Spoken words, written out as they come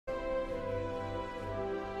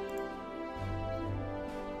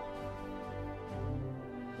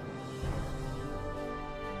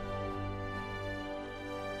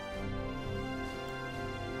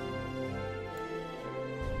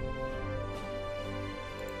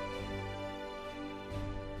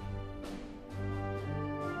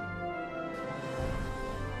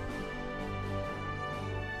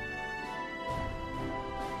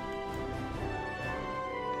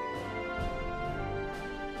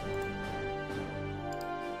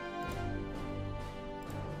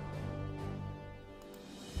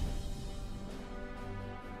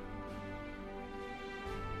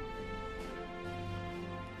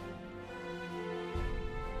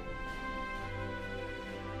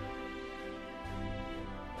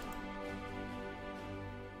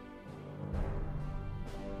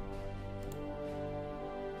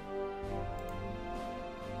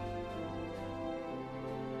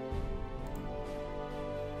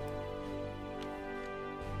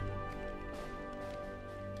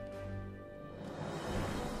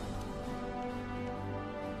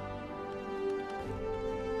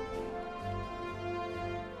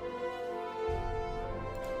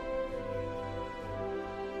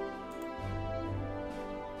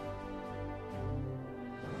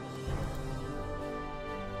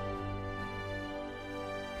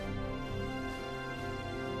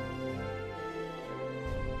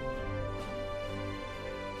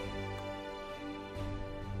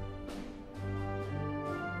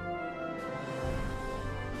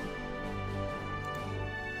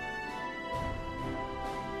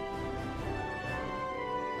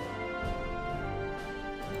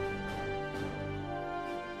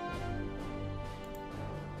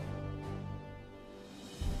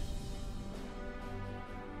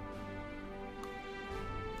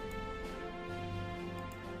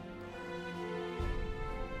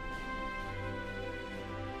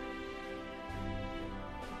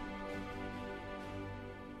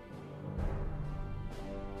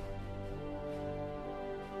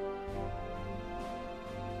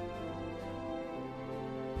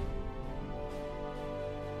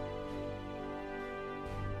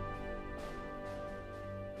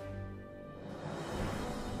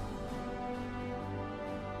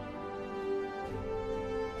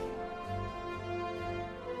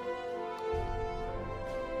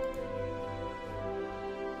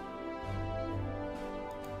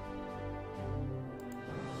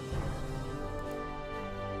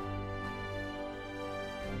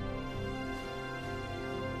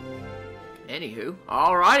Anywho,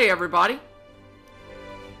 alrighty everybody.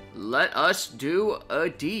 Let us do a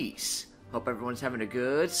Dece. Hope everyone's having a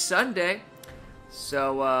good Sunday.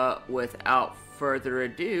 So, without further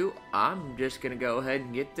ado, I'm just gonna go ahead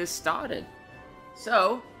and get this started.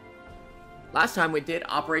 So, last time we did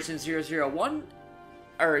Operation 001,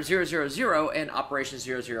 or 000 and Operation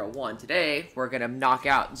 001. Today, we're gonna knock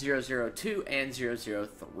out 002 and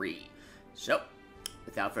 003. So,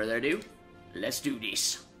 without further ado, let's do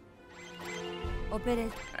this.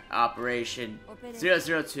 Operation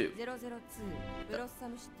 002,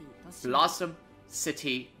 Blossom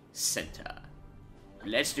City Center.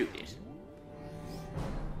 Let's do this.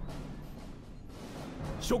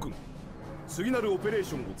 諸君、次なるオペレー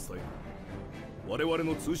ションを伝える。我々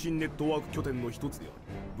の通信ネットワーク拠点の一つである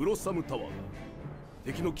ブロッサムタワーが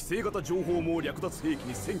敵の規制型情報網略奪兵器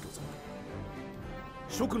に占拠され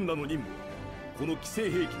た。諸君らの任務はこの規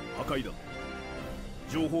制兵器の破壊だ。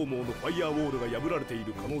情報網のファイアウォールが破られてい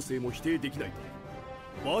る可能性も否定できないた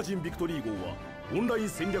め、バージンビクトリー号はオンライン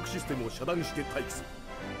戦略システムを遮断して待機す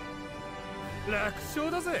る。楽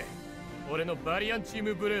勝だぜ。俺のバリアンチー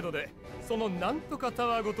ムブレードでそのなんとかタ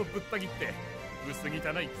ワーごとぶった切って薄汚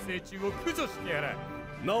い寄生虫を駆除してやら。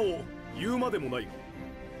なお言うまでもないが、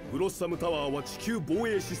ブロッサムタワーは地球防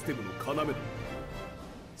衛システムの要だ。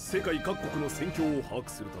世界各国の戦況を把握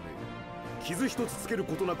するため、傷一つつける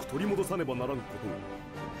ことなく取り戻さねばならんことを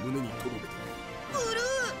胸に留めている。ブルー、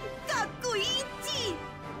かっこいいっち。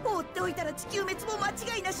放っておいたら地球滅亡間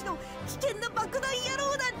違いなしの危険な爆弾野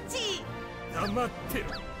郎だっち。黙ってろ。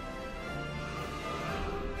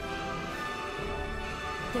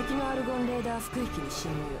敵のアルゴンレーダー服域に侵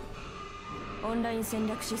入。オンライン戦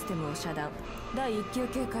略システムを遮断。第1級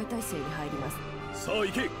警戒態勢に入ります。さあ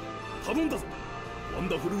行け、頼んだぞ。ワン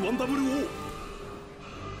ダフルワンダブル王。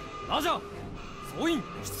ラジャー、総員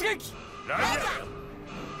出撃。ラジャー。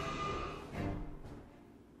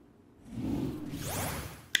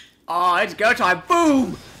Oh, it's go time!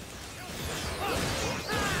 Boom!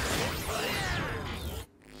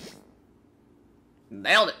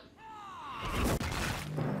 Nailed it!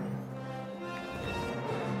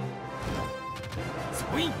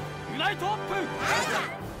 Swing! Unite up!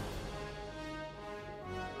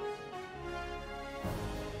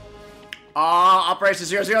 Operation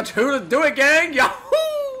 002, let's do it, gang!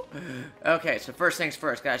 Yahoo! Okay, so first things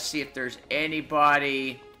first, gotta see if there's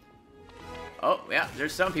anybody... Oh, yeah,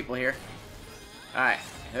 there's some people here. Alright.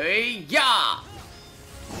 Hey, yeah!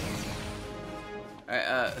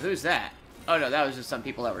 Alright, who's that? Oh, no, that was just some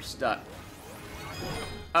people that were stuck.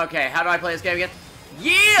 Okay, how do I play this game again?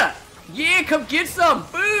 Yeah! Yeah, come get some!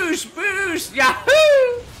 Boosh! Boosh!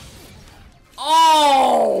 Yahoo!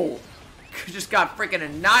 Oh! Just got freaking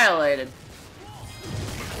annihilated.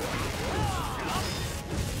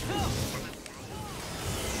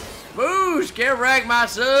 Boosh! Get wrecked, my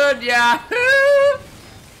son! Yahoo!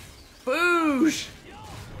 Boosh!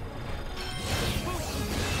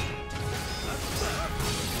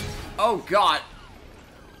 Oh, God.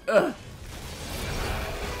 Ugh.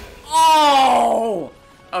 Oh!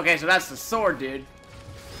 Okay, so that's the sword, dude.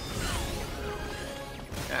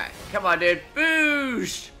 Alright, come on, dude.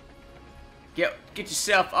 Boosh! Get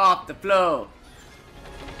yourself off the floor.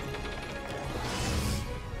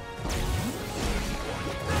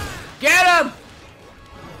 Get him!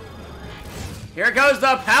 Here goes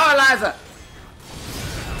the paralyzer.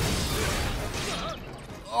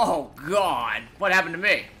 Oh, God. What happened to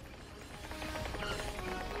me?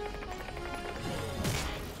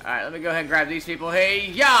 Alright, let me go ahead and grab these people. Hey,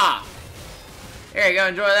 yeah! Here you go,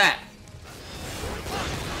 enjoy that.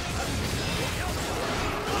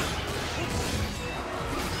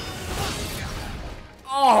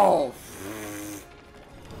 Oh!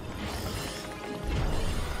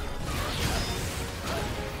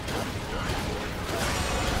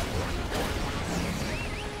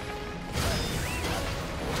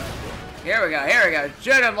 Here we go, here we go.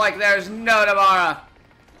 Shoot him like there's no tomorrow.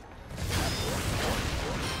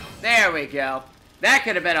 There we go. That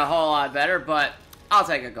could have been a whole lot better, but I'll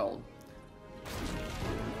take a gold.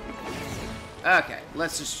 Okay,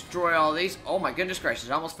 let's destroy all these. Oh my goodness gracious,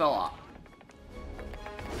 I almost fell off.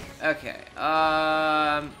 Okay,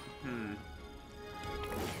 no,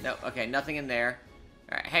 okay, nothing in there.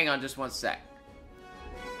 Alright, hang on just one sec.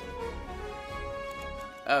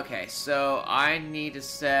 Okay, so I need to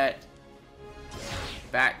set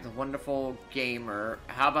back the wonderful gamer.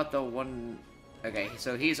 How about the one... Okay,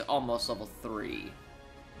 so he's almost level 3.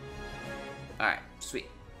 Alright, sweet.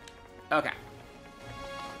 Okay.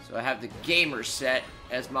 So I have the gamer set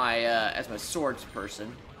as my swords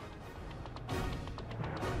person.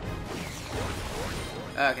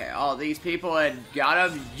 Okay, all these people and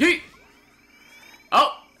got him. Yeet!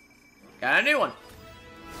 got a new one.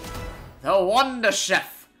 The Wonder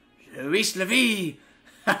Chef, Luis Levy.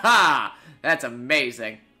 Haha, that's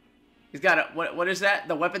amazing. He's got a, what is that?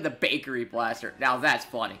 The weapon, the bakery blaster. Now that's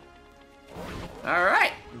funny.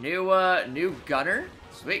 Alright, new gunner.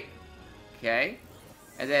 Sweet. Okay.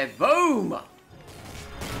 And then boom!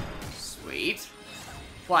 Sweet.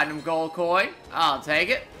 Platinum gold coin. I'll take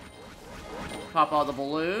it. Pop all the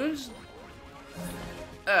balloons.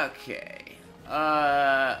 Okay.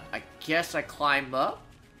 I guess I climb up.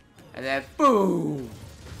 And then boom!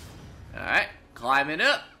 Alright, climbing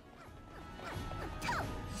up.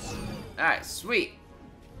 Alright, sweet.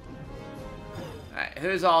 Alright,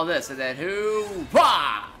 who's all this? And then who?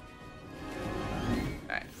 Wah!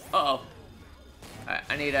 Alright, uh-oh. Alright,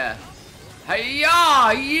 I need a...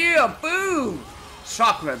 Hi-ya! Yeah! Boom!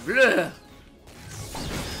 Chakra bleu!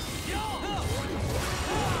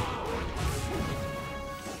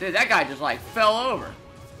 Dude, that guy just like fell over.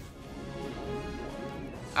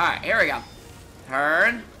 Alright, here we go.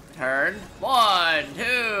 Turn, turn. 1,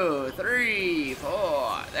 2, 3,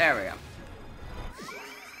 4. There we go.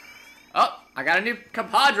 Oh, I got a new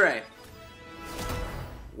compadre.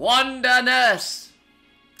 Wanda Nurse.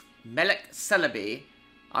 Melik Celebi.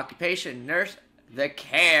 Occupation Nurse. The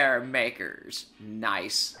Caremakers.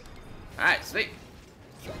 Nice. Alright, sweet.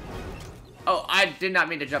 Oh, I did not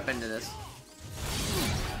mean to jump into this.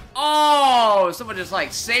 Oh, someone just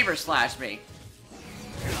like saber slashed me.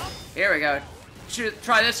 Here we go.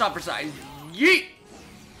 Try this on for size. Yeet!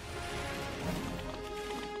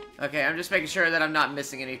 Okay, I'm just making sure that I'm not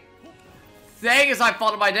missing any. Thing as I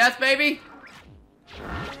fall to my death, baby.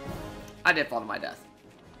 I did fall to my death.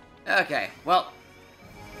 Okay, well.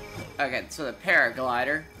 Okay, so the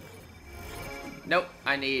paraglider. Nope,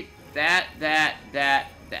 I need that.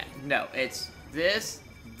 No, it's this.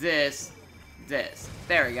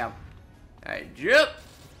 There we go. Alright, jump.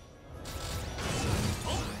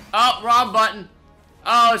 Oh, wrong button.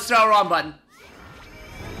 Oh, so wrong button.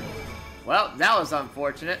 Well, that was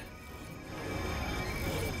unfortunate.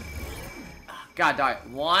 God dog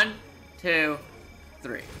it. 1, 2,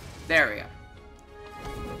 3. There we go.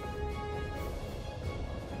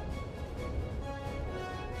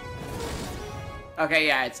 Okay,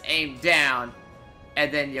 yeah, it's aimed down,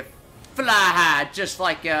 and then you fly high, just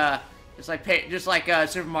like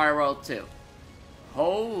Super Mario World 2.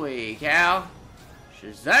 Holy cow!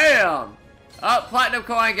 Shazam! Oh, platinum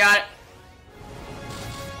coin, got it.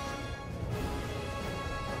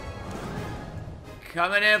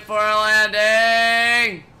 Coming in for a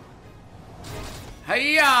landing.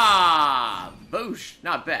 Hiya! Boosh!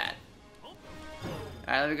 Not bad.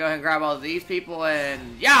 Alright, let me go ahead and grab all these people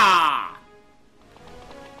and yeah!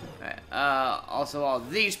 Alright, also all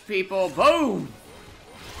these people. Boom!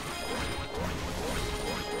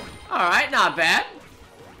 Alright, not bad.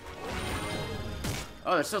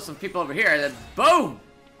 Oh, there's still some people over here. Then boom!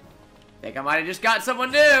 Think I might have just got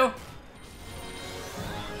someone new.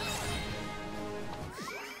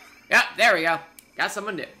 Yep, there we go. Got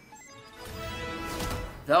someone new.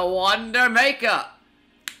 The Wonder Makeup.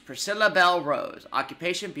 Priscilla Bell Rose.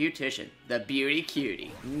 Occupation Beautician. The Beauty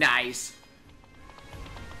Cutie. Nice.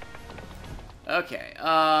 Okay, so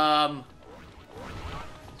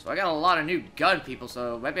I got a lot of new gun people,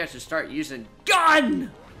 so maybe I should start using gun!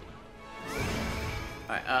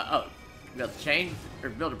 Alright, oh. Build a chain, or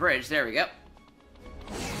build a bridge, there we go.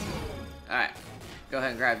 Alright, go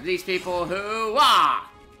ahead and grab these people, hoo-wah!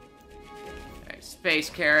 Alright, space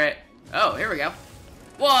carrot. Oh, here we go.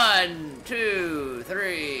 1, 2,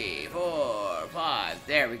 3, 4, 5,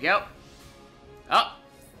 there we go. Oh,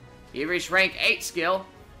 you reached rank 8 skill.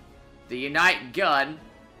 The Unite Gun.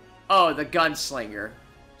 Oh, the Gunslinger.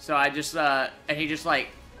 So I just, and he just, like,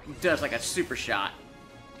 does, like, a super shot.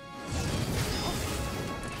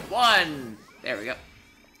 1. There we go.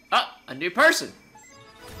 Oh, a new person.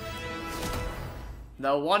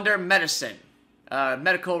 The Wonder Medicine.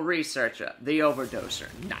 Medical Researcher. The Overdoser.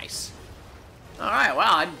 Nice. Alright,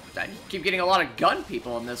 wow, I keep getting a lot of gun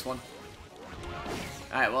people in this one.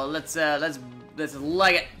 Alright, well, let's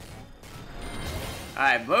leg it.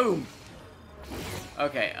 Alright, boom.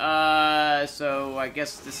 Okay, so I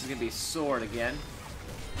guess this is gonna be sword again.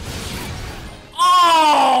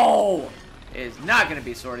 Oh! It is not gonna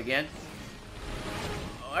be sword again.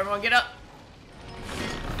 Oh, everyone get up.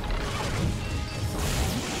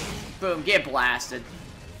 Boom, get blasted.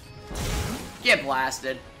 Get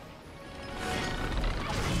blasted.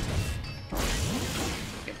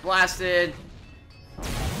 Get blasted.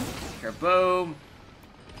 Kaboom.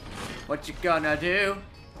 What you gonna do?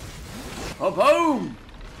 Oh, boom!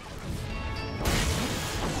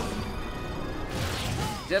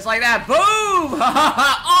 Just like that. Boom!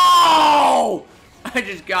 Oh! I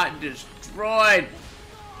just got destroyed.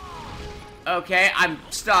 Okay, I'm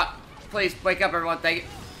stuck. Please wake up, everyone. Thank you.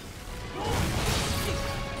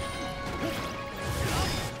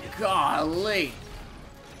 Golly.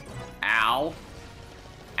 Ow.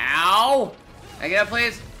 Ow! Can I get up,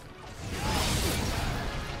 please?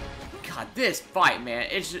 God, this fight, man.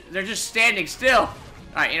 They're just standing still.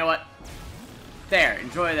 Alright, you know what? There,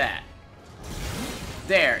 enjoy that.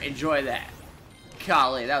 There, enjoy that.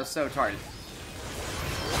 Golly, that was so retarded.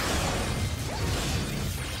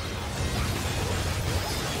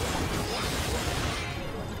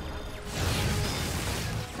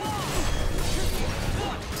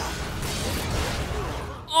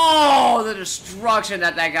 Oh, the destruction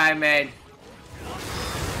that guy made.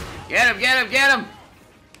 Get him, get him, get him!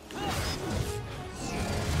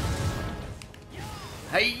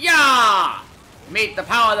 Hi-ya! Meet the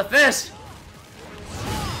power of the fist!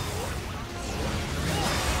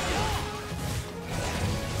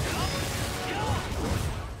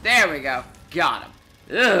 There we go. Got him.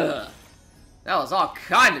 Ugh. That was all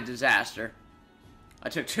kind of disaster. I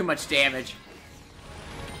took too much damage.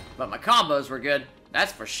 But my combos were good.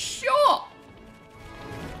 That's for sure.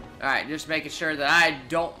 Alright, just making sure that I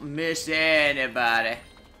don't miss anybody.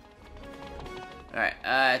 Alright,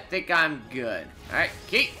 I think I'm good. Alright,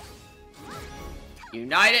 keep.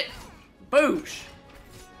 Unite it. Boosh.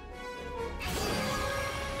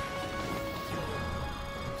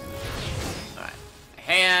 Alright,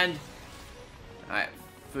 hand. Alright,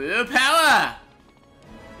 full power.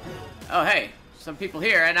 Oh, hey, some people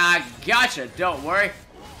here, and I gotcha, don't worry.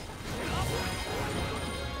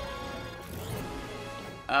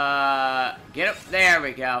 Get up. There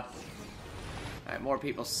we go. Alright, more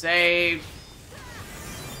people saved.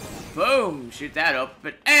 Boom! Shoot that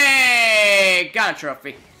open. Hey! Got a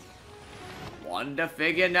trophy. Wonder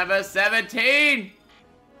figure number 17!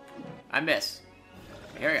 I miss.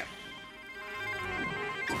 Here we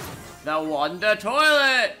go. The Wonder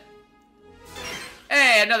Toilet!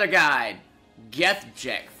 Hey, another guide.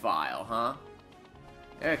 Gethjek file, huh?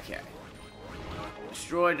 Okay.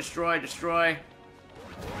 Destroy, destroy, destroy.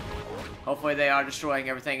 Hopefully they are destroying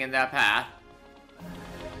everything in that path.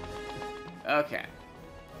 Okay.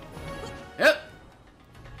 Yep.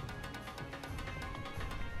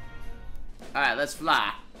 Alright, let's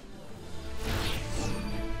fly.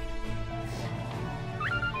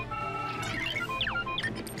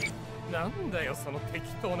なんだよその適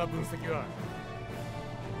当な分析は。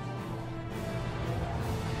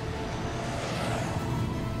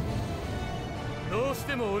どうし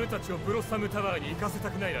ても俺たちをブロッサムタワーに行かせ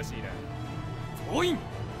たくないらしいな。トイン、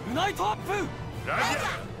ユナイトアップ。ラジ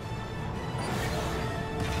ャ。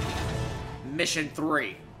Mission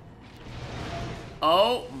 3.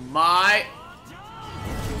 Oh my.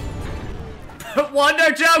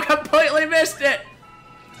 Wonder Joe completely missed it.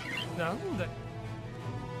 なんだ。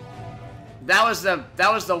That was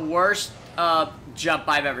the worst jump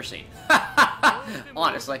I've ever seen.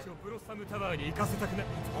 Honestly. ブロッサムタワーに行かせたくない。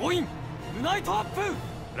トイン、ユナイトアップ。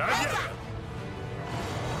ラジャ。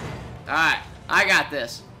Alright, I got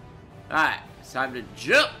this. Alright, it's time to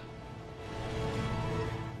jump.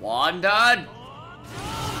 One done.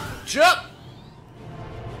 Jump.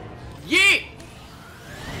 Yeet.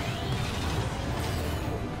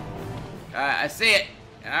 Alright, I see it.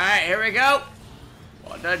 Alright, here we go.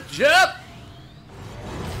 One done, jump.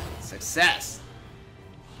 Success.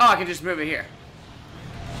 Oh, I can just move it here.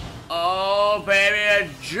 Oh, baby, a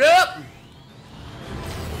jump.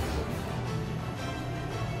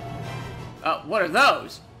 What are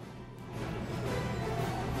those?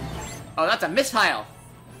 Oh, that's a missile.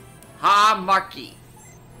 Ha, Marky.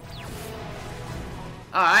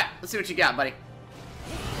 Alright, let's see what you got, buddy.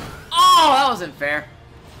 Oh, that wasn't fair.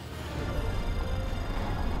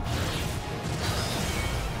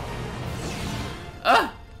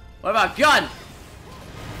 What about gun?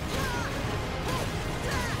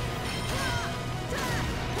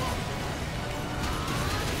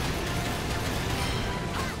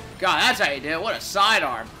 God, that's how you do it. What a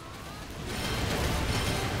sidearm.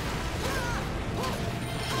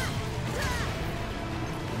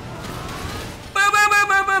 Boom, boom, boom,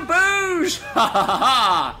 boom, boom, boosh! Ha ha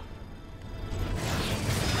ha!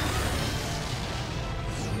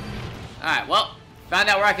 Alright, well, found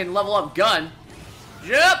out where I can level up gun.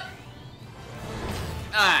 Jump!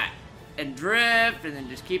 Alright. And drift, and then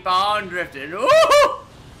just keep on drifting. Ooh!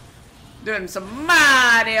 Doing some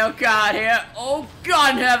Mario Kart here. Oh,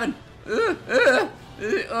 God in heaven.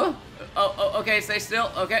 Okay, stay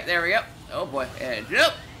still. Okay, there we go. Oh, boy. And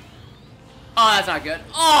jump. Oh, that's not good.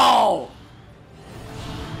 Oh!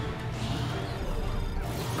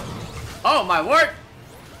 Oh my word!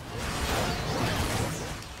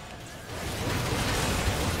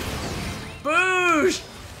 Boosh!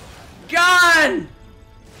 Gun!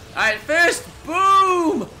 Alright, fist!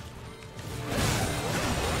 Boom!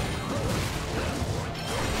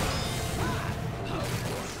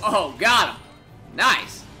 Oh, got him.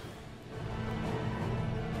 Nice.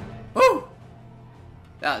 Woo!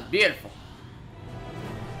 That was beautiful.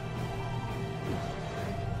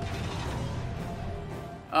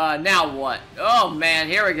 Now what? Oh man,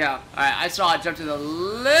 here we go. Alright, I saw it jump to the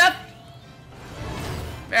left.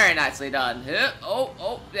 Very nicely done.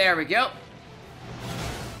 Oh, there we go.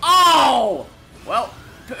 Oh! Well,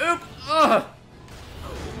 poop. Ugh.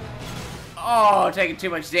 Oh, taking too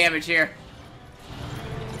much damage here.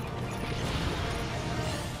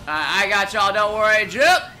 I got y'all, don't worry.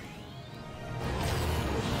 Jump!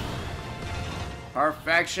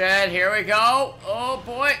 Perfection, here we go. Oh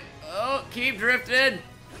boy. Oh, keep drifting.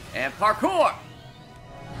 And parkour.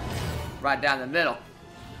 Right down the middle.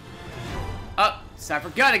 Up. It's time for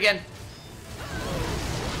gun again.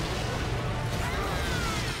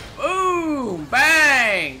 Boom!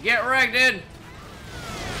 Bang! Get wrecked, dude.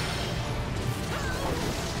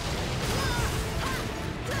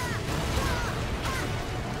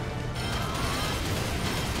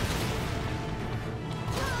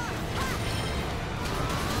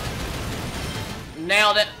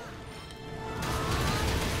 Nailed it.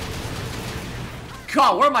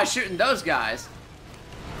 God, where am I shooting those guys?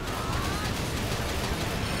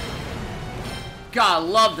 God, I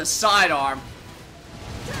love the sidearm.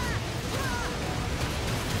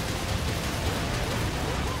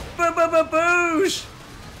 Boosh!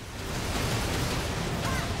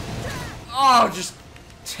 Oh, just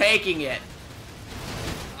taking it.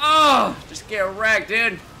 Oh, just get wrecked,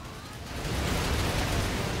 dude.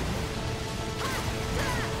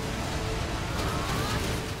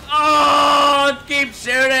 Oh, keep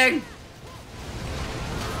shooting.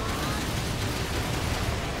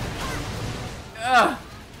 Ha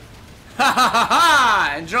ha ha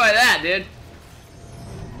ha! Enjoy that, dude.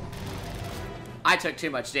 I took too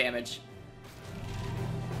much damage.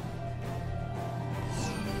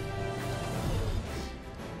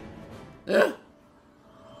 Ugh.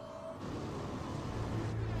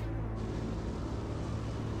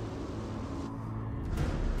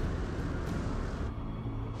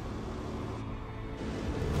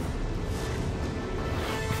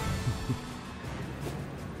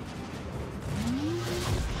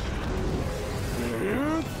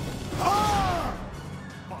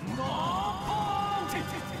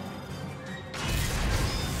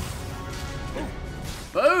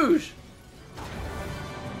 Boosh!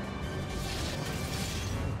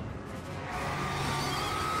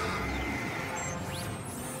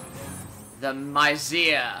 The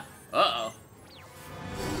Myzia. Uh-oh.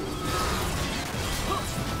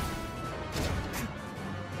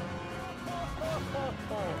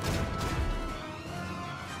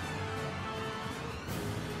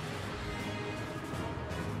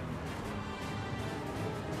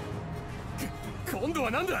今度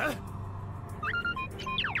はなんだ？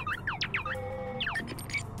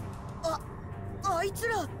あいつ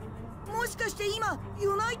らもしかして今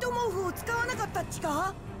ユナイト毛布を使わなかったっち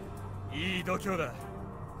か？いい度胸だ。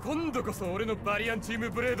今度こそ俺のバリアンチー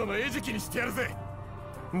ムブレードの餌食にしてやるぜ。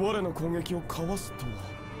我の攻撃をかわすとは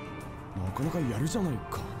なかなかやるじゃない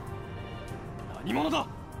か。何者だ？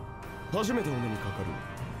初めてお目にかかる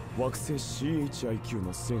惑星 CHIQ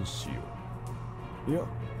の戦士よ。いや、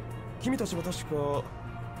君たちは確かこ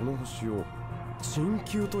の星を鎮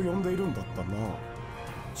球と呼んでいるんだったな。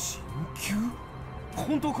鎮球？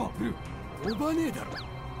本当か？おばねえだろ。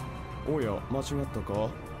おや、間違ったか？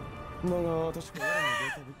だが確か我らのデ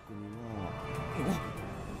ータブックには。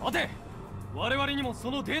お、待て！我々にもそ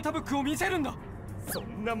のデータブックを見せるんだ。そ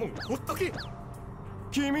んなもんほっとけ。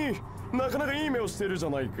君、なかなかいい目をしているじゃ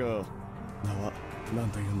ないか。名は何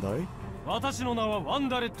と言うんだい？私の名はワン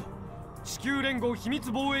ダレット。地球連合秘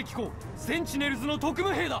密防衛機構センチネルズの特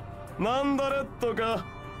務兵だ。なんだレッドか。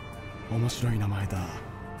面白い名前だ。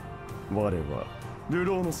我は流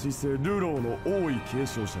浪の彗星ルローの王位継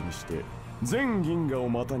承者にして全銀河を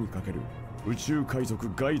股にかける宇宙海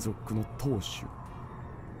賊ガイゾックの当主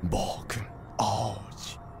暴君王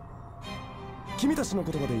子。君たちの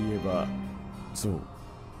言葉で言えばそう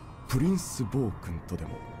プリンス暴君とで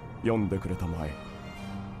も呼んでくれたまえ。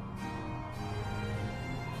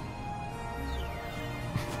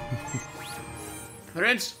プ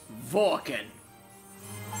リンス・ヴォーケン。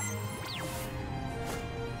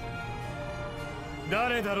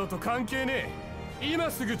誰だろうと関係ねえ。今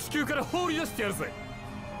すぐ地球から放り出してやるぜ。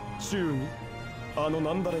宙にあの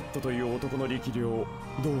ナンダレットという男の力量ど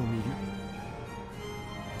う見る？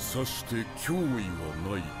さして脅威は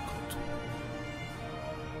ないか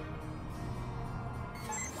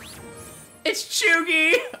と。 It's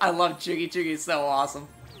Chugi! I love Chugi. Chugi is so awesome.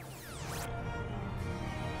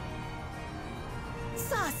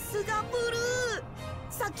 さすがブルー。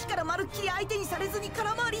さっきからまるっきり相手にされずに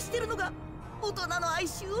空回りしてるのが大人の哀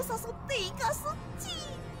愁を誘って生かすっ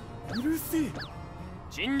ち。うるせえ。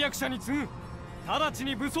侵略者に次ぐ。直ち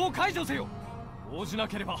に武装解除せよ。応じな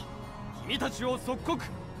ければ君たちを即刻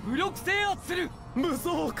武力制圧する。武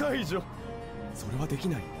装解除。それはでき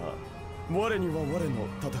ないな。我には我の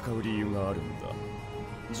戦う理由があるんだ。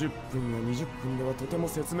10分や20分ではとても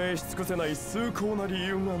説明し尽くせない崇高な理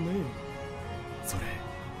由がね。それ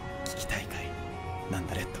聞きたいかい、ナン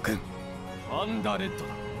ダレット君。アンダレッドだ。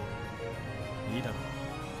いいだろう。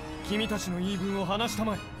君たちの言い分を話した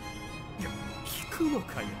まえ。聞くの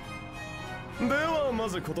かよ。ではま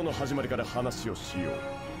ず事の始まりから話をしよう。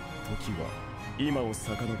時は今を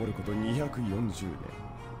遡ること240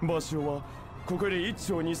年。場所はここより1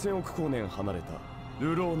兆2000億光年離れた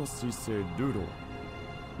流浪の彗星ルロ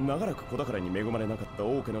ー。長らく子宝に恵まれなかった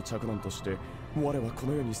王家の嫡男として我はこ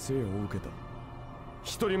の世に生を受けた。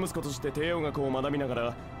一人息子として帝王学を学びなが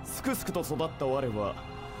らすくすくと育った我は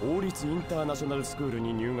王立インターナショナルスクール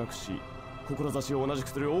に入学し、志を同じく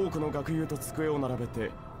する多くの学友と机を並べ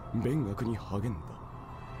て勉学に励んだ。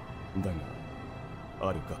だが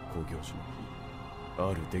ある学校行事の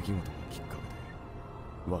日、ある出来事がきっかけで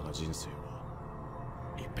我が人生は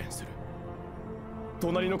一変する。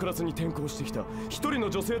隣のクラスに転校してきた一人の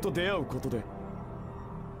女性と出会うことで。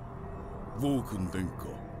暴君殿下、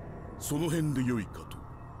その辺で良いかと。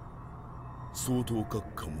相当閣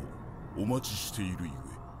下もお待ちしているゆえ。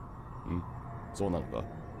そうなのか。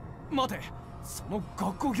待て、その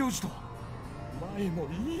学校行事とは。前も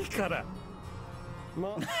いいから。ま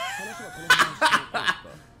あ話はこの辺にしておこうか。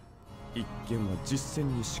一見は実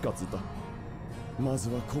戦に死活だ。まず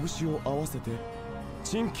は拳を合わせて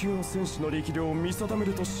珍級の戦士の力量を見定め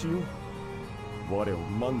るとしよう。我を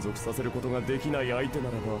満足させることができない相手な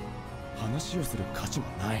らば話をする価値も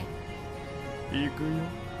ない。行くよ、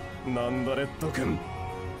ナンダレット君。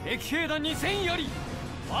敵兵団に戦意あり。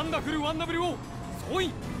ワンダフルワンダブルを総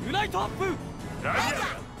員ユナイトアップ。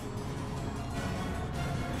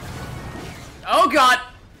Oh god!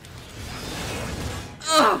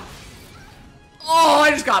 Ugh. Oh,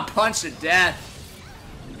 I just got punched to death.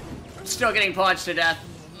 I'm still getting punched to death.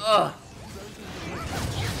 Ugh.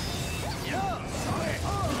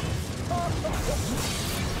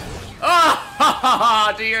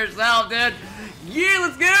 Oh, to yourself, dude. Yeah,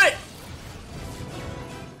 let's get it.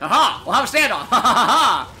 Aha! We'll have a standoff. Ha ha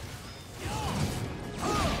ha!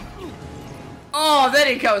 Oh, then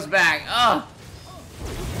he comes back. Oh.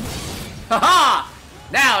 Haha!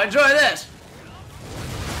 Now enjoy this.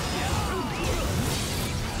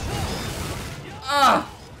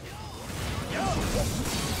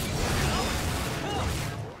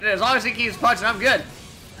 As long as he keeps punching, I'm good.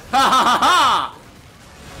 Ha ha ha ha!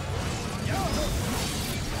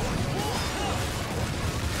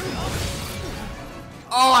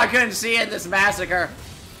 Oh, I couldn't see it in this massacre.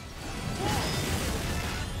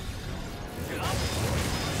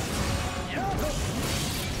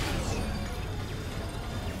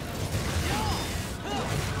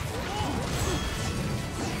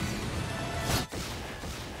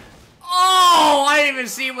 Oh, I didn't even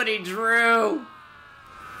see what he drew.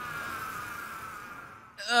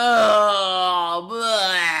 Oh,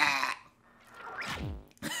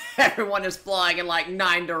 everyone is flying in like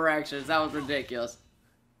 9 directions. That was ridiculous.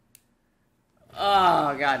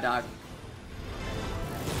 Oh, god, dog.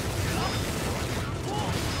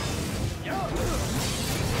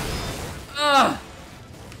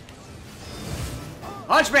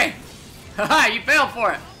 Punch me! Haha, you failed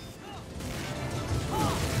for it.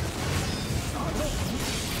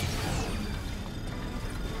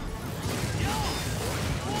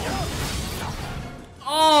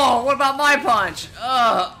 Oh, what about my punch?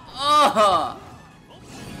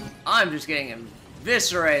 I'm just getting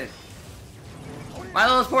eviscerated. My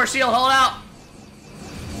little poor shield, hold out.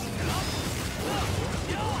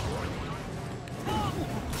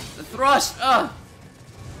 The thrust,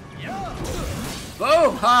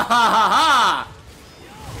 boom, ha ha ha ha.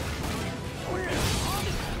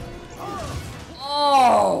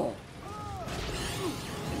 Oh.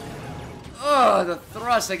 Oh, the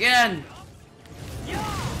thrust again.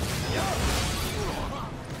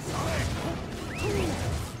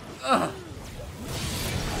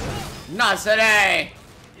 Not today.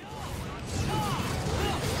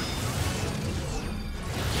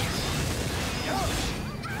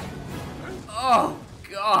 Oh,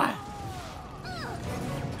 God.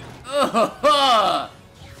 Ugh.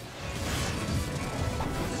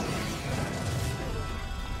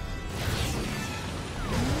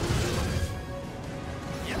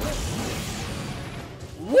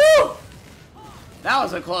 Woo! That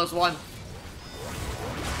was a close one.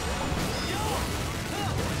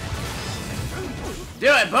 Do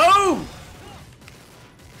it, boom!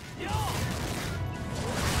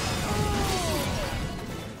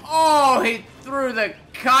 Oh, he threw the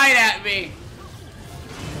kite at me.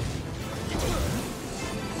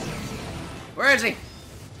 Where is he?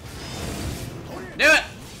 Do it!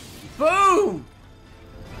 Boom!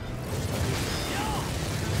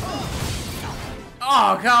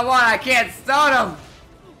 Oh, come on, I can't stun him!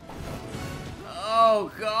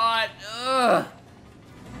 Oh, God. Ugh.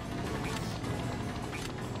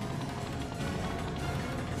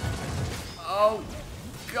 Oh,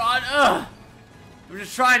 God. Ugh. I'm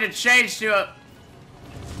just trying to change to a...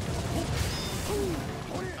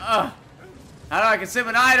 How do I consume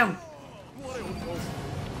an item?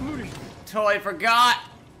 Totally forgot.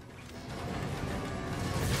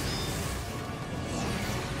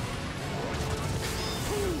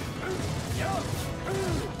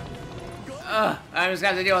 I just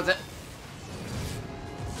got to deal with it.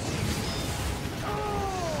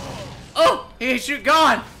 Oh, he can shoot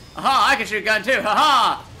gun. Aha, I can shoot gun too.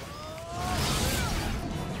 Haha.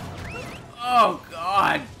 Oh,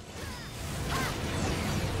 God.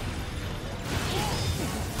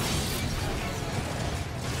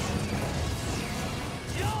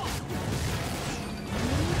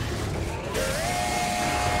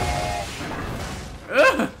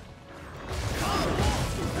 Ugh.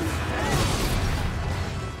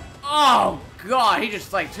 Oh, God, he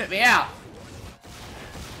just, like, took me out.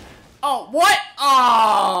 Oh, what?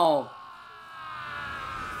 Oh!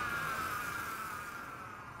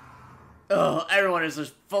 Ugh, everyone is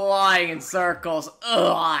just flying in circles.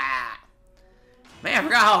 Ugh. Man, I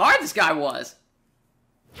forgot how hard this guy was.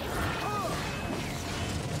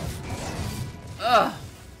 Ugh.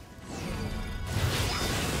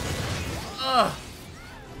 Ugh.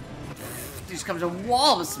 He just comes and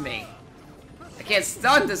wallows me. I can't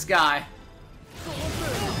stun this guy.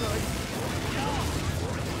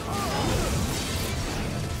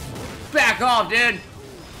 Back off, dude.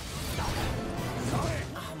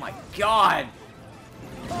 Oh my God.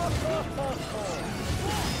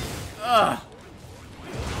 Ugh.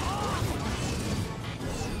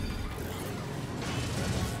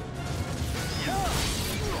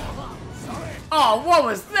 Oh, what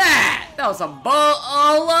was that? That was some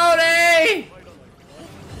baloney!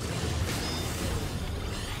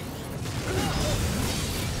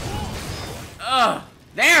 Ugh.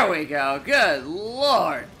 There we go. Good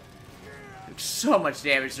Lord. Took so much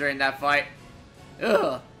damage during that fight.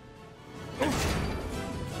 Ugh.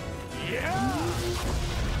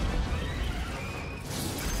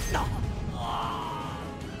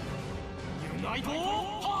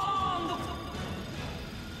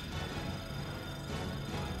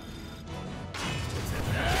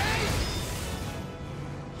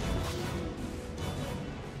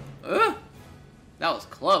 That was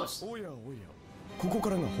close. おやおや、ここ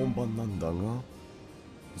からが本番なんだが、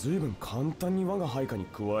ずいぶん簡単に我が配下に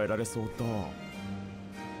加えられそうだ。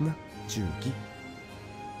な、忠義。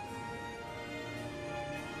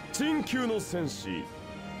鎮級の戦士、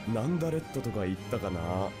ナンダレッドとか言ったかな。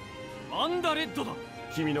マンダレッドだ。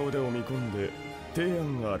君の腕を見込んで提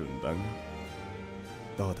案があるんだが、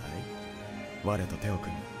どうだい？我と手を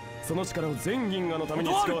組み、その力を全銀河のために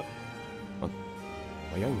使う。あ、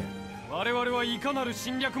早いね。 我々はいかなる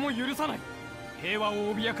侵略も許さない。平和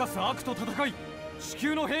を脅かす悪と戦い、地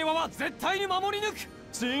球の平和は絶対に守り抜く。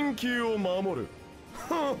鎮級を守る。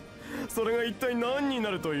それが一体何に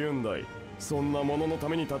なるというんだい。そんなもののた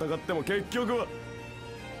めに戦っても結局は。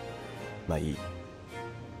まあいい。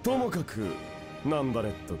ともかくナンダレ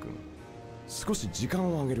ッド君、少し時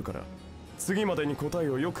間をあげるから次までに答え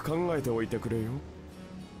をよく考えておいてくれよ。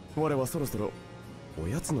我はそろそろお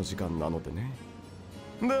やつの時間なのでね。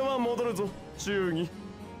 では戻るぞ、忠義。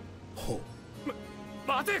ほう。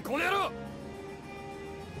待て、この野郎。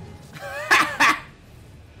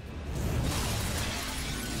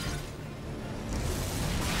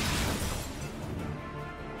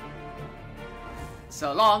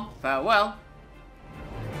So long, farewell.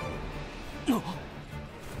 ユ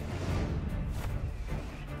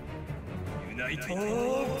ナイト。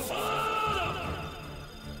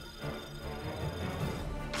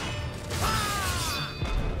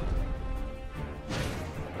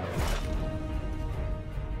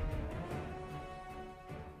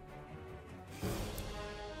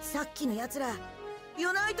 さっきのやつら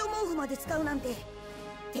ユナイト毛布まで使うなんて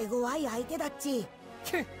手強い相手だっち。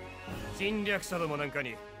侵略者どもなんか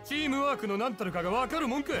にチームワークの何たるかが分かる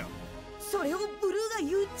もんかよ。それをブルーが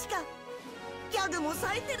言うっちか。ギャグも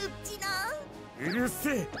冴えてるっちな。うる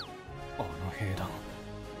せえ。あの兵団、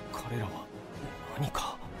彼らは何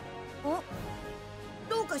か。お、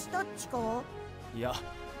どうかしたっちか。いや、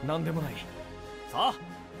何でもない。さあ、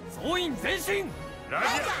総員前進。ラジ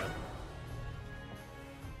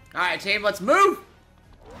Alright, team, let's move!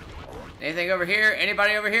 Anything over here?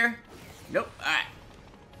 Anybody over here? Nope. Alright.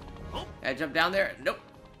 Gotta jump down there? Nope.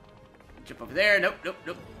 Jump over there? Nope, nope,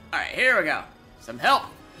 nope. Alright, here we go. Some help.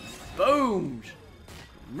 Boom!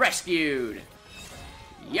 Rescued.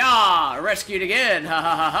 Yeah! Rescued again! Ha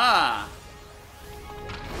ha ha ha!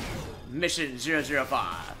 Mission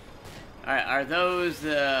 005. Alright, are those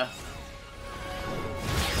the...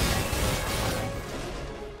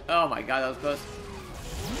 Oh my god, that was close.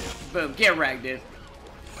 Boom, get wrecked, dude.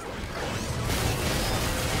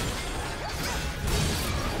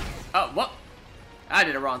 Oh, what? I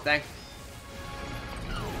did the wrong thing.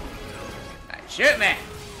 Alright, shoot me!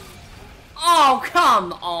 Oh,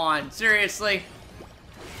 come on! Seriously?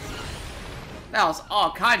 That was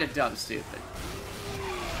all kind of dumb stupid.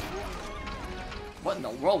 What in the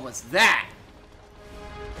world was that?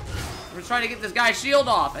 We're trying to get this guy's shield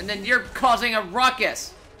off, and then you're causing a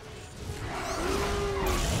ruckus.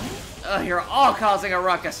 You're all causing a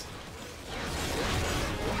ruckus.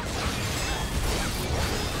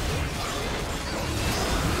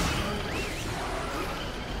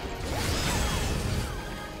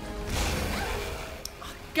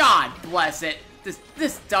 God bless it.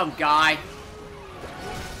 This dumb guy.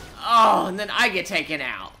 Oh, and then I get taken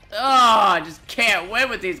out. Oh, I just can't win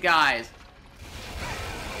with these guys.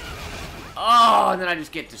 Oh, and then I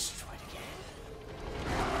just get destroyed again.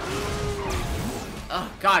 Oh,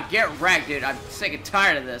 God, get wrecked, dude. I'm sick and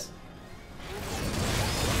tired of this.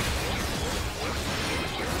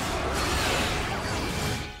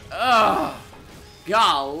 Oh,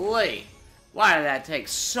 golly. Why did that take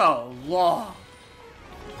so long?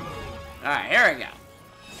 Alright, here we go.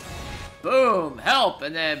 Boom, help,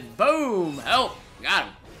 and then boom, help. Got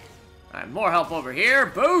him. Alright, more help over here.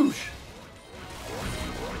 Boosh!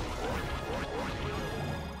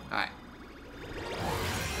 Alright.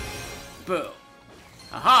 Boom.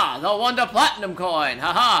 Haha, the Wanda Platinum coin.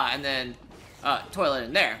 Haha, and then, toilet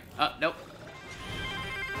in there. Nope.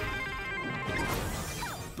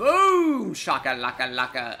 Boom! Shaka laka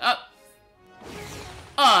laka. Up.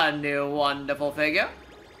 A new wonderful figure.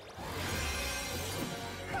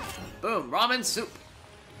 Boom, ramen soup.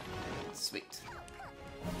 Sweet.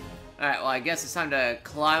 Alright, well, I guess it's time to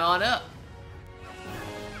climb on up.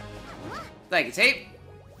 Thank you, tape.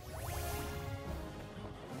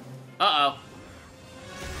 Uh-oh.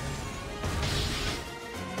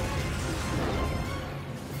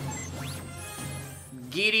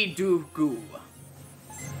 Giddy doo goo.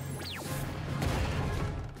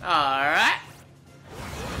 Alright.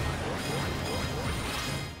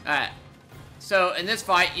 Alright. So, in this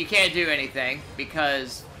fight, you can't do anything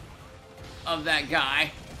because of that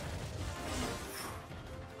guy.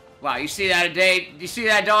 Wow, you see that, Dave? You see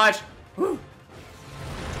that dodge? Whew.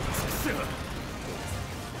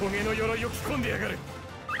 トゲの鎧を着込んでやがる。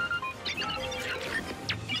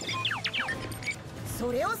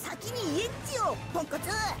それを先に言えっちよ、ポンコツ。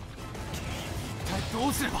一体ど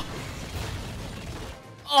うすれば。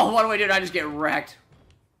Oh, what do I do? I just get wrecked.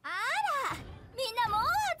 あら、みんなもう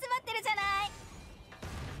集まってるじゃない。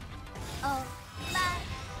おま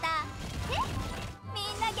たせ。み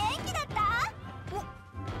んな元気だった？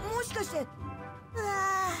もしかして。うわ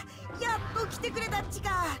ー、やっと来てくれたっち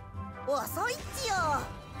か。遅いっちよ。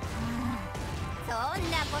そん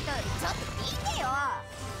なことよりちょっと聞いてよ。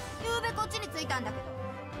ゆうべこっちに着いたんだけど、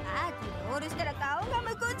パーティーでオールしたら顔が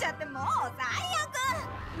むくんじゃってもう最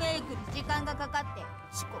悪。メイクに時間がかかって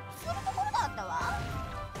遅刻するところだったわ。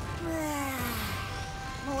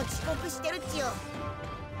もう遅刻してるっちよ。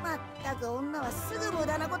まったく女はすぐ無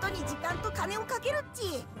駄なことに時間と金をかけるっち。う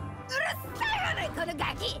るさいわね、この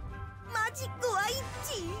ガキ。マジ怖いっ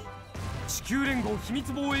ち。地球連合秘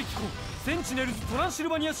密防衛機構センチネルズトランシル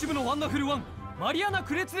バニア支部のワンダフルワンマリアナ・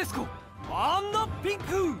クレツレスコアンナ・ピン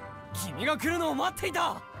ク。君が来るのを待ってい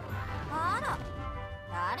た。あら、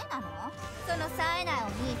誰なのその冴えないお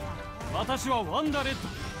兄さん。私はワンダレッド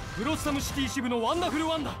ブロッサムシティ支部のワンダフル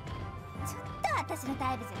ワンだ。ちょっと私の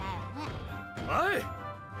タイプじゃないわね。おい、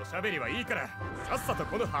おしゃべりはいいからさっさと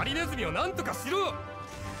このハリネズミをなんとかしろ。い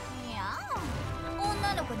や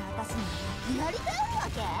女の子の私になりたいわ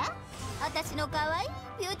け。私の可愛い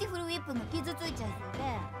ビューティフルウィップが傷ついちゃいそうで、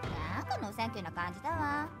なんかのサンキューな感じだ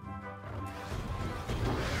わ。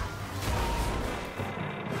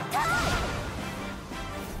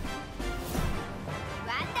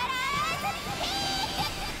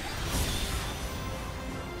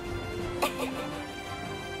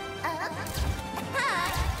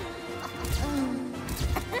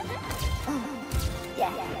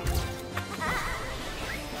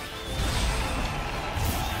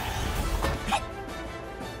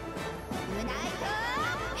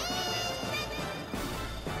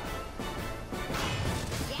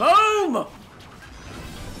Boom!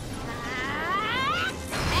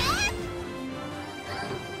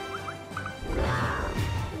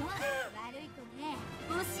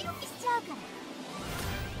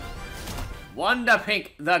 Wanda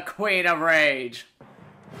Pink, the Queen of Rage.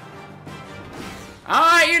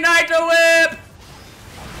 Alright, unite the whip!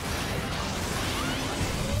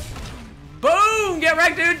 Boom! Get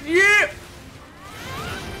wrecked, dude! Yeah!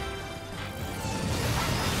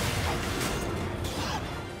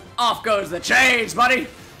 Off goes the chains, buddy!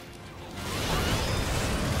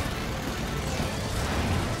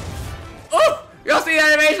 Oh! Y'all see the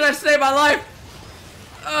animation? I saved my life!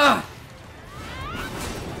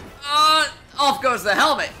 Off goes the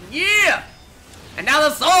helmet. Yeah! And now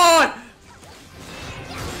the sword!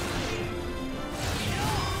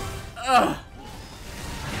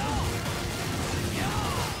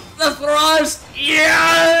 The thrust!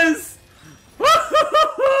 Yes!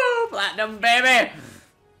 Woo-hoo-hoo-hoo! Platinum, baby!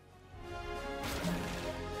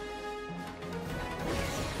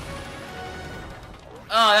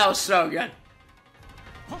 Oh, that was so good.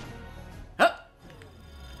 Huh.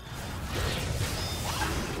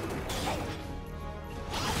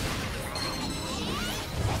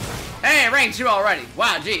 Hey, rank 2 already.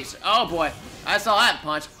 Wow, jeez. Oh boy. I saw that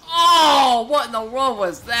punch. Oh, what in the world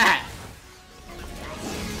was that?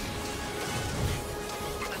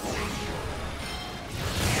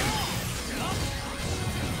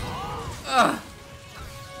 Ugh.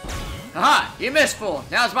 Aha, you missed, fool.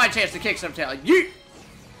 Now's my chance to kick some tail. Yeet!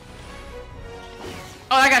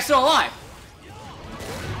 Oh, that guy's still alive.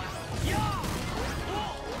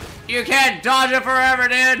 You can't dodge it forever,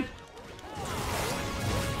 dude.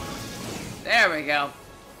 There we go.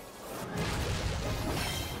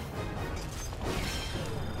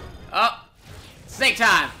 Oh, snake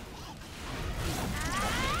time.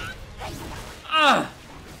 Ugh.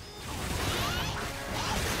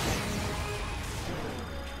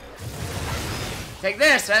 Take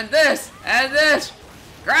this, and this, and this.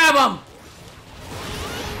 Grab him.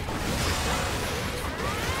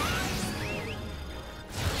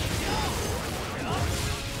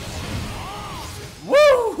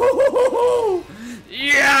 Woo!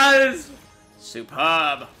 Yes!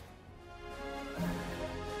 Superb.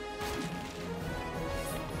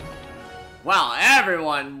 Wow,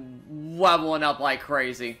 everyone leveling up like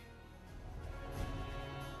crazy.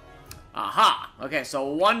 Aha! Okay, so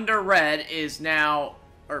Wonder Red is now,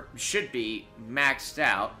 or should be, maxed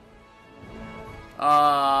out.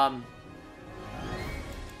 Alright,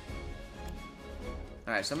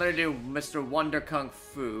 so I'm gonna do Mr. Wonder Kung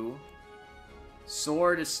Fu.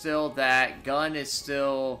 Sword is still that. Gun is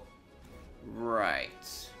still... right.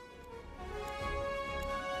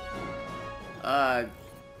 Oh,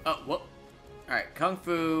 whoop. Alright, Kung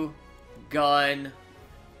Fu, Gun,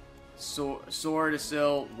 Sword is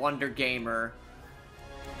still Wonder Gamer.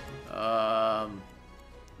 Gun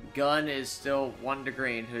is still Wonder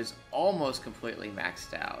Green, who's almost completely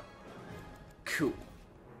maxed out. Cool.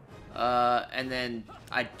 And then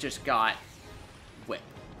I just got Whip.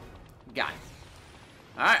 Got it.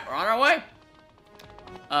 Alright, we're on our way.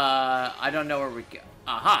 I don't know where we go.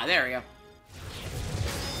 Aha, there we go.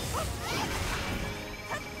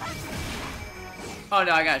 Oh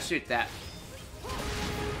no, I gotta shoot that.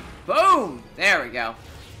 Boom! There we go.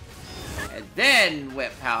 And then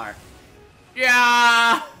whip power.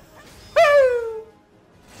 Yeah! Woo!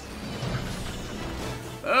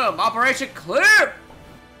 Boom! Operation clear!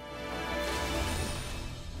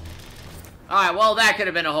 Alright, well that could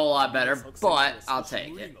have been a whole lot better, but I'll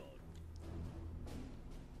take it.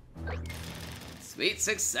 Sweet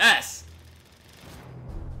success!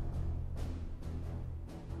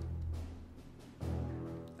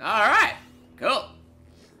 Alright, cool.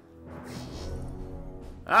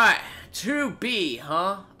 Alright, 2B,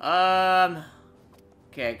 huh?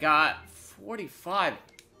 Okay, I got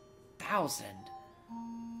 45,000.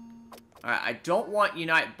 Alright, I don't want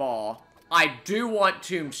Unite Ball. I do want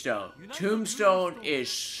Tombstone. Tombstone is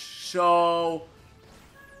so...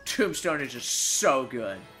 Tombstone is just so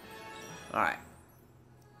good. Alright.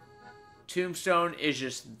 Tombstone is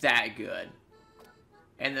just that good.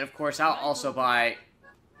 And then, of course, I'll also buy...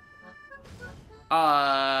 should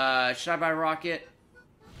I buy Rocket?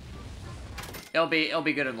 It'll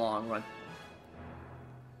be good in the long run.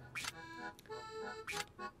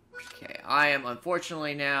 Okay, I am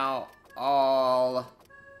unfortunately now all...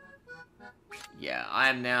 Yeah, I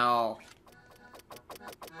am now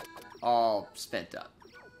all spent up.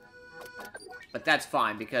 But that's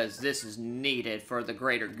fine, because this is needed for the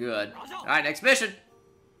greater good. Alright, next mission!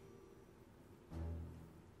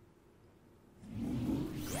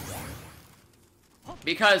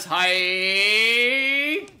 Because hi...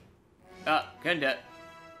 couldn't do it.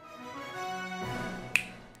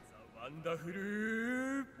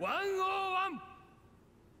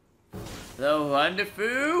 The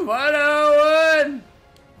Wonderful 101!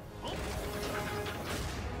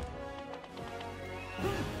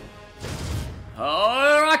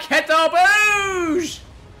 Oh, Rocketo Boosh!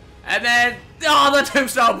 And then, oh, the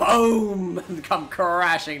tombstone, boom! And come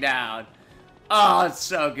crashing down. Oh, it's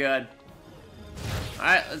so good.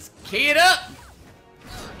 Alright, let's key it up!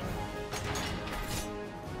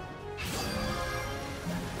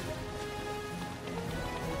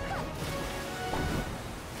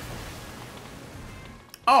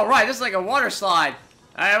 Oh, right, this is like a water slide.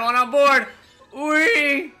 Everyone on board.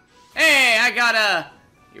 Whee! Hey, I got a...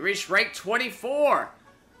 You reached rank 24.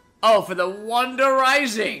 Oh, for the Wonder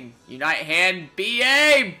Rising. Unite Hand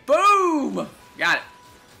BA. Boom! Got it.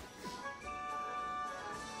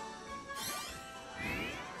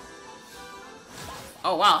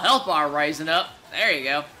 Oh, wow, health bar rising up. There you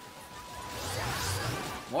go.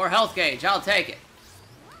 More health gauge. I'll take it.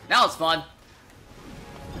 Now it's fun.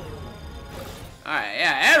 Alright,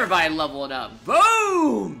 yeah, everybody leveling up.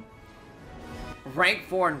 Boom! Rank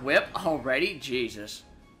 4 in whip already? Jesus.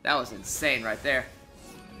 That was insane right there.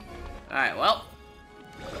 Alright, well.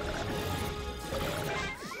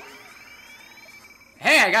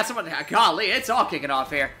 Hey, I got someone. Golly, it's all kicking off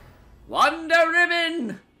here. Wonder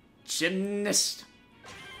Ribbon! Gymnast.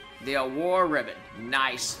 The War Ribbon.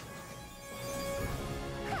 Nice.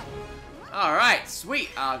 Alright, sweet.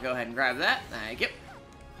 I'll go ahead and grab that. Thank you.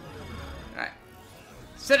 Alright.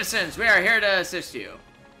 Citizens, we are here to assist you.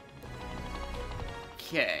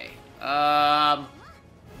 Okay.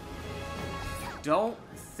 Don't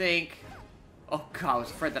think... Oh god, I was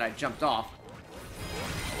afraid that I jumped off.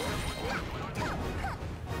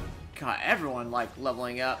 God, everyone like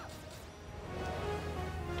leveling up.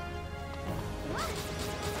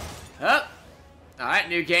 Up. Alright,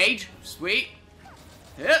 new gauge. Sweet.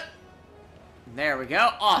 Yep. There we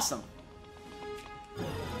go. Awesome.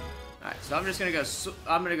 Alright, so I'm just gonna go...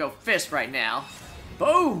 I'm gonna go fist right now.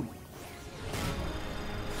 Boom!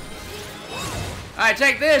 Alright,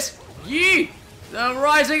 take this! Yee! The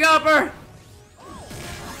rising upper!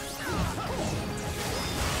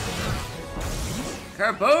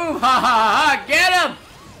 Kerboom! Ha ha ha! Get him!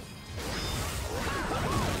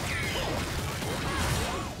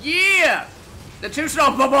 Yeah! The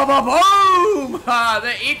tombstone! Boom! Boom! Boom! Boom! Ha!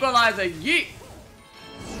 The equalizer! Yeet!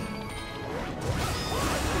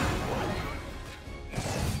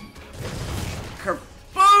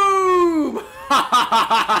 Kerboom! Ha ha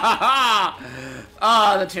ha ha ha!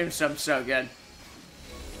 Oh, the tombstone's so good.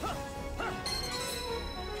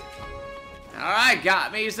 Alright,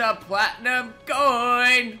 got me some platinum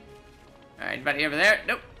coin. Alright, anybody over there?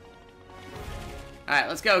 Nope. Alright,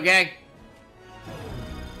 let's go, gang.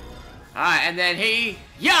 Alright, and then he...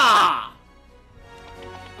 Yeah!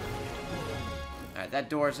 Alright, that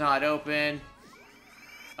door's not open.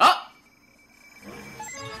 Oh!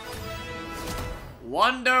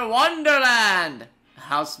 Wonderland!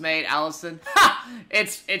 Housemaid Allison. Ha!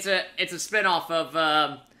 It's a spin-off of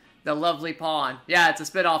The Lovely Pawn. Yeah, it's a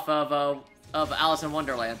spin-off of Alice in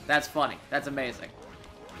Wonderland. That's funny. That's amazing.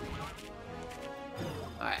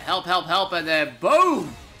 Alright, help, help, help, and then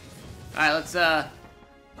boom! Alright, let's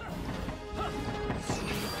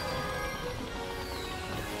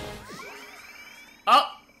Oh!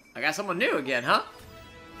 I got someone new again, huh?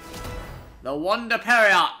 The Wonder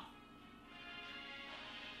Period.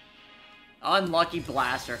 Unlucky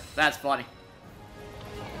blaster. That's funny.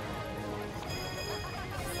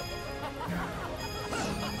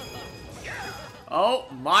 Oh,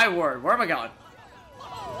 my word. Where am I going?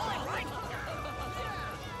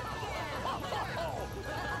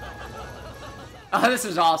 Oh, this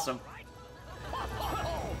is awesome.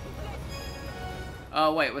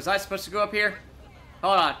 Oh, wait. Was I supposed to go up here?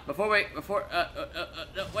 Hold on. Wait,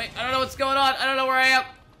 I don't know what's going on. I don't know where I am.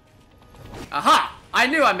 Aha! I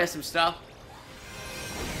knew I missed some stuff.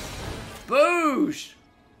 Boosh!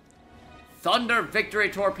 Thunder Victory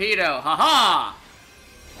Torpedo. Haha!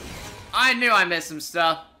 I knew I missed some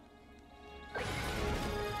stuff.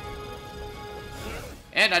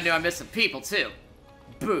 And I knew I missed some people, too.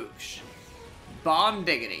 Boosh. Bomb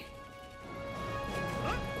Diggity.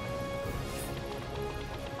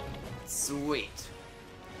 Sweet.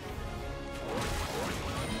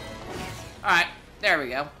 Alright, there we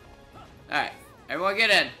go. Alright, everyone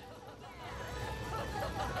get in.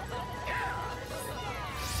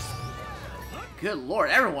 Good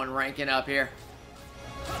lord, everyone ranking up here.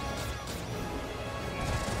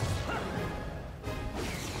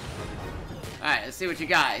 Alright, let's see what you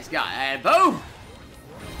guys got. And boom!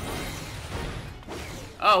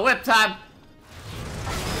 Oh, whip time!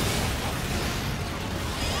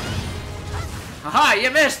 Haha, you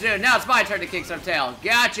missed, dude! Now it's my turn to kick some tail.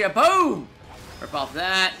 Gotcha! Boom! Rip off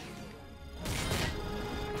that.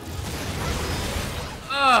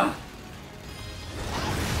 Ugh!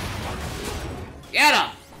 Get him!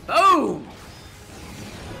 Boom!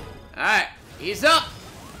 Alright, he's up!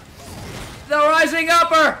 The rising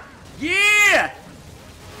upper! Yeah!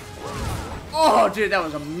 Oh, dude, that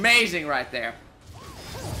was amazing right there.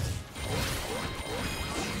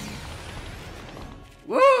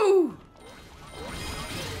 Woo!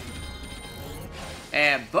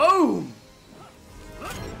 And boom!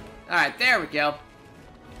 Alright, there we go.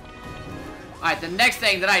 Alright, the next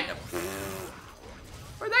thing that I...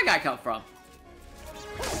 Where'd that guy come from?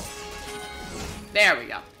 There we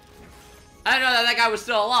go. I didn't know that guy was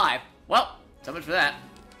still alive. Well, so much for that.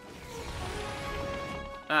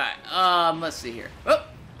 Alright, let's see here. Oh!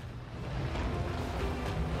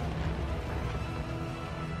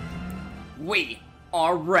 We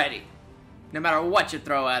are ready. No matter what you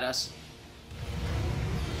throw at us.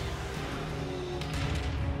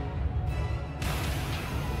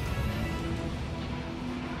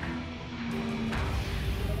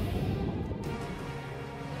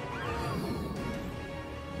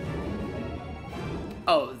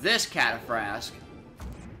 Oh, this cataphrasc.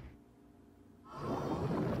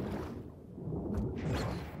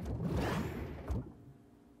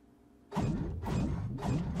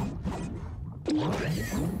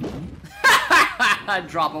 A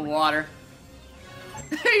drop of water.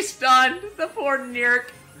 He's stunned. The poor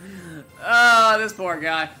Nirk. Oh, this poor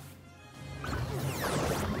guy.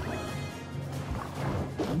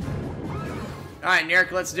 Alright,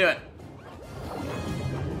 Nirk, let's do it.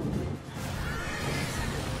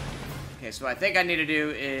 Okay, so what I think I need to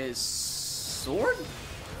do is... sword?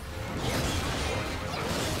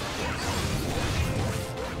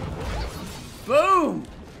 Boom!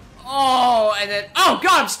 Oh, and then... Oh,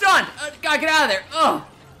 God, I'm stunned! Gotta get out of there! Oh!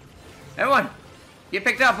 Everyone, get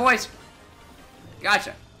picked up, boys.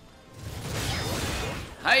 Gotcha.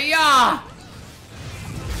 Hiya!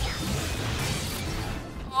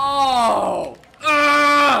 Oh!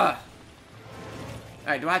 Ugh!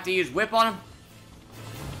 Alright, do I have to use whip on him?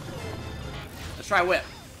 Let's try whip.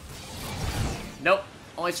 Nope,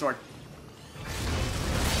 only sword.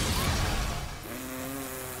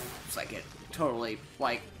 It's like it totally,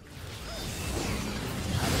 like...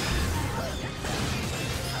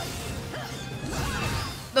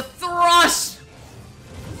 The thrust!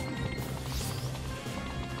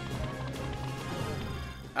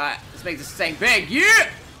 Alright, let's make this thing big. Yeah!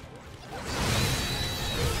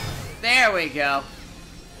 There we go.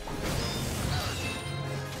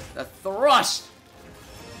 The thrust!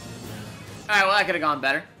 Alright, well that could have gone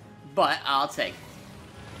better. But I'll take it.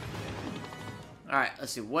 Alright,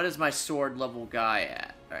 let's see. What is my sword level guy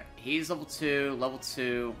at? Alright, he's level 2, level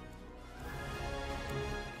 2.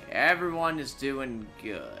 Everyone is doing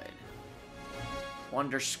good.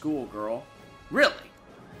 Wonder Schoolgirl. Really?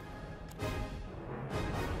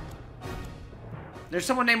 There's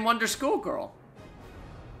someone named Wonder Schoolgirl.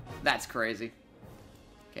 That's crazy.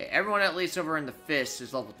 Okay, everyone at least over in the fist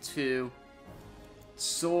is level 2.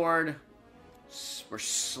 Sword. We're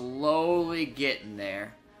slowly getting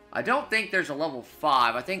there. I don't think there's a level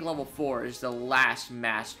 5. I think level 4 is the last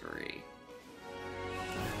mastery.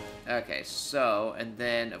 Okay, so, and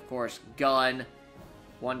then, of course, gun,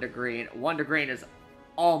 Wonder Green. Wonder Green is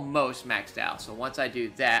almost maxed out, so once I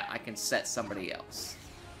do that, I can set somebody else.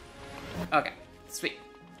 Okay, sweet.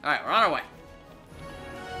 Alright, we're on our way.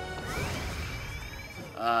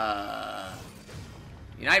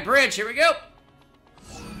 Unite Bridge, here we go!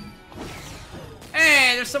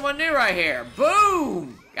 Hey, there's someone new right here.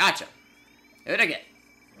 Boom! Gotcha. Who'd I get?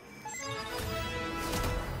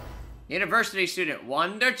 University student,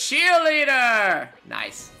 Wonder Cheerleader!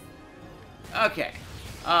 Nice. Okay.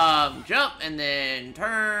 Jump, and then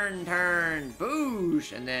turn,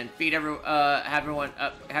 boosh, and then feed have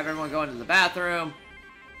everyone go into the bathroom.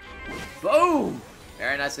 Boom!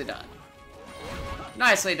 Very nicely done.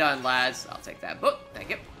 Nicely done, lads. I'll take that book. Thank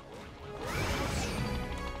you.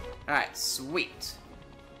 Alright, sweet.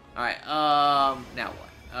 Alright, now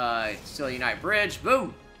what? Still Unite Bridge.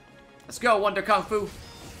 Boom! Let's go, Wonder Kung Fu.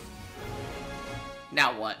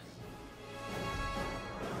 Now what?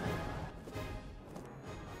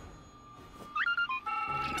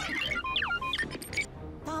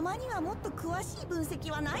 たまにはもっと詳しい分析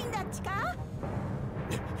はないんだっちか？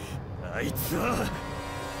あいつは。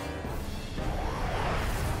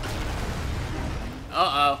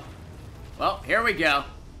Uh-oh. Well, here we go.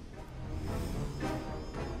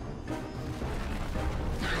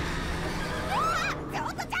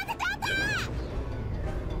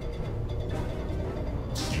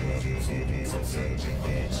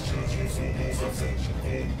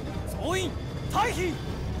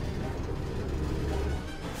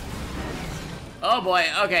 Oh boy,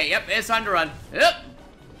 okay, yep, it's time to run. Yep.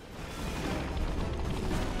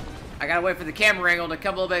 I gotta wait for the camera angle to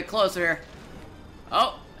come a little bit closer here.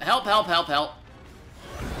 Oh, help, help, help, help.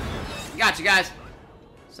 Gotcha, guys.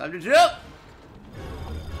 It's time to jump.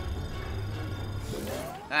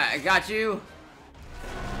 Alright, I got you.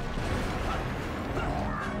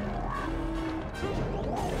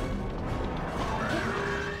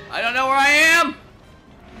 I don't know where I am.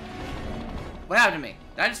 What happened to me?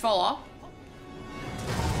 Did I just fall off?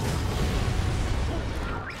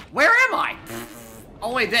 Where am I?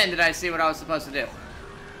 Only then did I see what I was supposed to do.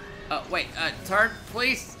 Wait, turn,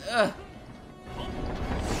 please.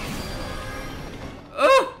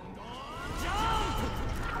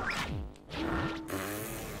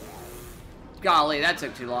 Golly, that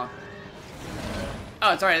took too long.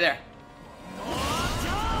 Oh, it's already there.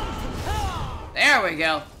 There we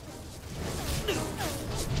go.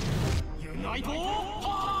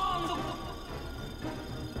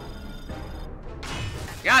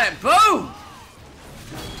 Got it, boom!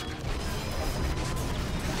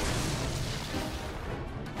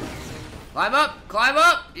 Climb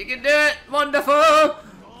up, you can do it, wonderful!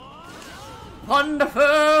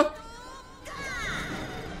 Wonderful!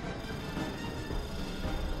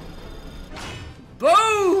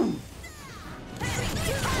 Boom!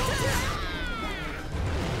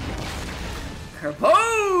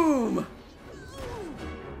 Kaboom!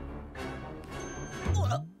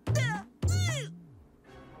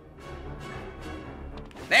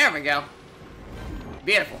 There we go.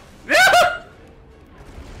 Beautiful.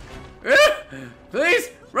 Please,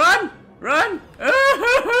 run! Run!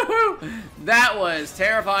 That was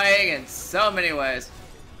terrifying in so many ways.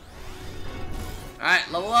 Alright,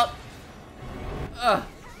 level up.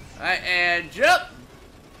 Alright, and jump!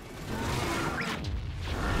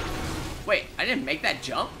 Wait, I didn't make that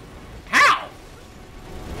jump? How?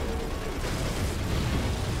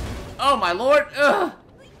 Oh my lord! Ugh.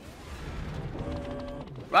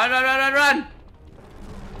 Run, run, run, run, run!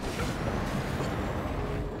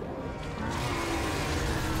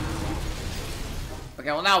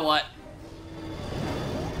 Okay, well now what?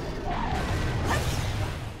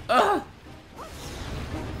 Ugh!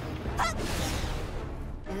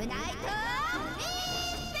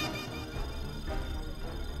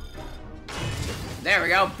 There we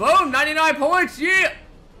go. Boom! 99 points! Yeah!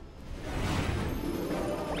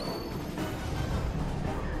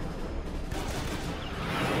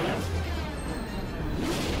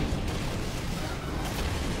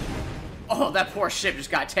 Oh, that poor ship just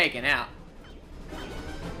got taken out.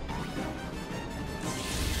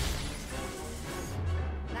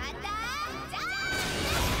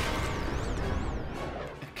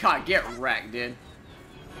 God, get wrecked, dude.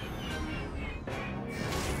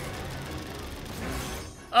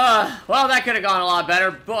 Well, that could have gone a lot better,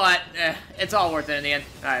 but it's all worth it in the end.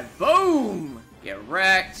 Alright, boom! Get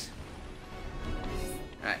wrecked.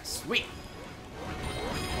 Alright, sweet.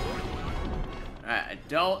 Alright, I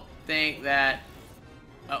don't think that...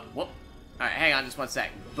 Oh, whoop. Alright, hang on just one sec.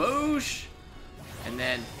 Boosh! And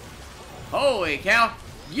then... Holy cow!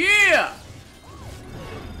 Yeah!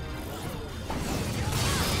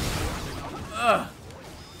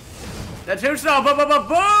 The tombstone! Boom!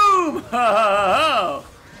 Ho, ho, ho.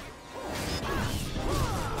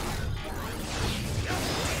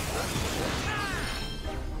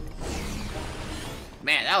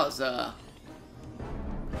 Man, that was, Alright,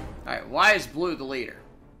 why is Blue the leader?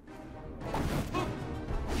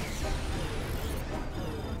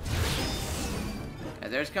 Okay,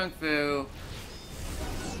 there's Kung Fu.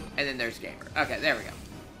 And then there's Gamer. Okay, there we go.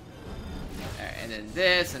 Alright, and then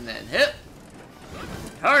this, and then hip.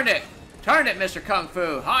 Turn it! Turn it, Mr. Kung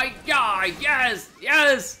Fu! Hi-ya! Yes!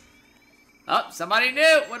 Yes! Oh, somebody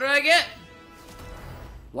new! What did I get?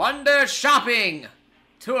 Wonder Shopping!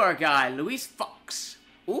 Tour guide, Luis Fox.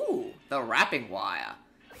 Ooh, the wrapping wire.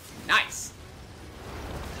 Nice.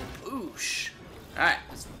 Oosh. Alright,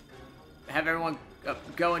 let's have everyone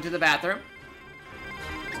go into the bathroom.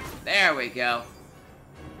 There we go.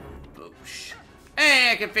 Boosh.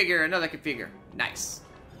 Hey, a configure, another configure. Nice.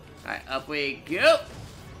 Alright, up we go.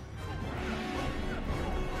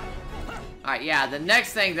 Alright, yeah, the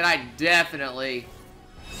next thing that I definitely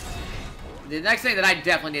The next thing that I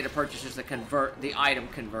definitely need to purchase is the item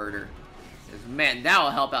converter. 'Cause, man, that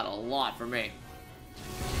will help out a lot for me.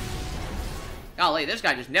 Golly, this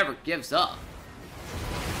guy just never gives up.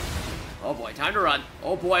 Oh boy, time to run.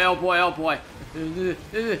 Oh boy, oh boy, oh boy. Run,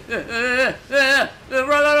 run,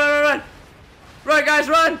 run, run, run. Run, guys,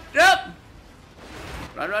 run. Yep.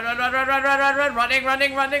 Run, run, run, run, run, run, run, run, run. Running,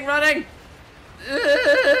 running, running, running.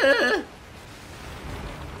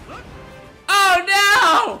 Oh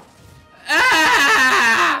no!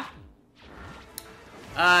 Ah!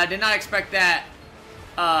 Did not expect that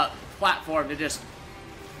platform to just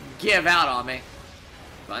give out on me.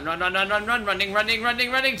 Run, run, run, run, run, run, running, running,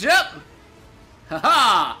 running, running, jump!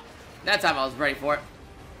 Haha! That time I was ready for it.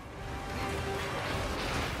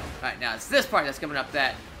 Alright, now it's this part that's coming up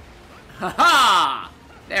that. Haha!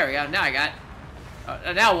 There we go, now I got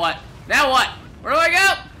it. Now what? Now what? Where do I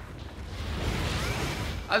go?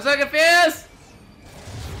 I'm so confused!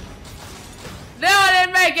 No, I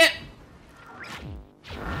didn't make it!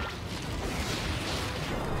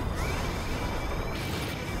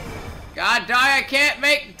 God darn, I can't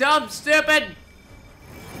make dumb, stupid!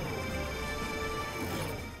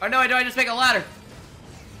 Or no, do I just make a ladder?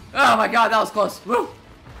 Oh my god, that was close. Woo!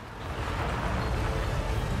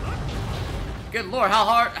 Good lord,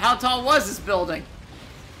 how tall was this building?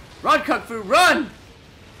 Run, Kung Fu, run!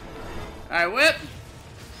 Alright, whip.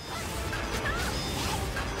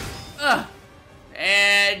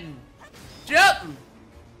 And jump!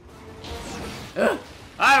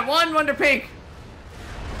 Alright, one Wonder Pink.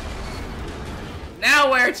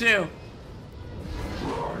 Now where to?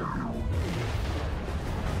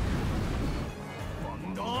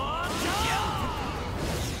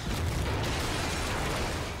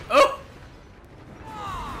 Oh!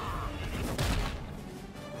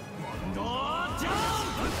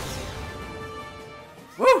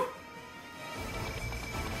 Woo!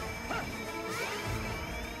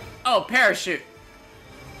 Oh, parachute.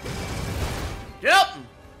 Jump!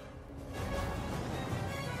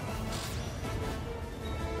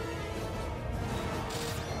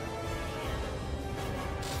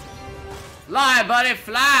 Fly, buddy,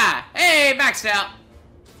 fly! Hey, maxed out!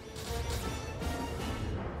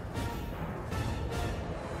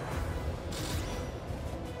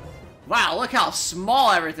 Wow, look how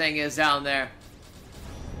small everything is down there.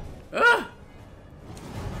 Ugh.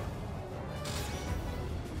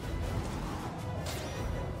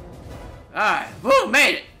 Alright, woo,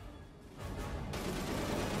 made it!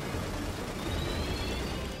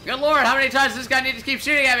 Good lord, how many times does this guy need to keep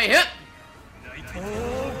shooting at me? Hip!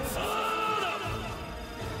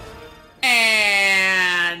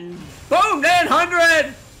 And boom,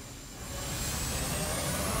 900!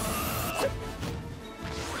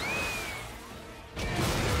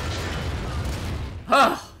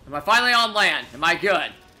 Huh, am I finally on land? Am I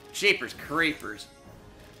good? Jeepers creepers.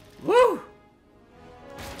 Woo!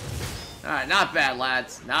 Alright, not bad,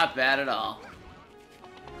 lads. Not bad at all.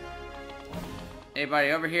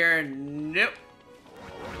 Anybody over here? Nope.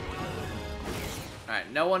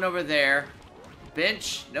 Alright, no one over there.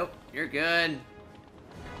 Bench? Nope, you're good.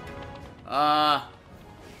 Alright,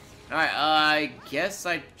 I guess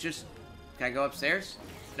I just... Can I go upstairs?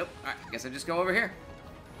 Nope. Alright, I guess I just go over here.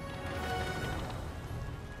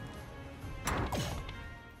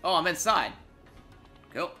 Oh, I'm inside.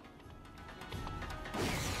 Cool.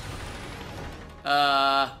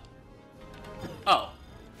 Oh.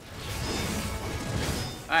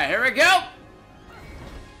 Alright, here we go!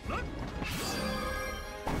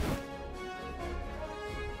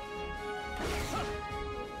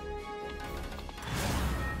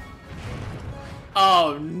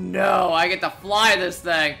 Oh no, I get to fly this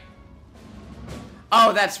thing.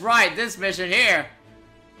 Oh, that's right, this mission here.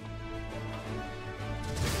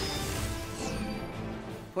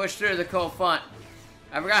 Push through the cold front.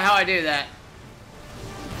 I forgot how I do that.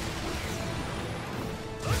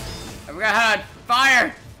 I forgot how to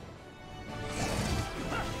fire.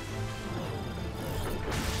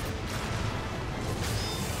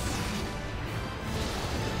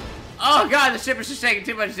 Oh god, the ship is just taking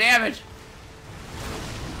too much damage.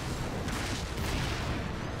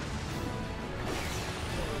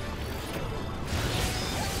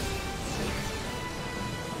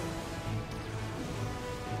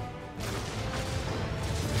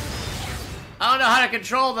 I don't know how to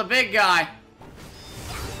control the big guy.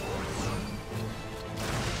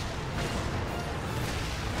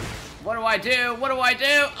 What do I do? What do I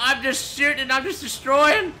do? I'm just shooting and I'm just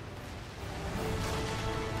destroying.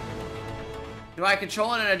 Do I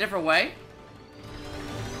control it in a different way?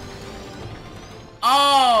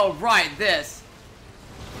 Oh, right, this.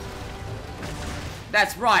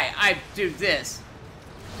 That's right, I do this.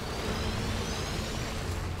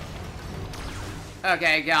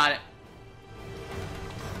 Okay, got it.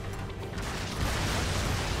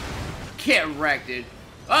 Get wrecked, dude.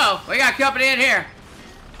 Oh, we got company in here.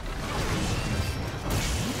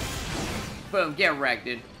 Boom, get wrecked,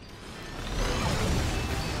 dude.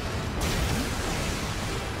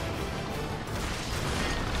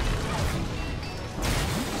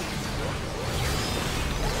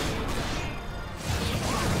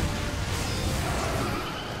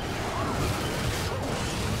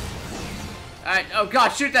 Alright, oh god,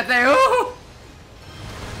 shoot that thing! Ooh!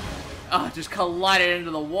 Oh, just collided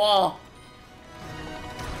into the wall.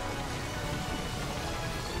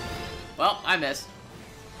 Well, I missed.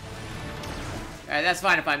 Alright, that's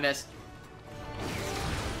fine if I miss.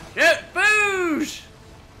 Shoot! Boosh!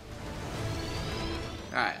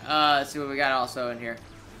 Alright, let's see what we got also in here.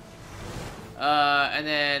 And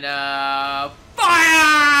then,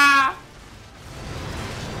 fire!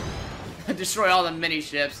 Destroy all the mini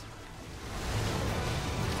ships.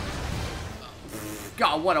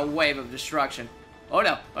 God, what a wave of destruction. Oh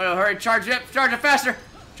no, hurry, charge it faster!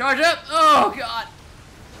 Charge up! Oh god!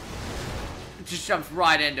 It just jumps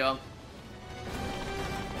right into him.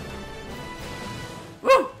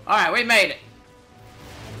 Woo! Alright, we made it.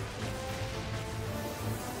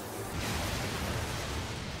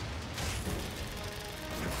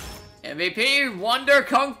 MVP, Wonder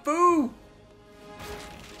Kung Fu!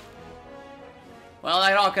 Well,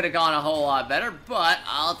 that all could have gone a whole lot better, but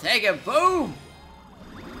I'll take it. Boom!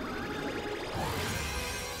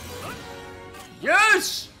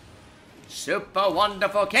 Yes! Super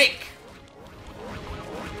wonderful cake!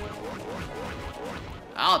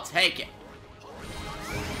 I'll take it.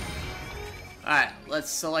 Alright, let's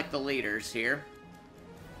select the leaders here.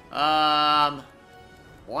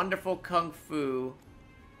 Wonderful Kung Fu.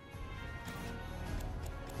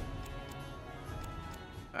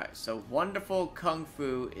 Alright, so Wonderful Kung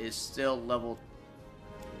Fu is still level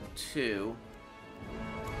 2.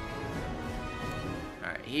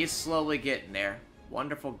 Alright, he's slowly getting there.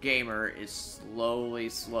 Wonderful Gamer is slowly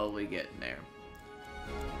getting there.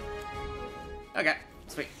 Okay,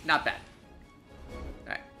 sweet. Not bad.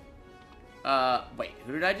 Alright. Wait,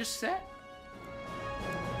 who did I just set?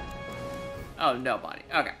 Oh, nobody.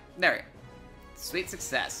 Okay, there we go. Sweet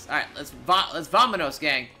success. Alright, let's Vamonos,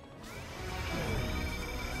 gang.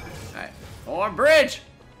 Alright, form bridge!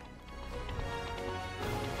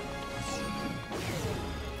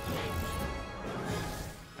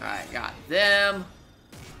 Alright, got them.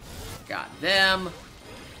 Got them.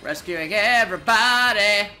 Rescuing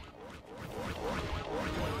everybody.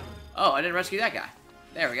 Oh, I didn't rescue that guy.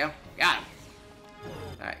 There we go. Got him.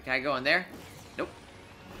 Alright, can I go in there? Nope.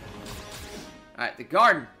 Alright, the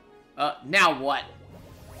garden. Now what?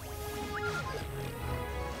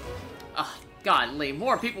 Oh, God, Lee,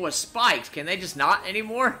 more people with spikes. Can they just not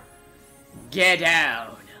anymore? Get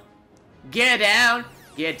down. Get down.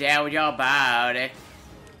 Get down with your body.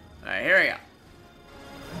 Alright, here we go.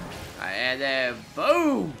 Alright, and then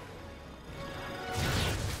boom!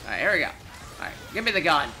 Alright, here we go. Alright, give me the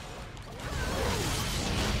gun.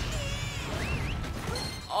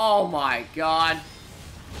 Oh my god.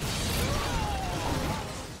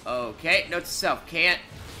 Okay, note to self, can't.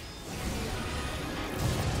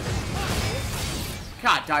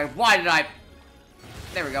 God dang, why did I...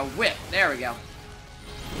 There we go, whip, there we go.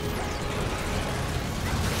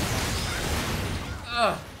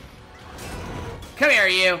 Ugh. Come here,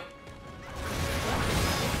 you.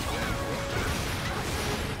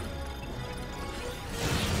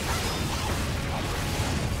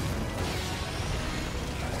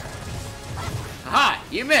 Aha!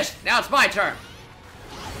 You missed! Now it's my turn!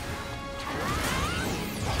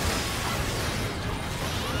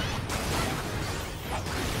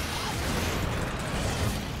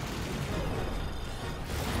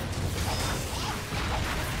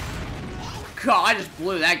 God, I just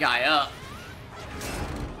blew that guy up.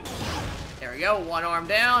 There we go, one arm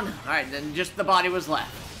down. Alright, then just the body was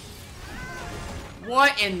left.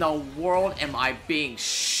 What in the world am I being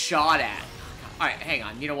shot at? Alright, hang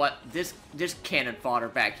on. You know what? This cannon fodder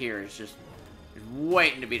back here is just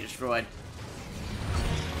waiting to be destroyed.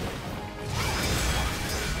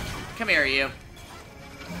 Come here, you.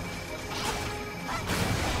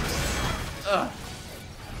 Ugh.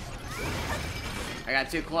 I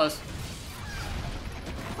got too close.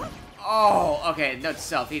 Oh, okay, note to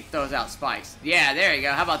self, he throws out spikes. Yeah, there you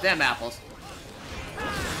go. How about them apples?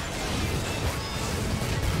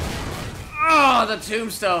 Oh, the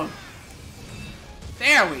tombstone.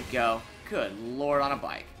 There we go. Good lord, on a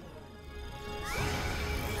bike.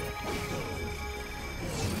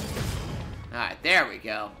 Alright, there we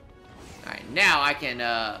go. Alright, now I can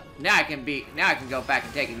go back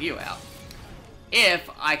and taking you out. If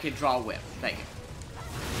I can draw whip. Thank you.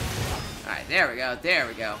 Alright, there we go. There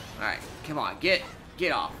we go. Alright, come on. Get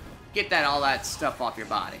off. Get all that stuff off your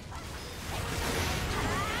body.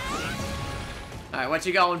 Alright, what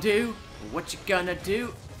you gonna do? What you gonna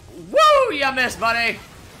do? Woo! You missed, buddy!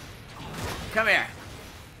 Come here.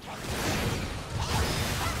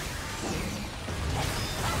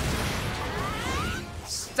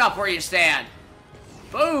 Stop where you stand.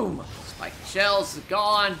 Boom! Spike shells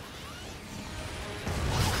gone.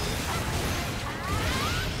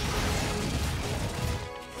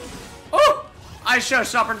 Oh! I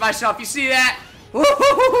show-stoppered myself. You see that?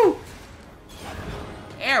 Woo-hoo-hoo-hoo!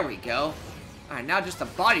 There we go. Alright, now just a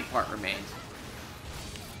body part remains.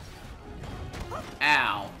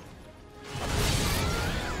 Ow.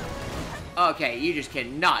 Okay, you just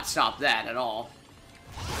cannot stop that at all.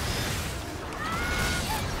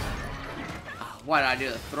 Why did I do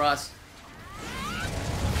the thrust?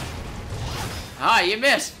 Ah, you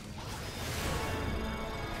missed!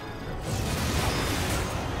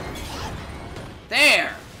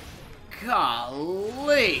 There!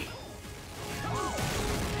 Golly!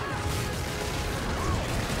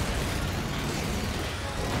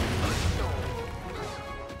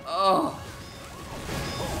 Oh.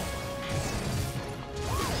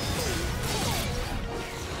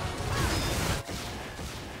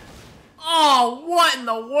 Oh, what in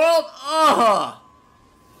the world? Ugh!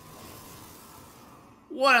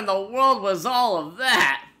 What in the world was all of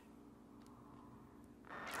that?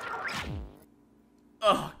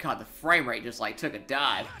 Oh, God, the frame rate just, like, took a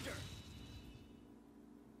dive.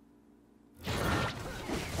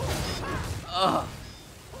 Ugh.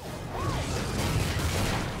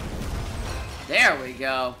 There we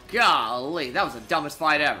go. Golly, that was the dumbest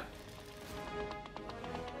fight ever.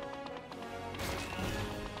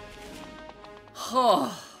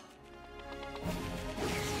 Oh.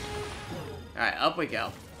 Alright, up we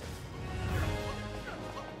go.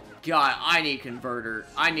 God, I need converter.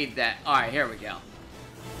 I need that. Alright, here we go.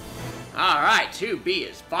 Alright, 2B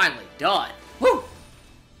is finally done. Woo!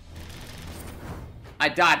 I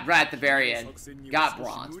died right at the very end. Got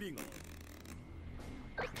bronze.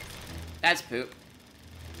 That's poop.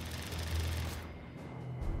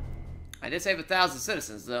 I did save 1,000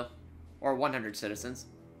 citizens, though. Or 100 citizens.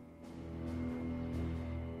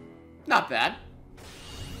 Not bad.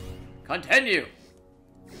 Continue.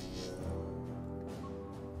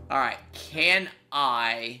 Alright, can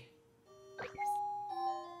I...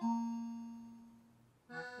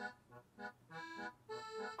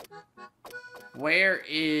 Where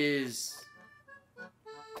is...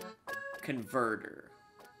 Converter?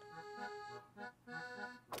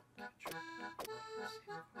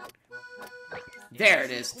 There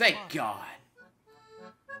it is, thank God.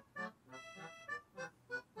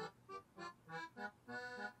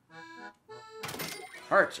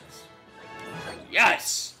 Purchase.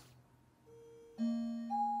 Yes!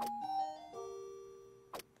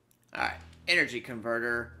 Alright, energy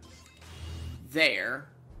converter. There.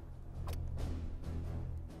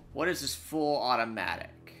 What is this full automatic?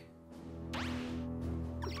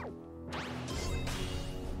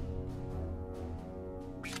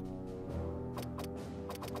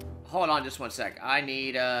 Hold on just one sec. I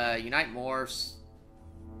need, Unite Morphs.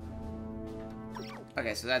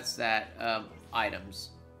 Okay, so that's that,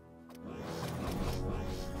 items.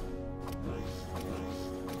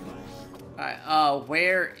 Alright,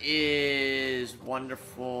 where is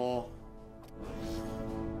Wonderful...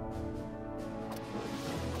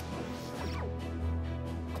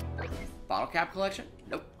 Bottle cap collection?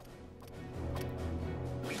 Nope.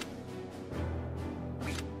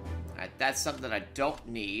 Alright, that's something that I don't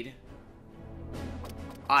need.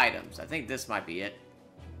 Items. I think this might be it.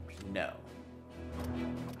 No.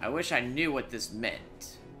 I wish I knew what this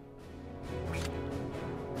meant.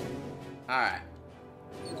 Alright.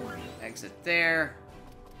 Exit there.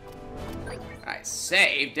 Alright,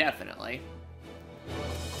 save, definitely.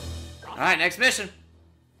 Alright, next mission.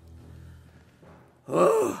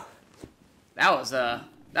 Whew. That was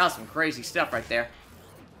some crazy stuff right there.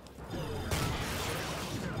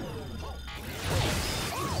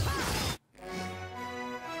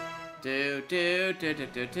 Do.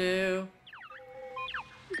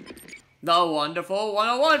 The wonderful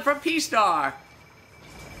 101 from P-Star.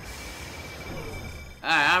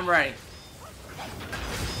 Alright, I'm ready.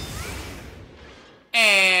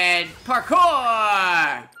 And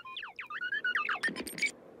parkour!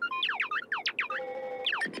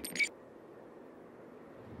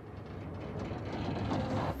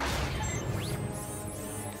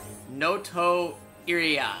 Noto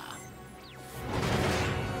Iria.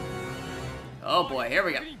 Oh boy, here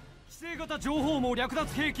we go. 規制型情報網略奪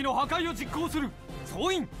兵器の破壊を実行する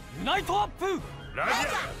総員ユナイトアップ。ラジ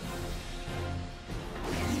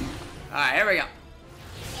Alright, here we go.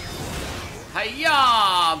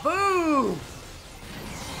 Hiya! Boom!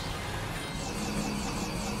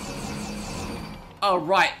 Oh,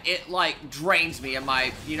 right. It, like, drains me of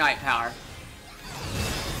my Unite power.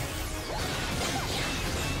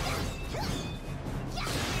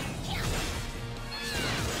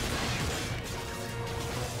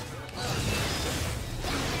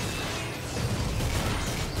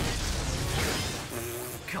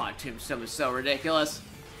 God, Tombstone is so ridiculous.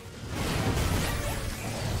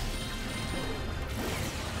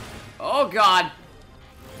 Oh, God.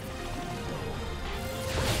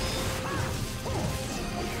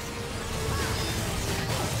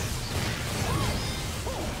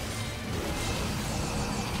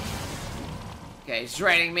 Okay, he's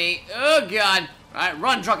draining me. Oh, God. All right,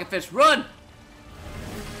 run, Drunken Fist, run.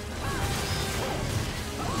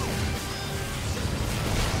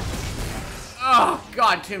 Oh,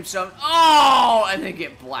 God, Tombstone. Oh, and then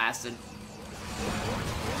get blasted.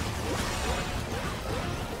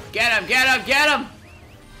 Get him, get him, get him!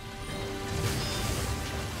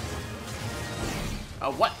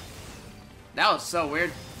 Oh, what? That was so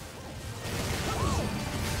weird.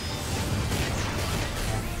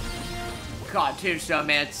 God, Tombstone,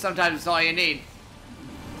 man. Sometimes it's all you need.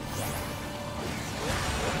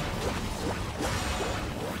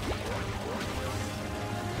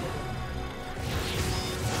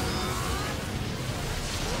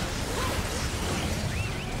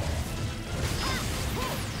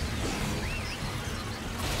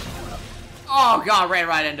 Oh, God, ran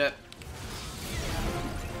right into it.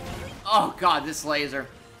 Oh, God, this laser.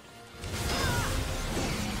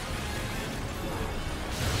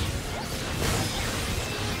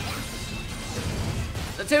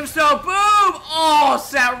 The Tombstone, boom! Oh,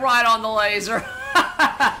 sat right on the laser.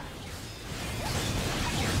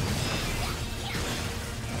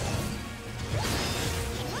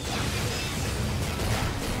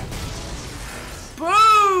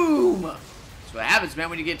 Boom! That's what happens, man,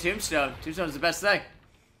 when you get Tombstone. Tombstone's the best thing.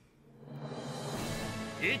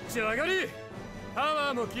 一丁上がりパ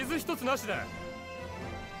ワーも傷一つなしだ。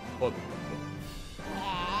おっこ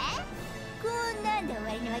んなんで終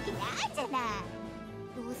わりなわけないじゃない。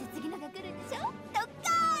どうせ次のが来るんでしょ。ドッ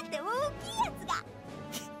カーンって大きいやつが。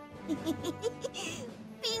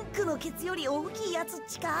ピンクのケツより大きいやつっ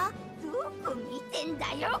ちか。どこ見てん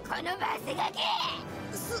だよこのバスガキ。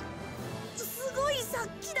すごい殺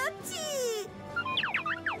気だっち。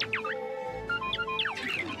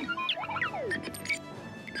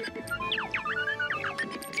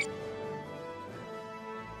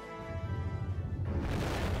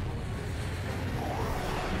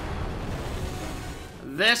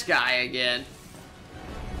This guy again.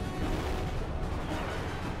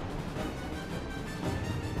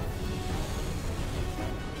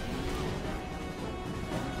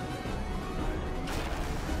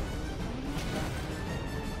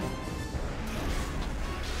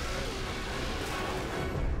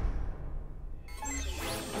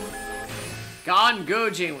 Gon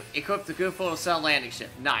Gojin equipped the Goofo Cell landing ship.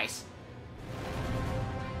 Nice.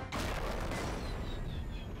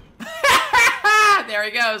 There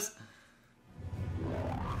he goes.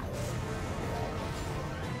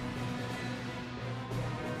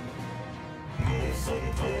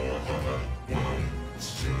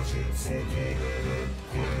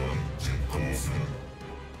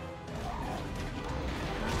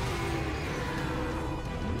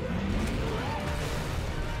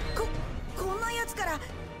こんなやつから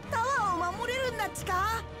タワーを守れるんだっち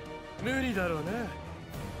か。無理だろうな。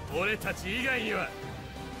俺たち以外には。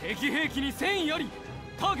敵兵器に戦意あり。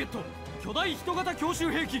ターゲット巨大人型強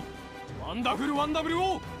襲兵器ワンダフル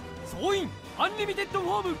 1WO 総員アンリミテッドフ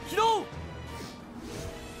ォーム起動。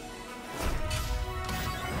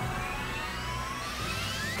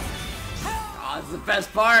Oh, this is the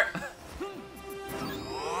best part.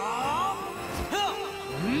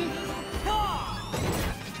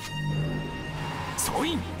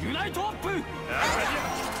 Soin, Unite up!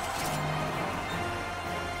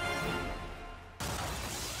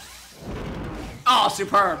 Oh,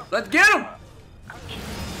 superb. Let's get him.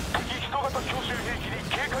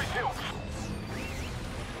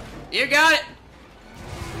 You got it.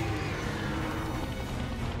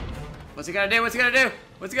 What's he gonna do? What's he gonna do?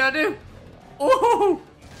 What's he gonna do? Ooh!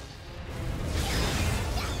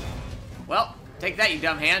 Well, take that, you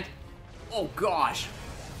dumb hand. Oh gosh.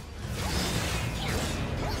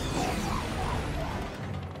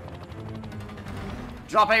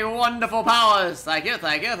 Dropping wonderful powers. Thank you,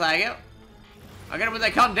 thank you, thank you. I get them when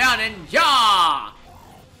they come down and yeah!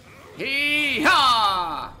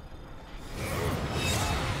 Hee-haw!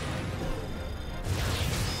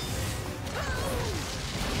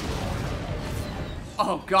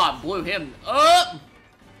 Oh god, blew him up!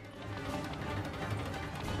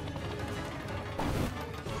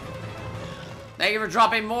 Thank you for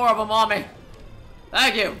dropping more of them on me.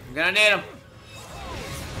 Thank you. I'm gonna need them.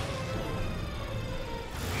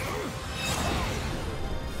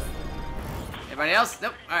 Anybody else?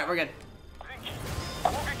 Nope. Alright, we're good.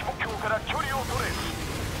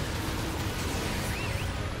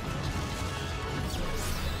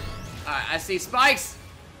 Alright, I see spikes.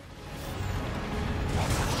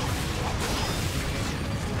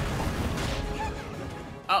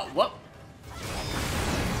 Oh, whoop.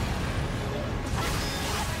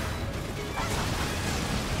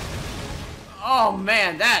 Oh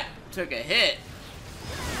man, that took a hit.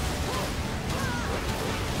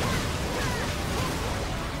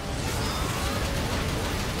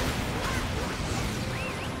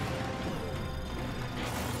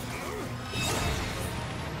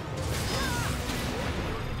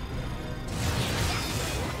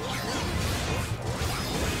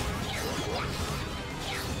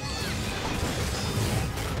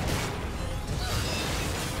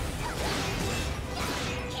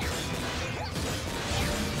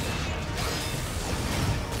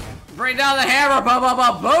 Bring down the hammer,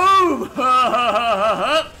 boom!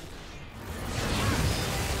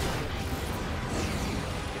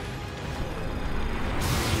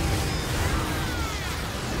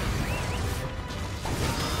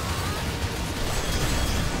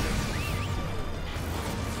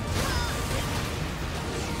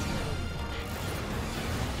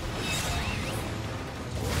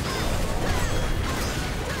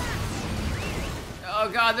 Oh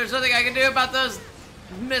god, there's nothing I can do about those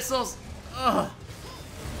missiles. Ugh.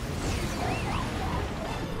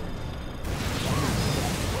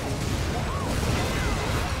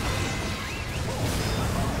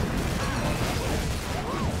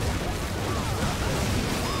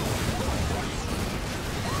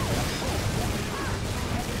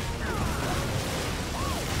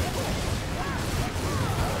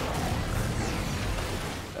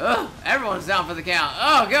 Ugh, everyone's down for the count.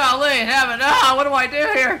 Oh golly, heaven. Ah, what do I do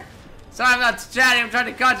here? Sorry, I'm not chatting. I'm trying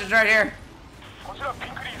to concentrate here.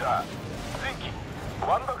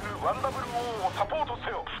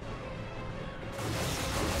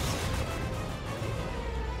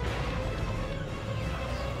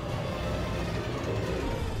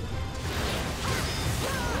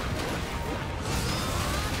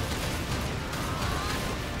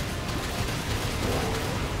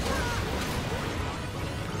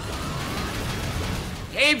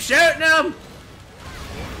 Keep shooting them.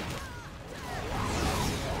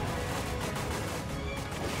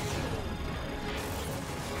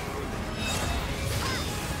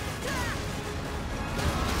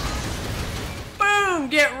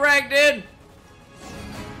 Get wrecked, dude!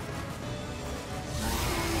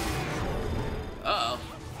 Uh-oh.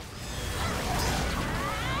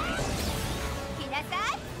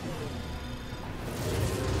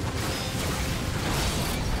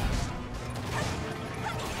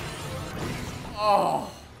 Oh.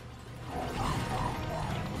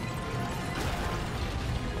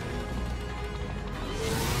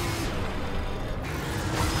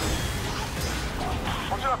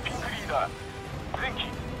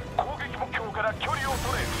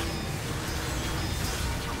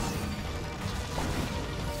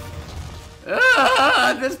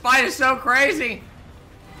 This fight is so crazy.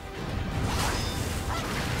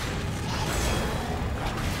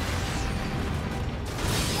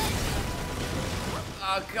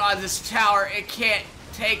 Oh god, this tower, it can't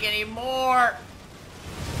take any more.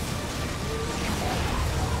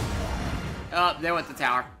 Oh, there went the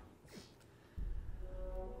tower.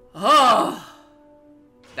 Oh,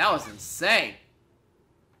 that was insane.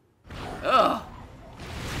 Ugh.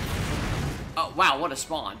 Oh wow, what a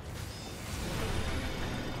spawn.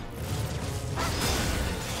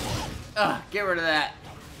 Ugh, get rid of that.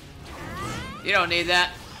 You don't need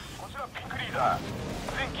that.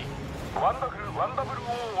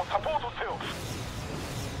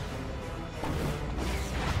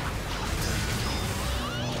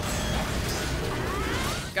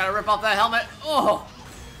 Gotta rip off that helmet. Oh!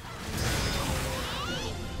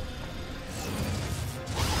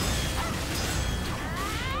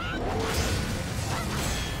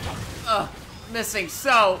 Ugh, missing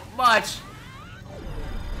so much.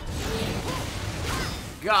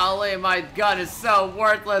 Golly, my gun is so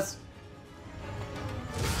worthless.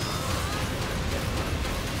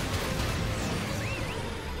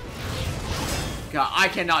 God, I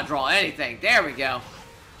cannot draw anything. There we go.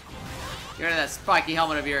 Get rid of that spiky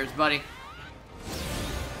helmet of yours, buddy.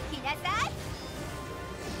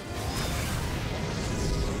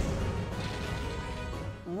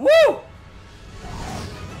 Woo!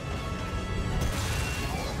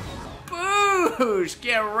 Boosh!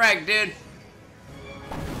 Get wrecked, dude.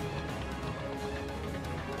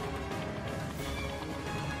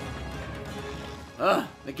 Ugh,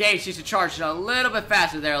 the game needs to charge it a little bit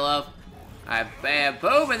faster there, love. Alright, bam,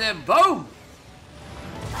 boom, and then boom!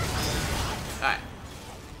 Alright.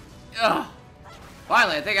 Ugh.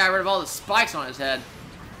 Finally, I think I got rid of all the spikes on his head.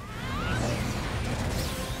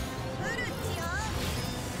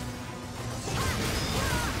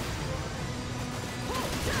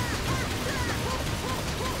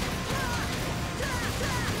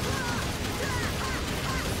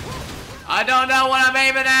 I don't know what I'm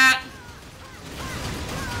aiming at!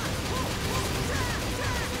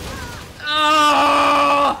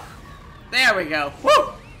 Oh! There we go.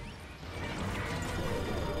 Woo!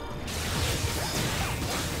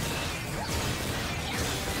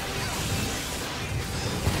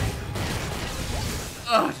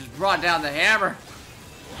 Oh, just brought down the hammer.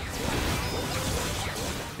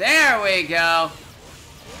 There we go.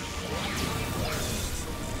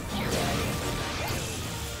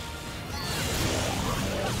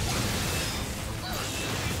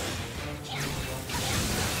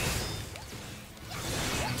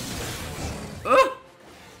 Ooh.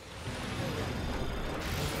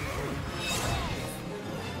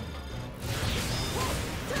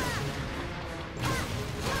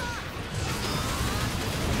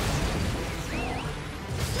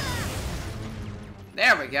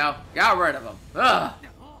 There we go. Got rid of him. Ugh.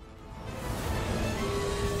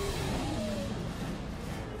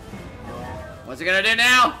 What's he gonna do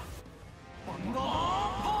now?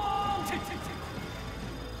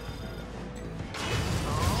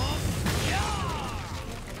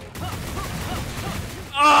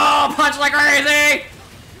 Oh, punch like crazy!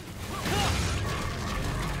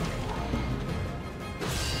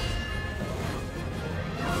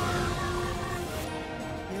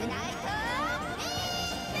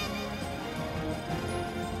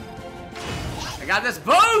 I got this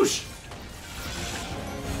boosh!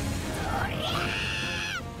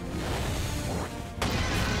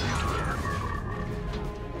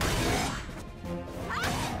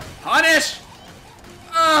 Punish!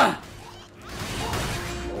 Ugh!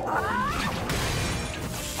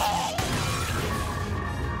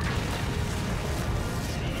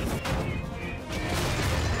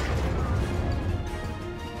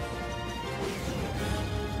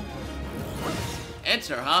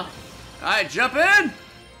 Enter, huh? Alright, jump in!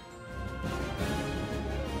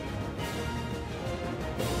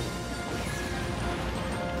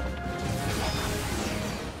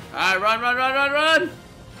 Alright, run, run, run, run, run!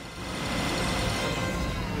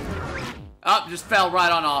 Oh, just fell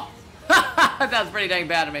right on off. That was pretty dang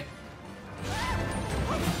bad of me.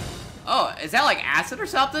 Oh, is that like acid or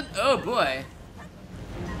something? Oh boy.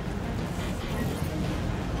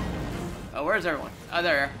 Oh, where's everyone? Oh,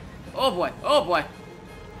 there. Oh boy, oh boy.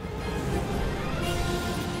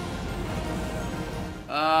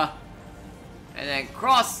 And then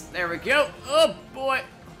cross. There we go. Oh boy.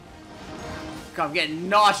 God, I'm getting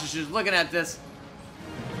nauseous just looking at this.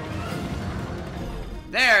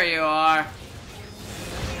 There you are.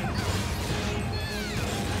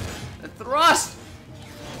 The thrust.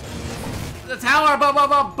 The tower.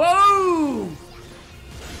 Boom.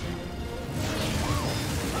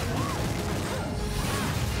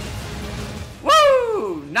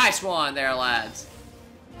 Woo! Nice one there, lads.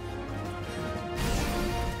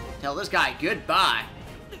 Tell this guy goodbye.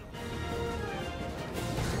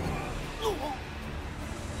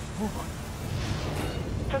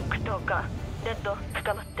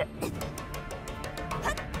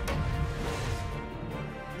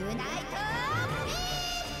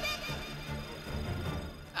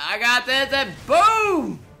 I got this and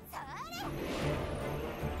boom!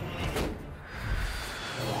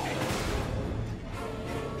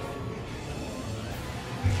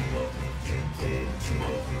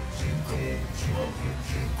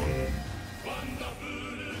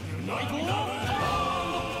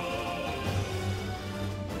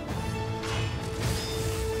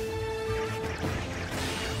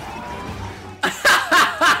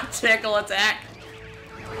 Tickle attack.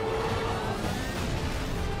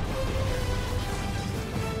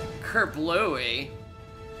 Kerbluey.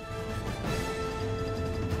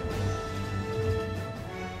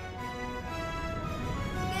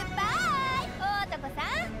 Goodbye, 男さ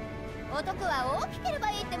ん。男は大きけれ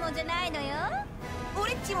ばいいってもんじゃないのよ。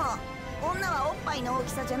俺っちも女はおっぱいの大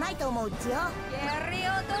きさじゃないと思うっちよ。やり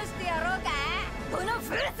落としてやろうか。この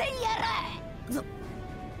風船やら。ゾ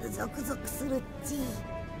クゾクするっち。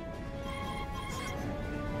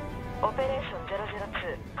オペレーション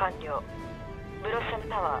002完了。ブロッサム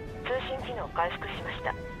タワー通信機能回復しまし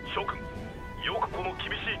た。諸君、よくこの厳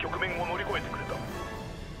しい局面を乗り越えてくれた。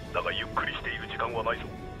だがゆっくりしている時間はないぞ。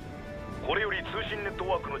これより通信ネット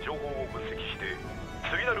ワークの情報を分析して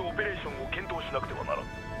次なるオペレーションを検討しなくてはならん。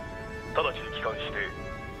直ちに帰還して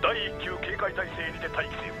第1級警戒態勢にて待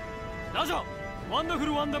機せよ。ラジャー。ワンダフ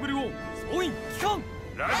ル 1WO 総員帰還。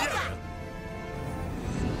ラジャ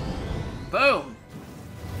ー。 Boom.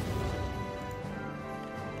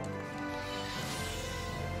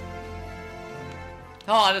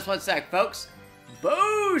 Hold on just one sec, folks.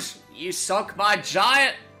 Boosh! You sunk my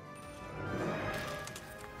giant!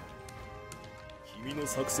 君の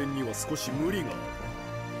作戦には少し無理が。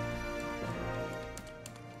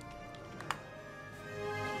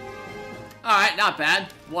Alright, not bad.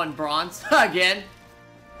 1 bronze. Again.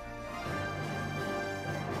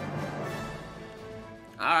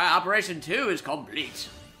 Alright, Operation 2 is complete.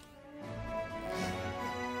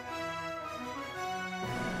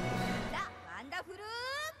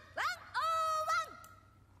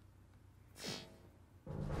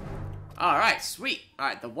 Alright, sweet.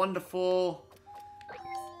 Alright, the wonderful...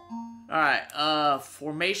 Alright,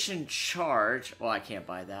 formation charge. Well, I can't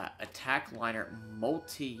buy that. Attack liner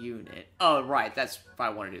multi-unit. Oh, right, that's if I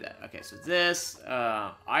want to do that. Okay, so this,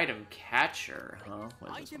 item catcher, huh?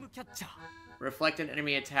 What is this one? Reflect an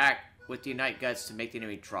enemy attack with the Unite Guts to make the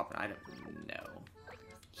enemy drop an item. No.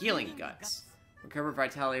 Healing Guts. Recover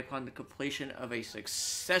vitality upon the completion of a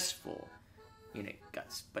successful unit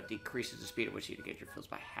guts, but decreases the speed at which you engage your fields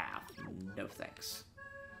by half. No thanks.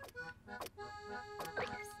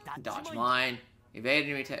 Dodge mine. Evade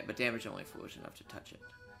enemy attack, but damage only foolish enough to touch it.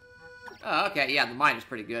 Oh, okay, yeah, the mine is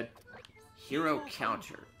pretty good. Hero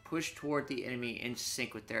counter. Push toward the enemy in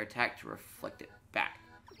sync with their attack to reflect it back.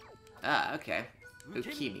 Ah, okay.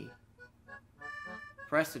 Ukimi.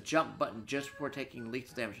 Press the jump button just before taking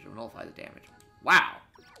lethal damage to nullify the damage. Wow!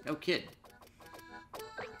 No kid.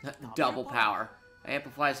 Double power.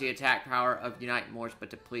 Amplifies the attack power of Unite Morse, but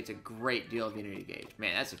depletes a great deal of unity gauge.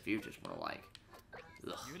 Man, that's a few just more like.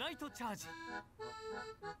 Ugh.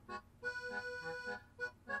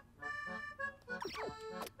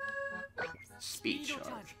 Speed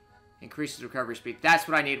charge. Increases recovery speed. That's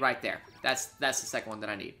what I need right there. That's the second one that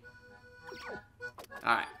I need.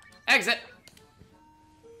 Alright. Exit!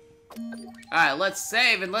 Alright, let's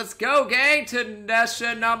save and let's go, gang, to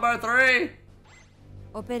mission number 3!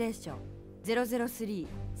 オペレーション003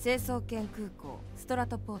成層圏空港ストラ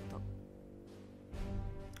トポート。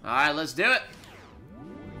 Alright, let's do it!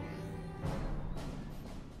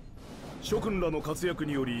 諸君らの活躍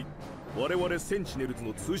により我々センチネルズ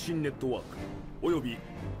の通信ネットワークおよび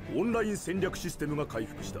オンライン戦略システムが回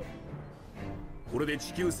復した。これで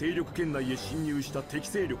地球勢力圏内へ侵入した敵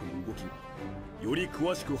勢力の動きがより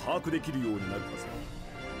詳しく把握できるようになるはず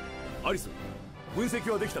だ。アリス、分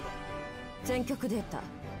析はできたか？全局データ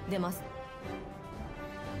出ます。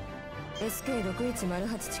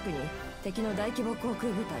 SK6108 地区に敵の大規模航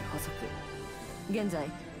空部隊捕捉。現在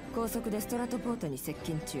高速でストラトポートに接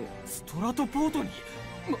近中。ストラトポートに？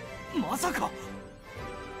まさか。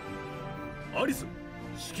アリス、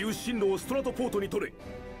至急進路をストラトポートに取れ。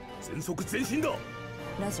全速前進だ。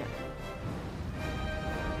ラジャー。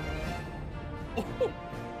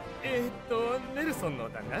ネルソンの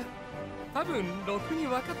だな。多分ろくに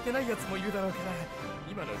分かってないやつもいるだろうから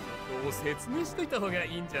今の状況を説明しといた方が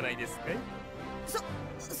いいんじゃないですか。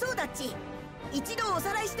そうだっち。一度お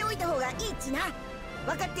さらいしておいた方がいいっちな。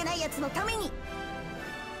分かってないやつのために。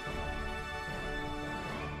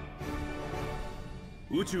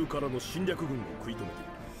宇宙からの侵略軍を食い止めている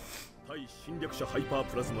対侵略者ハイパー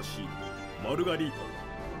プラズマシールマルガリータ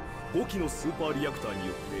は5機のスーパーリアクターに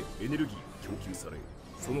よってエネルギーが供給され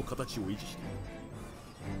その形を維持している。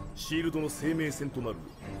シールドの生命線となる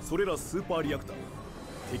それらスーパーリアクターが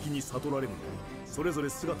敵に悟られぬようそれぞれ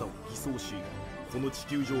姿を偽装しこの地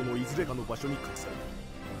球上のいずれかの場所に隠される。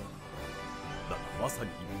だがまさに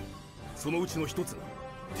今そのうちの一つが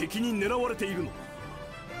敵に狙われているの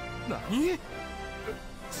だ。何？っ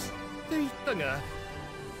て言ったが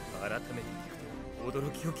改めて聞くと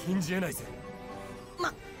驚きを禁じ得ないぜ。ま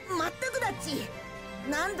ったくだっち。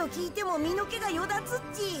何度聞いても身の毛がよだつっ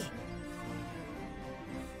ち。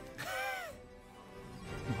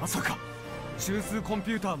まさか中枢コン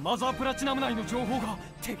ピューターマザープラチナム内の情報が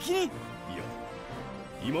敵に？いや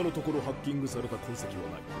今のところハッキングされた痕跡はない。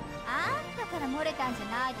あんたから漏れたんじゃ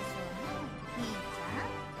ないでしょうね、兄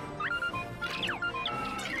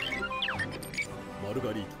ちゃん。マル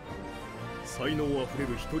ガリータ才能あふれ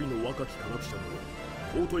る一人の若き科学者の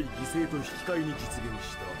尊い犠牲と引き換えに実現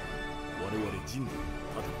した我々人類の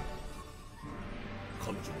ただ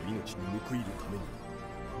彼女の命に報いるために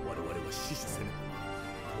我々は死守せね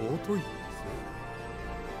ば。尊い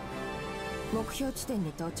目標地点に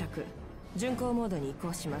到着。巡航モードに移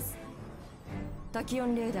行します。タキオ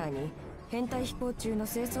ンレーダーに編隊飛行中の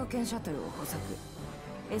成層圏シャトルを捕捉。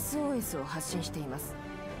 SOS を発信しています。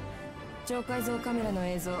超解像カメラの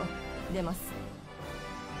映像出ます。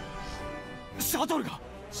シャトルが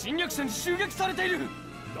侵略者に襲撃されている。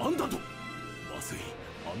なんだと。まずい、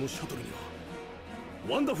あのシャトルには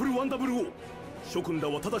ワンダフルワンダブル王諸君ら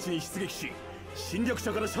は直ちに出撃し侵略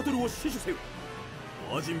者からシャトルを死守せよ。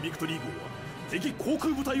バージンビクトリー号は敵航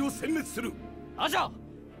空部隊を殲滅する。ラジャー、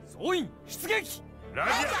総員出撃。ラ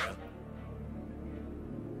ジャー。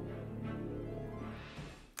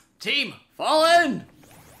 Team, fall in!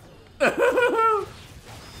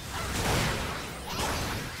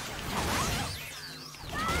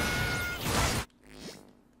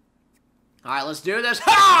 Alright, let's do this.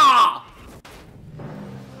 Ha!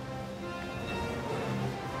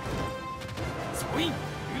 総員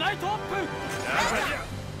ユナイトアップ。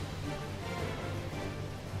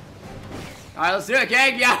 Alright, let's do it,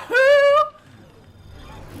 gang. Yahoo!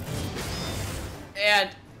 And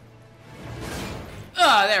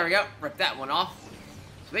there we go. Rip that one off.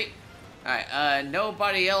 Sweet. Alright,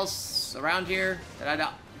 nobody else around here that I know.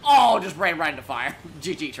 Oh, just ran right into fire.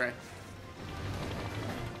 GG, Trey.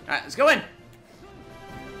 Alright, let's go in.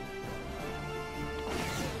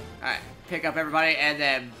 Alright, pick up everybody and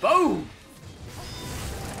then boom!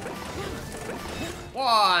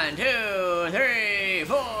 1, 2, 3,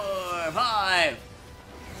 4, 5.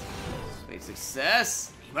 Sweet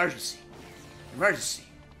success. Emergency. Emergency.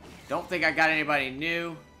 Don't think I got anybody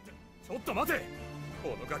new. ちょっと待て。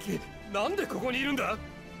このガキ、なんでここにいるんだ。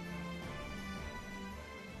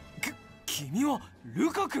君はル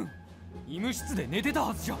カ君。医務室で寝てた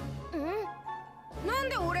はずじゃ。なん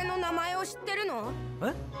で俺の名前を知ってるの？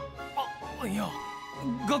え？いや、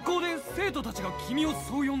学校で生徒たちが君を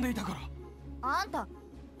そう呼んでいたから。あんた、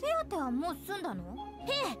手当はもう済んだの？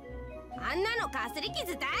へえ、あんなのかすり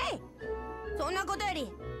傷だい。そんなことよ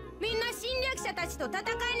りみんな侵略者たちと戦い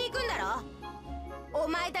に行くんだろ。お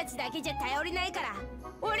前たちだけじゃ頼りないから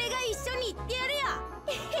俺が一緒に行ってやるよ。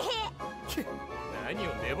何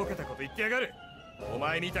を寝ぼけたこと言ってやがる。お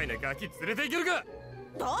前みたいなガキ連れていけるか。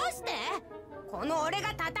どうして？この俺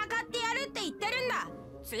が戦ってやるって言ってるんだ。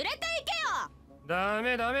連れて行けよ。ダ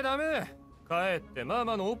メダメダメ。帰ってマ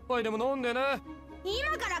マのおっぱいでも飲んでな。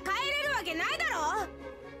今から帰れるわけないだろ。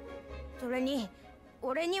それに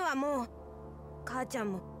俺にはもう母ちゃ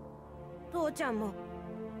んも父ちゃんも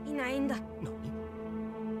いないんだ。何？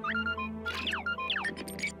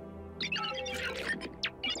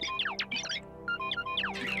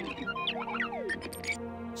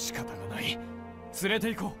仕方がない。連れ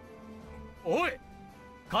て行こう。おい、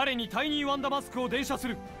彼にタイニーワンダマスクを伝射す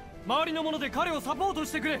る。周りの者で彼をサポート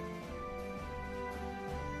してくれ。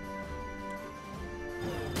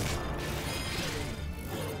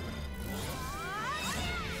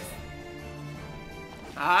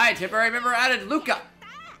Alright, temporary member added, Luca.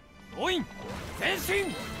 総員前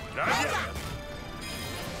進。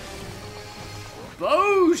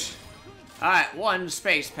 Boosh! Alright, one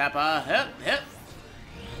space, Peppa. Hip, hip.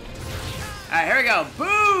 Alright, here we go.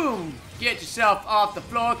 Boom! Get yourself off the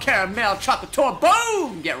floor, caramel chocolate tour.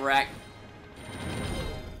 Boom! Get wrecked.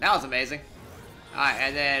 That was amazing. Alright,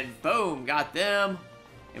 and then boom, got them.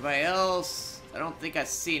 Anybody else? I don't think I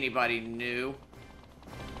see anybody new.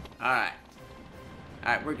 Alright.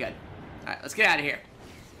 Alright, we're good. Alright, let's get out of here.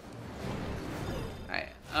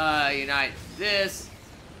 Alright, unite this.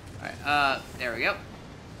 Alright, there we go.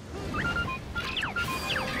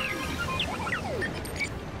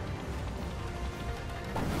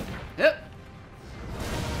 Yep.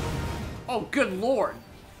 Oh, good lord.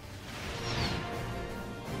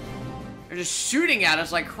 They're just shooting at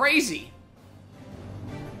us like crazy.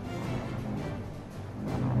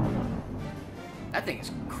 That thing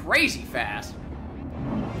is crazy fast.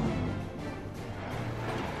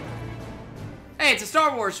 Hey, it's a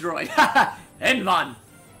Star Wars droid. Envan.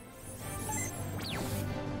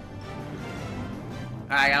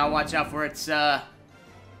 Alright, gotta watch out for its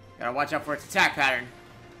attack pattern.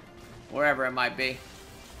 Wherever it might be.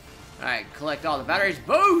 Alright, collect all the batteries.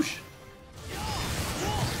 Boosh!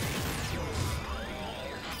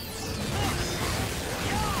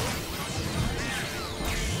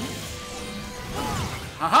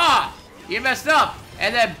 Haha! You messed up!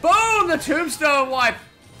 And then boom! The tombstone wipe!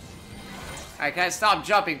 Alright, can I stop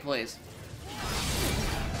jumping, please?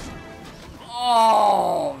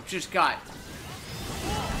 Oh! Just got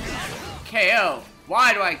KO.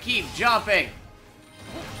 Why do I keep jumping?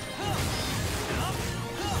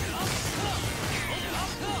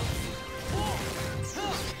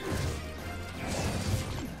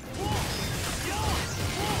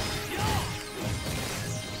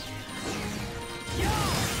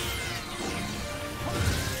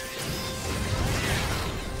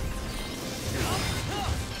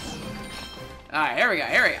 Alright, here we go,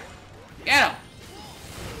 here we go. Get him!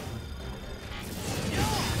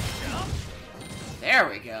 There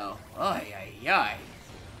we go. Ay, ay, ay.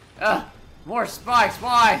 Ugh, more spikes,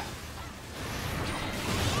 why?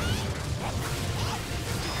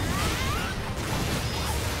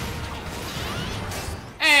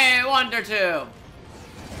 Hey, Wonder 2!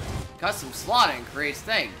 Custom slot increase,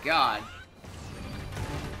 thank God.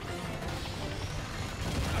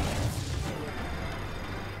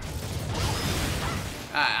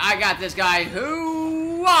 I got this guy.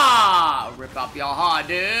 Hoo-wah! Rip up your heart,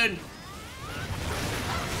 dude.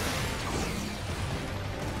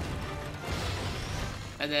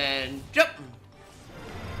 And then jump.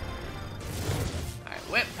 Alright,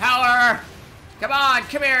 whip power. Come on,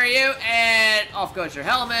 come here, you. And off goes your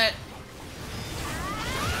helmet.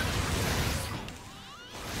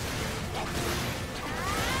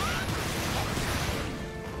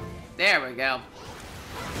 There we go.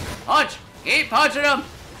 Punch! Keep punching him!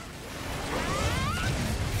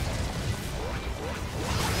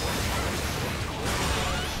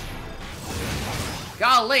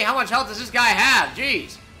 Golly, how much health does this guy have?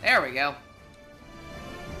 Jeez. There we go.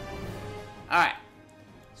 Alright.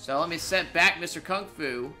 So let me set back Mr. Kung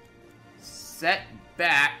Fu. Set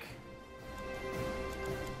back.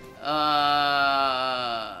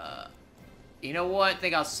 You know what? I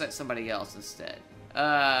think I'll set somebody else instead.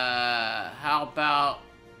 How about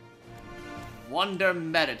Wonder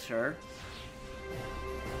Meditor?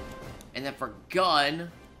 And then for gun,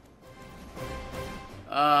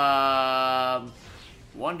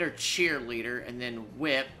 Wonder Cheerleader, and then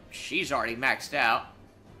Whip. She's already maxed out.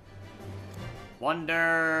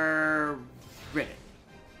 Wonder Ribbon.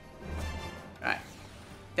 Alright.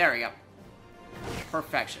 There we go.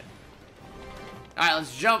 Perfection. Alright,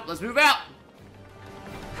 let's jump. Let's move out.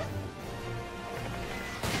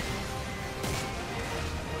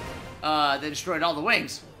 They destroyed all the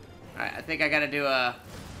wings. Alright, I think I gotta do a...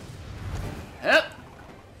 Yep.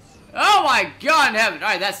 Oh my God in heaven.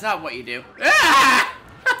 Alright, that's not what you do. Ah!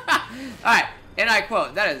 Alright, and I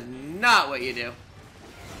quote, that is not what you do.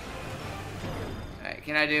 Alright,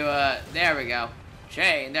 can I do there we go.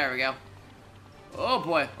 Chain, there we go. Oh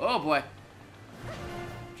boy, oh boy.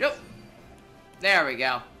 Jump. There we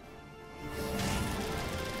go.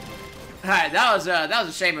 Alright, that was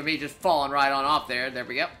a shame of me just falling right on off there. There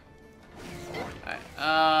we go. Alright,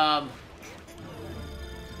 oh.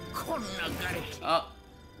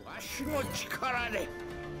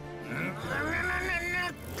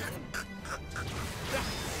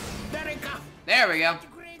 There we go.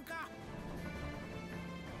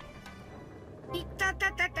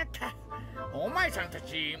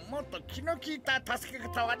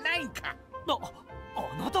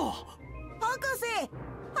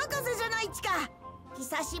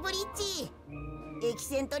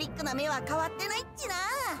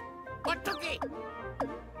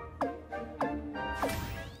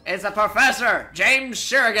 It's a professor, James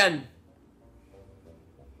Sherigan.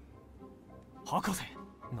 博士、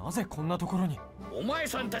なぜこんなところに？お前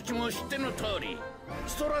さんたちも知っての通り、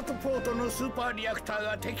ストラトポートのスーパーリアクター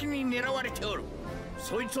が敵に狙われておる。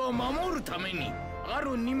そいつを守るために、あ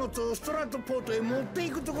る荷物をストラトポートへ持ってい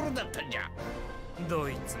くところだったんじゃ。ど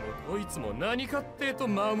いつもこいつも何かってと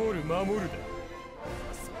守るだ。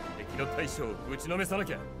敵の大将をぶちのめさな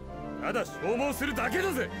きゃ、ただ消耗するだけ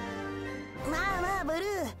だぜ。まあまあブル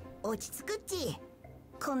ー、落ち着くっち。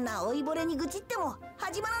こんな老いぼれに愚痴っても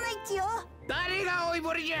始まらないっちよ。誰が老い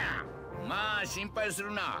ぼれじゃ。まあ心配す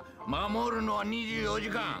るな。守るのは24時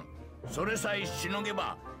間。それさえしのげ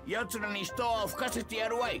ば奴らに一泡吹かせてや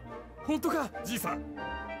るわい。本当か、じいさん。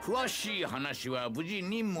詳しい話は無事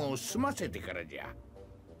任務を済ませてからじゃ。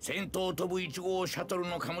戦闘飛ぶ1号シャトル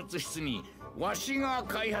の貨物室にわしが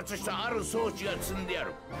開発したある装置が積んであ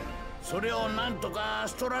る。それをなんとか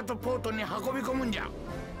ストラトポートに運び込むんじゃ。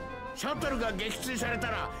シャトルが撃墜された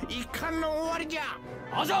ら一巻の終わりじゃ。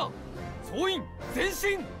あじゃ、総員前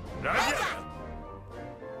進。ラジャ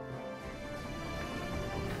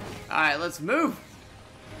ー。Alright, let's move.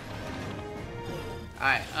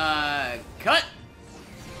 Alright, cut.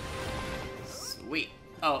 Sweet.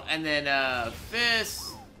 Oh, and then,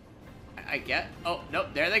 fist. I get. Oh,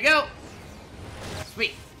 nope, there they go.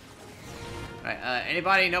 Sweet. Alright,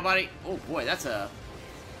 anybody? Nobody? Oh boy, that's a...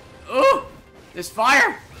 Ooh! This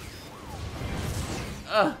fire!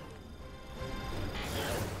 Alright.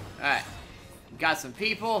 Got some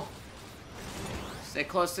people. Stay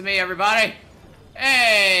close to me, everybody.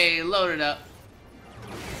 Hey, load it up.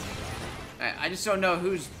 Alright, I just don't know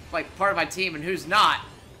who's, like, part of my team and who's not.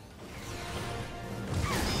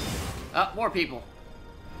 Oh, more people.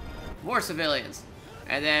 More civilians.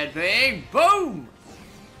 And then, bing, boom!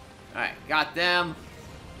 Alright, got them.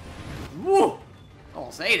 Woo!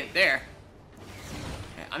 Almost ate it there.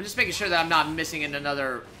 Okay, I'm just making sure that I'm not missing in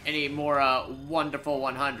any more wonderful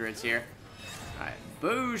 100s here. Alright,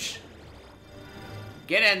 boosh.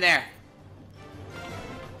 Get in there.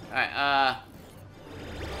 Alright,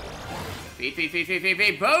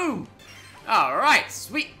 feed, boom! Alright,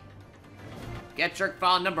 sweet. Get jerk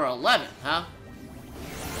file number 11, huh?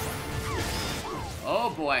 Oh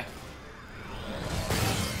boy.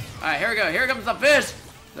 Alright, here we go. Here comes the fist.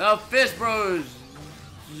 The fist bros.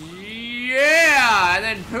 Yeah! And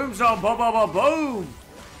then boom zone, boom, boom, boom, boom.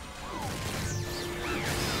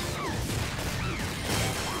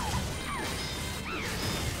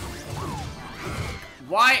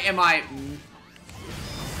 Why am I...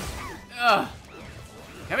 Ugh.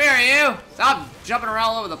 Come here, you! Stop jumping around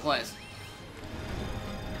all over the place.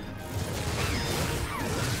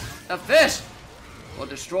 The fish will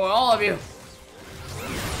destroy all of you.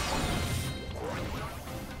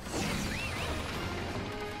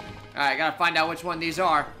 Alright, gotta find out which one these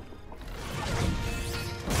are.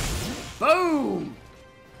 Boom!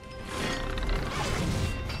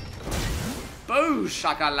 Boo!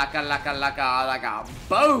 Shaka laka laka laka laka.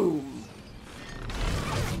 Boom!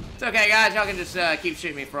 It's okay, guys. Y'all can just keep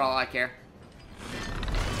shooting me for all I care.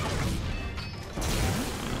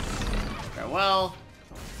 Farewell.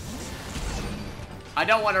 I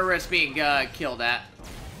don't want to risk being killed at.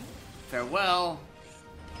 Farewell.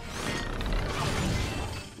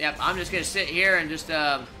 Yep, I'm just gonna sit here and just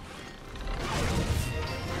if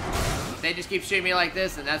they just keep shooting me like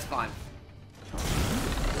this, then that's fine.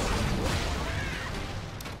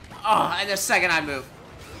 Oh, and the second I move.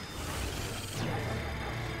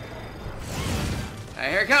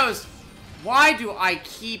 Alright, here it goes. Why do I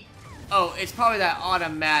keep... Oh, it's probably that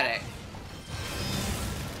automatic.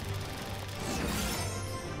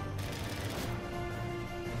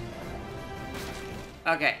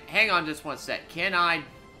 Okay, hang on just one sec. Can I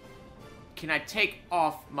take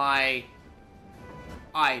off my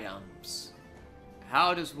items?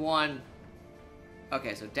 How does one...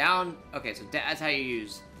 Okay, so down... Okay, so that's how you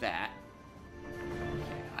use that. Okay,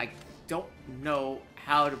 I don't know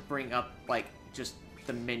how to bring up, like, just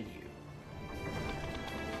the menu.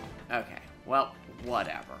 Okay, well,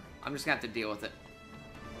 whatever. I'm just gonna have to deal with it.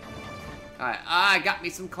 Alright, I got me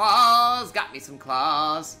some claws! Got me some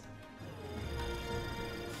claws!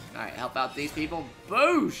 Alright, help out these people.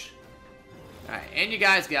 Boosh! Alright, in you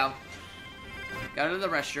guys go. Go to the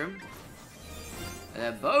restroom. And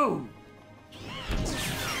then boom!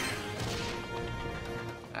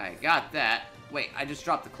 Alright, got that. Wait, I just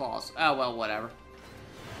dropped the claws. Oh, well, whatever.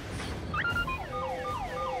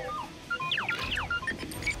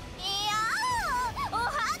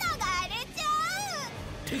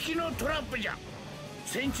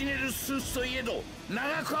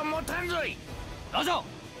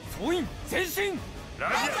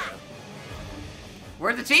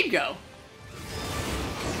 Where'd the team go?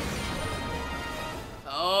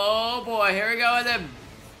 Oh boy, here we go, and then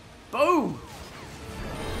boom!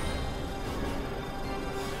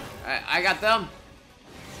 Alright, I got them.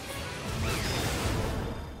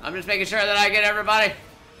 I'm just making sure that I get everybody.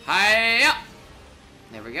 Hi-ya!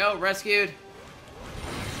 There we go, rescued.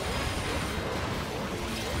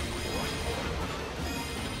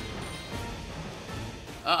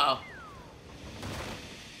 Uh-oh.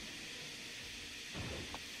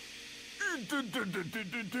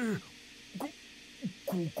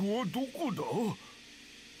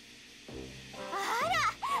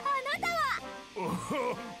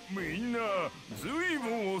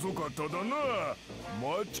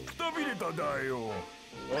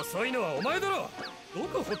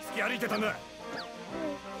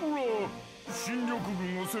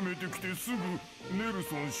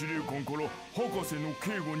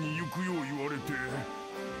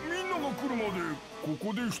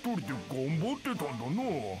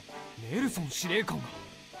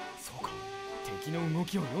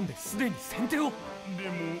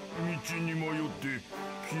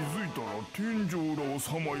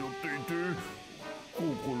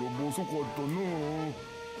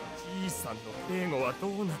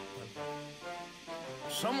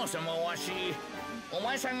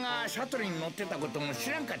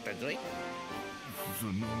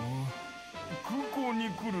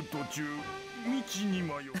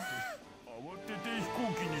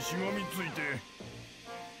 しがみついて。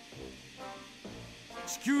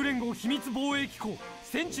地球連合秘密防衛機構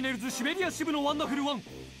センチネルズシベリア支部のワンダフルワン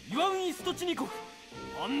イワン・イストチニコフ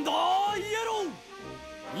アンダーイエロ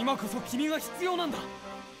ー。今こそ君が必要なんだ。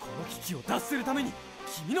この危機を脱するために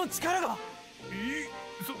君の力が。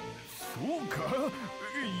そうか。い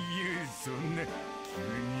え、そんな急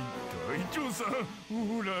に隊長さん、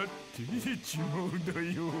ほら照れちまうんだ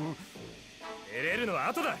よ。照れるのは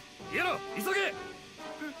後だ。イエロー急げ。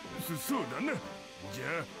そうだな。じゃ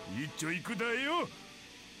あ一丁行くだよ。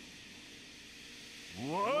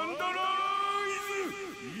ワンダライ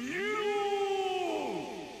ズイエロー。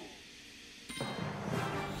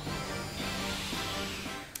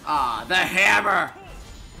Ah, the hammer!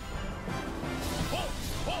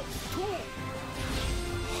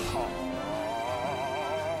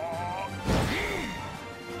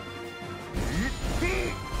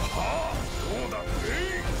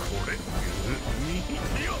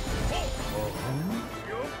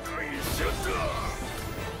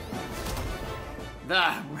 The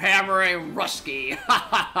hammering Rusky! Ha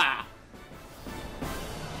ha ha!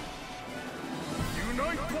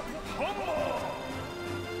 Unite Hammer!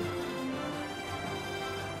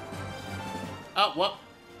 Oh, whoop.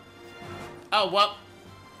 Oh, whoop.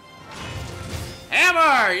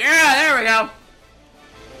 Hammer! Yeah, there we go!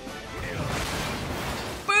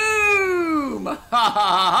 Boom! Ha ha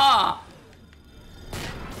ha ha!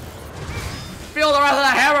 Feel the wrath of the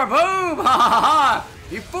hammer! Boom! Ha ha ha!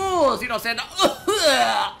 You fools! You don't stand a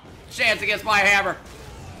chance against my hammer!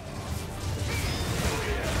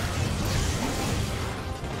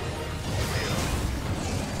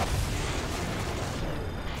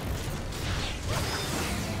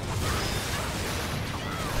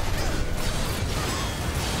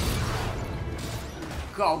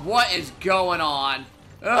 God, what is going on?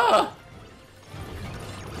 Ugh!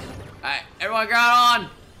 Alright, everyone got on!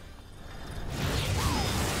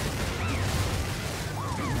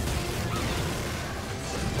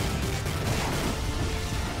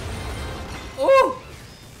 Ooh!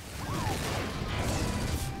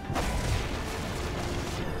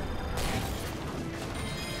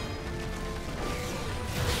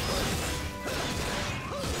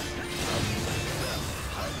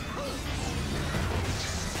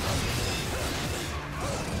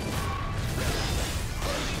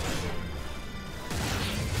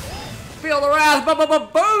 Feel the wrath!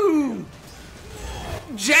 Boom!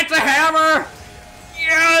 Jet the hammer!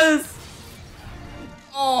 Yes!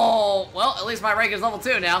 Oh, well, at least my rank is level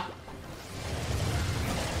 2 now.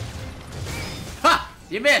 Ha!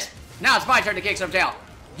 You missed! Now it's my turn to kick some tail.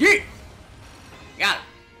 Yeet! Got it.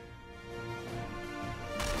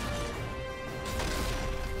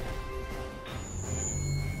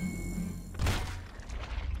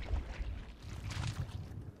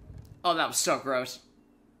 Oh, that was so gross.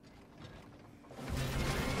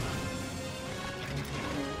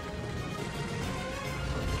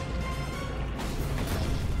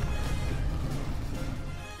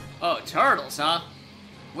 Oh, turtles, huh?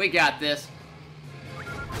 We got this.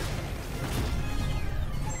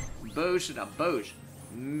 Boosh and a boosh.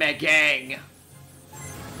 Megang.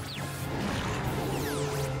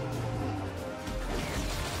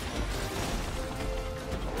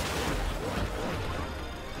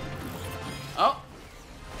 Oh.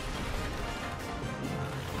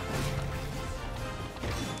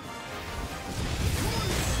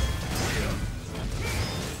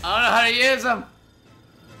 I don't know how to use them.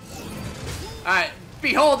 Alright,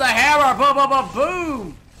 behold the hammer! Boom, boom, boom,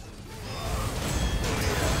 boom!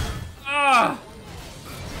 Ugh!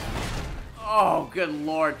 Oh, good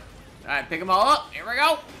lord. Alright, pick them all up. Here we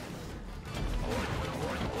go.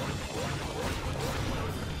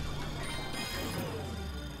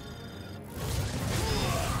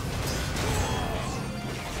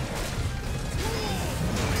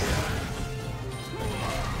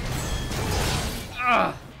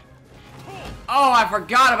 Ugh! Oh, I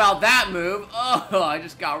forgot about that move. Oh, I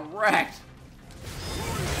just got wrecked.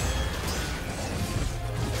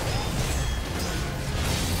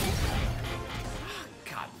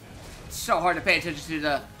 God, it's so hard to pay attention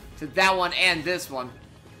to that one and this one.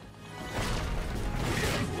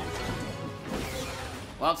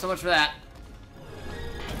 Well, so much for that.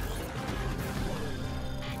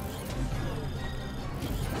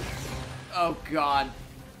 Oh God.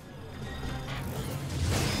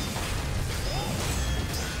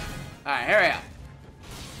 Alright, here we go.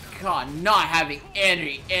 God, not having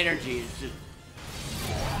any energy is just...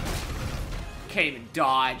 Can't even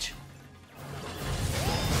dodge.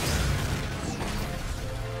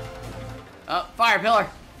 Oh, fire pillar.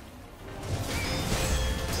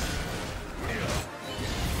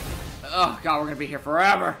 Oh god, we're gonna be here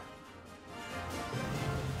forever.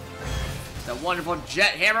 The wonderful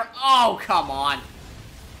jet hammer. Oh, come on.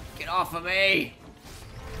 Get off of me.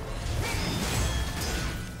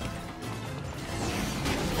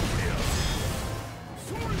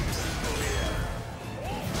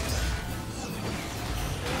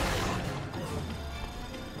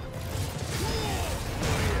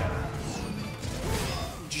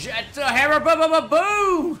 Jet hammer,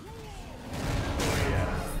 boom!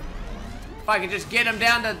 If I could just get him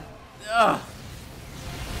down to...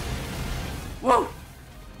 Whoa!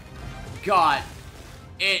 God.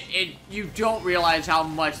 You don't realize how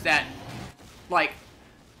much that... Like...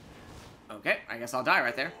 Okay, I guess I'll die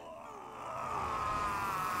right there.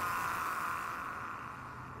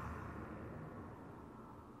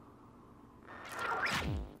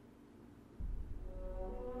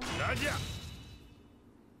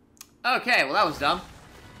 Okay, well that was dumb.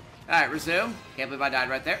 Alright, resume. Can't believe I died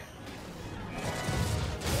right there.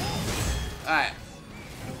 Alright.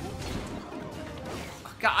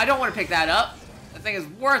 God, I don't want to pick that up. That thing is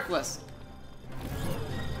worthless.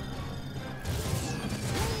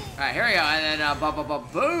 Alright, here we go. And then,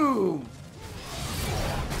 boom!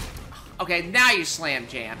 Okay, now you slam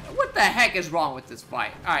jam. What the heck is wrong with this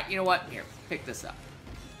fight? Alright, you know what? Here, pick this up.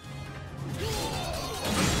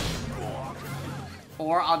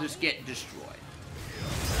 Or I'll just get destroyed.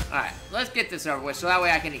 Alright, let's get this over with so that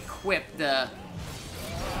way I can equip the...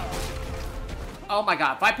 Oh my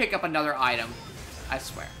god, if I pick up another item, I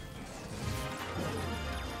swear.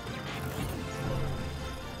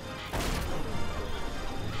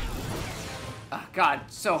 Oh god,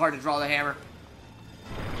 so hard to draw the hammer.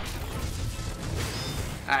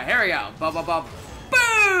 Alright, here we go.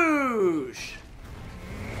 Boosh!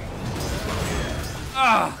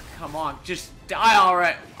 Oh, come on, just die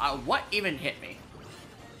already. What even hit me?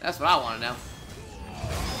 That's what I want to know.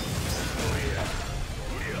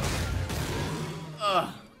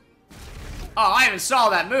 Ugh. Oh, I even saw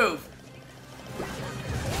that move.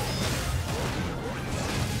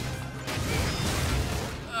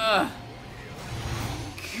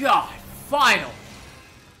 God, final.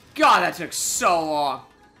 God, that took so long.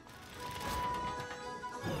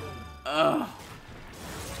 Ugh.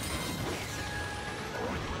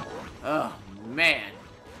 Oh, man.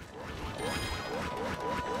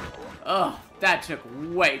 Oh, that took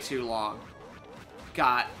way too long.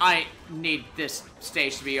 God, I need this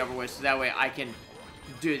stage to be over with so that way I can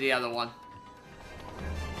do the other one.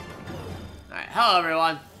 Alright, hello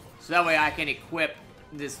everyone. So that way I can equip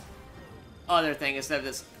this other thing instead of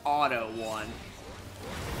this auto one.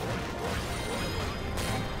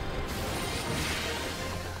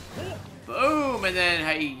 Boom, and then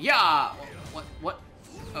hey, yeah. What?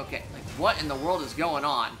 Okay, like what in the world is going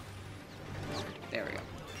on? There we go.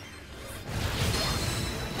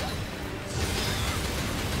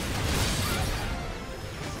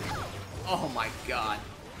 Oh my god.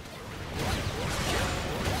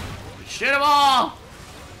 Shoot them all!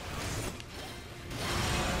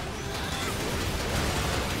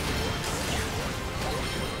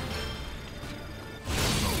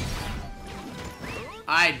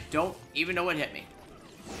 I don't even know what hit me.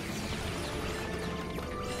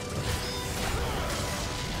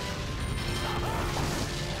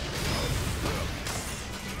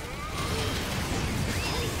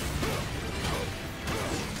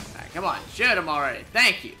 Come on, shoot him already.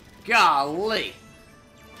 Thank you. Golly.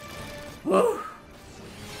 Woo.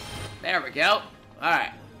 There we go.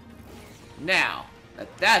 Alright. Now,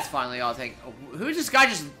 that's finally all taken. Who's this guy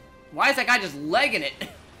just... Why is that guy just legging it?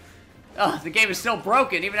 Oh, the game is still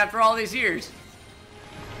broken, even after all these years.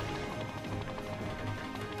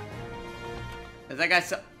 Is that guy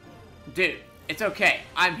so... Dude, it's okay.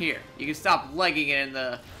 I'm here. You can stop legging it in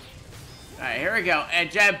the... Alright, here we go. And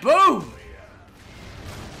boom!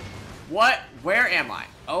 What? Where am I?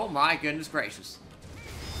 Oh my goodness gracious.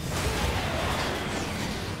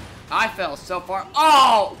 I fell so far.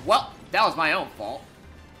 Oh! Well, that was my own fault.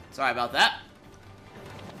 Sorry about that.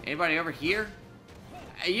 Anybody over here?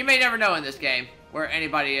 You may never know in this game where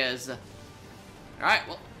anybody is. Alright,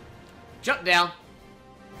 well, jump down.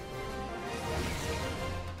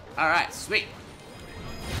 Alright, sweet.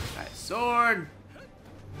 Alright, sword.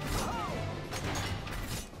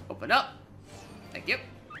 Open up. Thank you.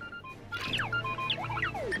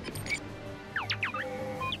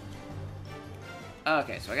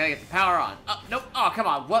 Okay, so I gotta get the power on. Oh, nope. Oh, come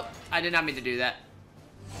on. What? I did not mean to do that.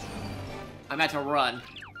 I meant to run.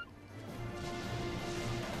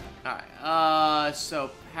 Alright,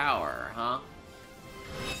 so power, huh?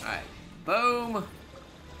 Alright, boom.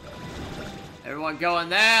 Everyone go in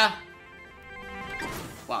there.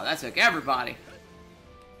 Wow, that took everybody.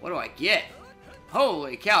 What do I get?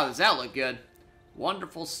 Holy cow, does that look good?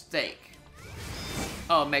 Wonderful steak.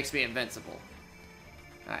 Oh, it makes me invincible.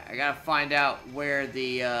 Alright, I gotta find out where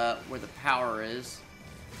the power is.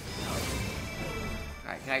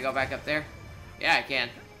 Alright, can I go back up there? Yeah, I can.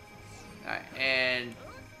 Alright, and...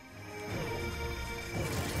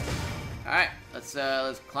 Alright,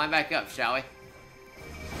 let's climb back up, shall we?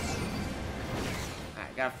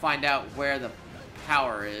 Alright, gotta find out where the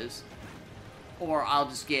power is. Or I'll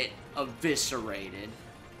just get eviscerated.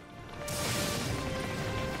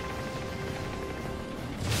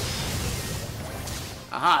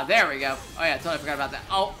 Aha, there we go. Oh yeah, totally forgot about that.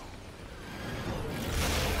 Oh!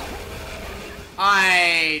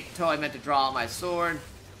 I totally meant to draw on my sword.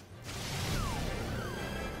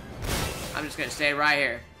 I'm just gonna stay right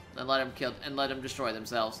here and let them kill and let them destroy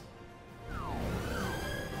themselves.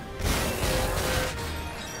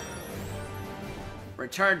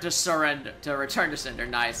 Return to surrender. Return to sender.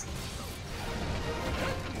 Nice.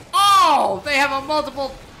 Oh, they have a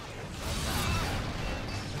multiple.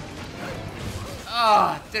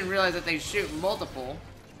 Oh, didn't realize that they shoot multiple.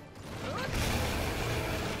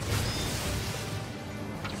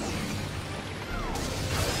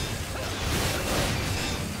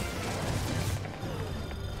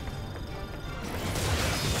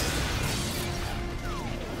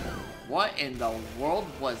 What in the world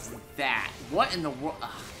was that? What in the world?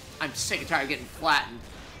 I'm sick and tired of getting flattened.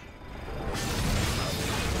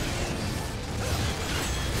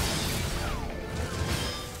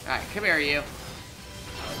 Alright, come here, you.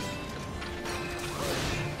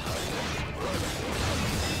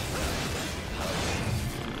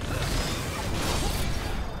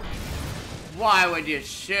 Why would you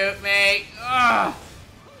shoot me? Ugh.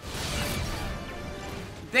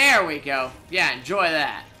 There we go. Yeah, enjoy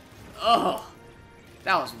that. Oh,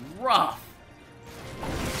 that was rough.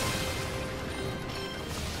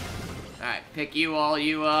 Alright, pick you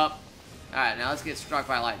up. Alright, now let's get struck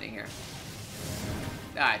by lightning here.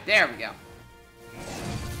 Alright, there we go.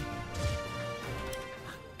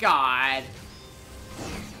 God.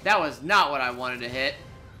 That was not what I wanted to hit.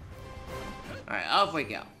 Alright, up we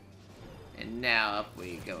go. And now up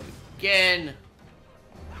we go again.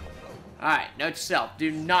 Alright, note to self. Do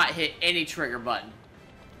not hit any trigger button.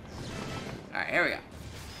 Alright, here we go.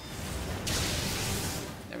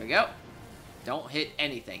 There we go. Don't hit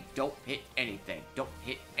anything. Don't hit anything. Don't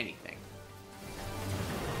hit anything.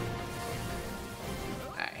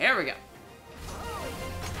 Alright, here we go.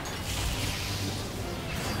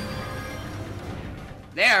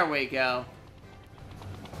 There we go.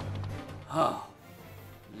 Oh.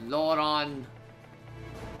 Lord on.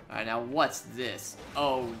 Alright, now what's this?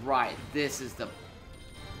 Oh, right. This is the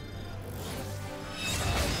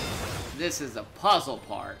puzzle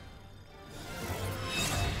part.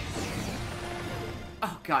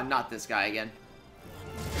 Oh god, not this guy again.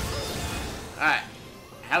 Alright.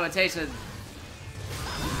 Have a taste of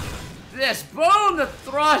this. Boom! The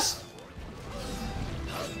thrust!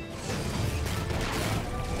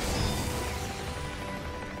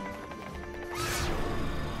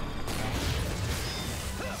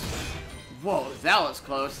 Whoa, that was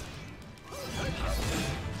close.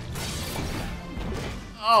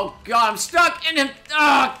 Oh god, I'm stuck in him.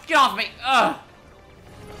 Ugh, get off me. Ugh.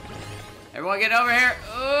 Everyone get over here.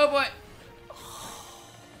 Oh boy.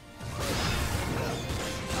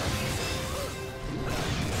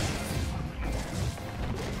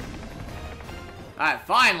 Alright,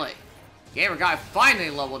 finally. Gamer guy finally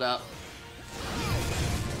leveled up.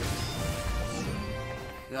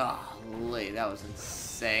 Golly, that was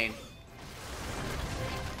insane.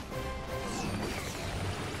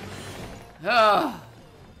 Alright,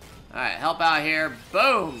 help out here.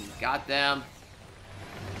 Boom! Got them.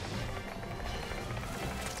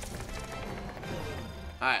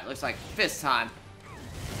 Alright, looks like fist time.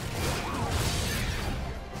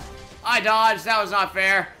 I dodged. That was not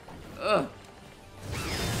fair. Ugh.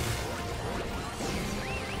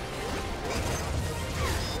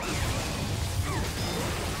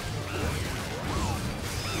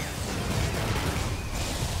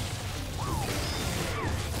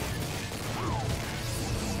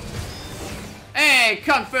 Hey,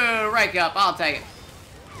 Kung Fu rake up. I'll take it.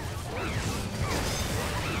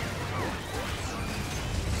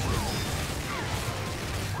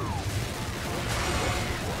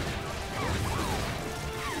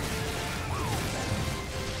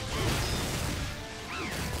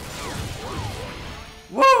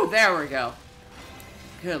 Woo! There we go.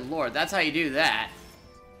 Good lord, that's how you do that.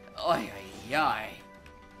 Oy, oy, oy.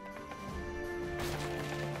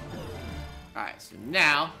 Alright, so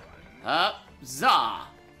now, up, za.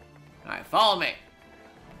 Alright, follow me.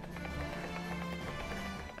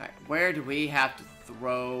 where do we have to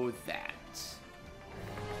throw that?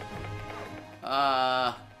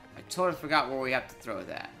 I totally forgot where we have to throw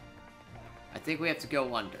that. I think we have to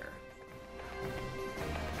go under.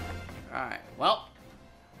 Alright, well.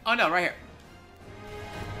 Oh no, right here.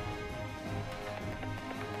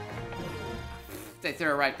 They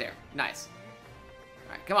threw it right there. Nice.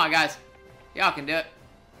 Alright, come on, guys. Y'all can do it.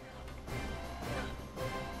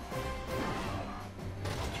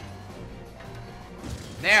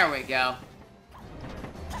 There we go.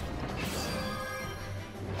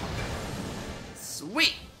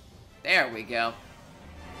 Sweet. There we go.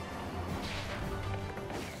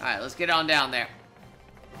 Alright, let's get on down there.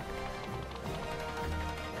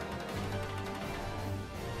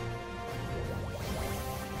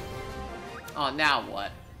 Oh, now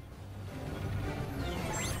what?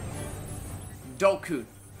 Doku.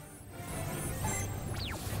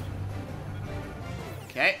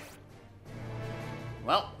 Okay.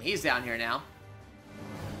 Well, he's down here now.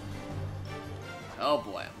 Oh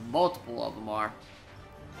boy, multiple of them are.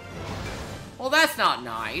 Well, that's not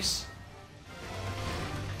nice.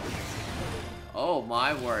 Oh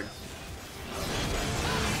my word.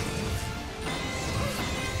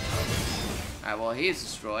 Alright, well, he's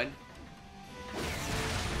destroyed.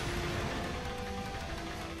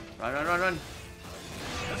 Run, run, run, run.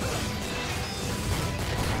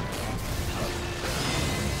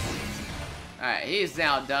 Alright, he's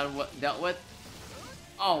now dealt with.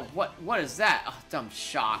 Oh, what is that? Oh, dumb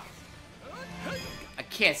shock. I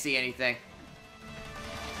can't see anything.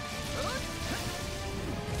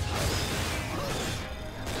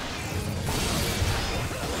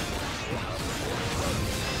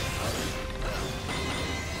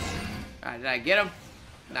 Alright, did I get him?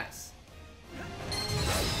 Nice.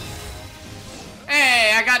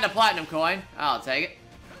 Hey, I got the platinum coin. I'll take it.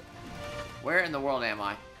 Where in the world am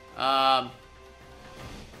I?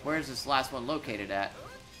 Where's this last one located at?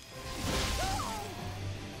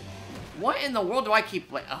 What in the world do I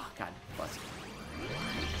keep like? Oh, God bless it.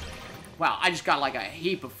 Wow, I just got like a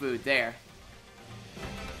heap of food there.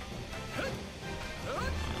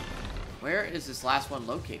 Where is this last one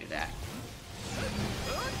located at?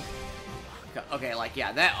 Okay, like,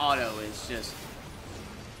 yeah, that auto is just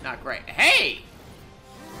not great. Hey!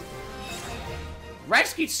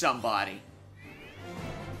 Rescued somebody.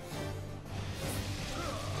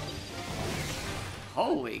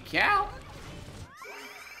 Holy cow.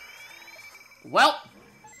 Well.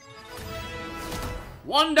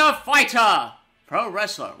 Wonder Fighter. Pro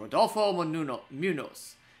wrestler Rodolfo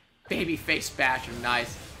Munoz. Babyface basher,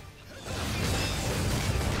 nice.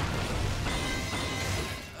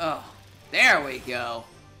 Oh, there we go.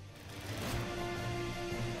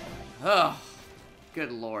 Oh,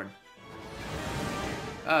 good lord.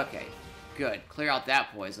 Okay, good. Clear out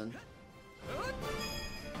that poison.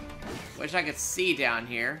 Wish I could see down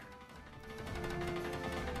here.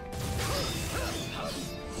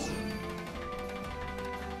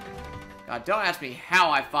 God, don't ask me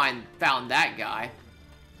how I found that guy.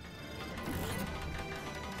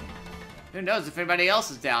 Who knows if anybody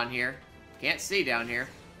else is down here. Can't see down here.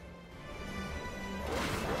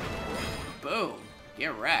 Boom.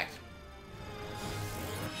 Get wrecked.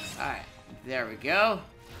 Alright, there we go.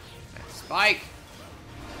 Spike.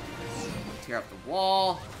 Tear up the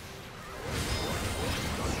wall.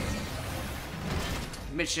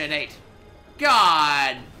 Mission 8.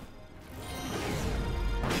 God!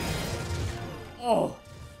 Oh!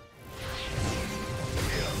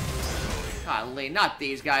 Golly, not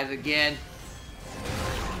these guys again.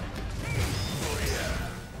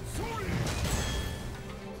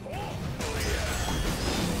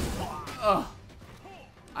 Oh!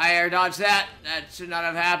 I air dodged that. That should not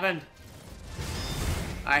have happened.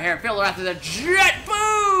 I hear filler after the jet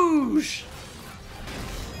boosh!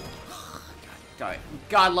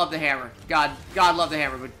 God love the hammer. God love the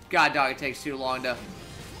hammer, but God dog, it takes too long to.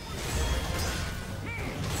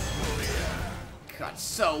 God,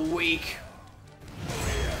 so weak.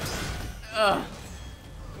 Ugh.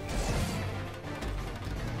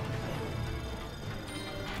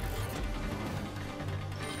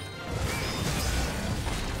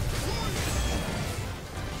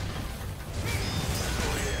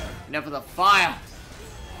 Enough of the fire.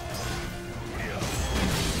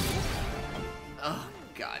 Oh,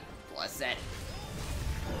 God bless it.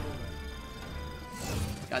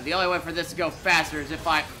 God, the only way for this to go faster is if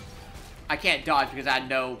I can't dodge because I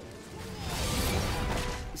know.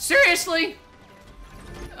 Seriously?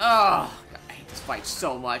 Oh, God, I hate this fight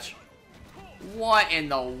so much. What in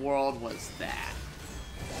the world was that?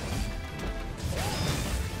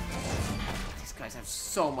 These guys have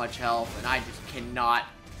so much health, and I just cannot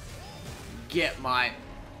get my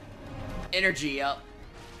energy up.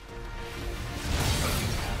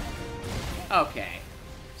 Okay.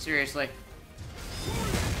 Seriously?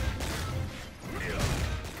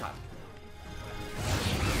 God.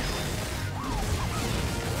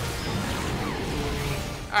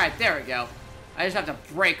 Alright, there we go. I just have to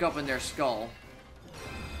break open their skull.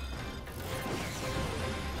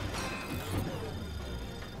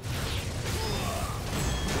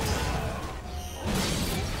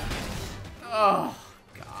 Oh,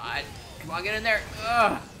 God. Come on, get in there.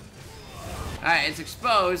 Ugh. Alright, it's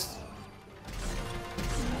exposed.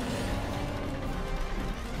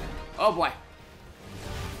 Oh, boy.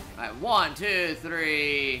 Alright, 1, 2,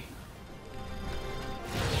 3.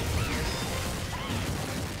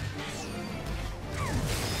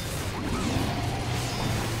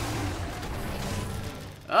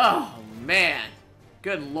 Oh, man.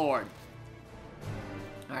 Good lord.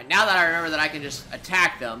 Alright, now that I remember that I can just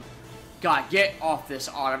attack them. God, get off this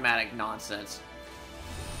automatic nonsense.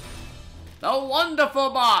 The wonderful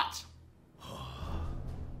bot!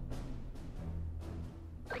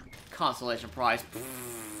 Consolation prize.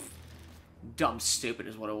 Pfft. Dumb stupid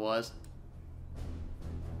is what it was.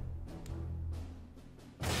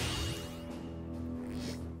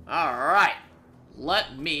 Alright.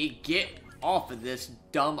 Let me get off of this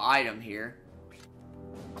dumb item here.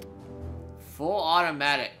 Full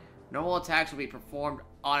automatic. Normal attacks will be performed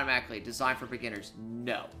automatically. Designed for beginners.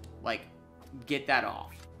 No. Like, get that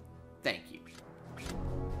off. Thank you.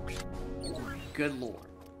 Good lord.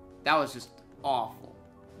 That was just awful.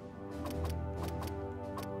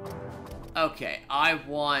 Okay, I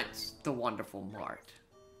want the Wonderful Mart.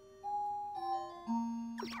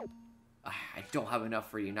 I don't have enough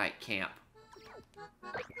for Unite Camp.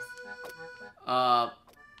 And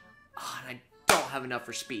I don't have enough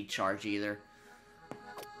for Speed Charge either.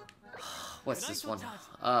 What's this one?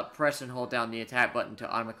 Press and hold down the attack button to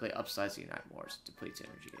automatically upsize the Unite Wars. Depletes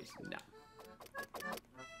energy. No.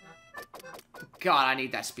 God, I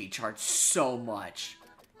need that Speed Charge so much.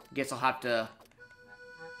 Guess I'll have to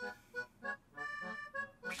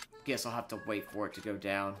wait for it to go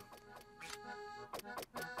down.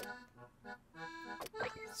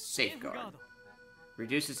 Safeguard.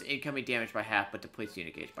 Reduces incoming damage by half, but depletes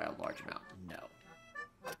unit gauge by a large amount. No.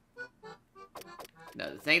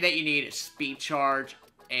 No, the thing that you need is Speed Charge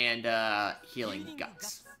and Healing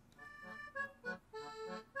Guts.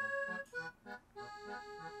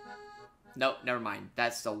 Nope, never mind.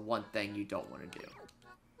 That's the one thing you don't want to do.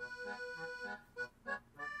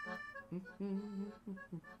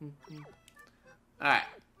 Alright.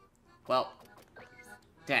 Well.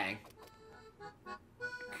 Dang.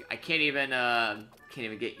 I can't even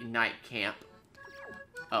get Unite Camp.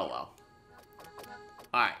 Oh well.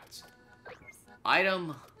 Alright.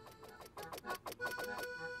 Item.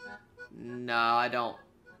 No, I don't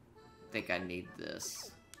think I need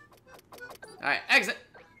this. Alright, exit!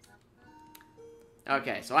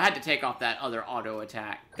 Okay, so I had to take off that other auto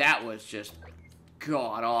attack. That was just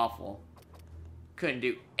god awful. Couldn't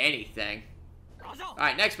do anything.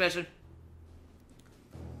 Alright, next mission.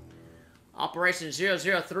 Operation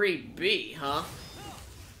 003B, huh?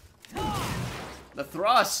 The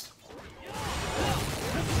thrust!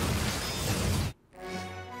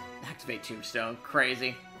 Activate Tombstone.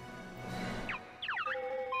 Crazy.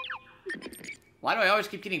 Why do I always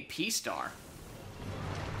keep getting P-Star?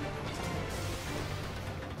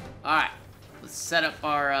 Alright. Let's set up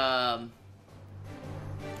our,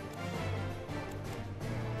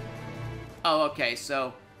 Oh, okay,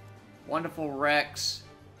 so... Wonderful Rex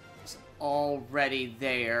is already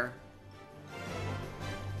there.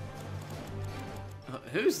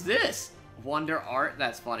 Who's this? Wonder Art?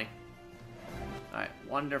 That's funny. Alright,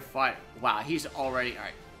 Wonder Fight. Wow, he's already...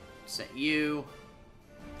 Alright, set you.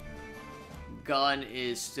 Gun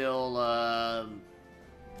is still,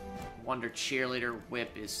 Wonder Cheerleader.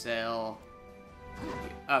 Whip is still...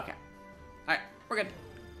 Okay. Alright, we're good.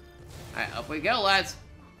 Alright, up we go, lads.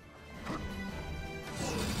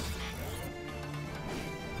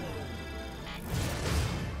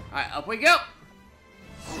 Alright, up we go.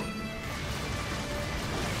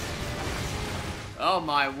 Oh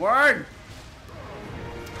my word.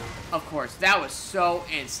 Of course, that was so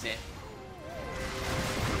instant.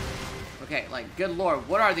 Okay, like, good lord,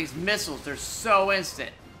 what are these missiles? They're so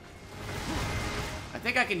instant. I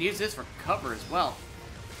think I can use this for cover as well.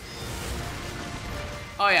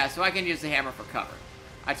 Oh yeah, so I can use the hammer for cover.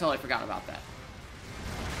 I totally forgot about that.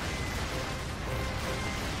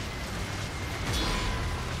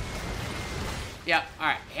 Yep,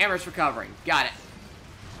 alright, hammer's for covering. Got it.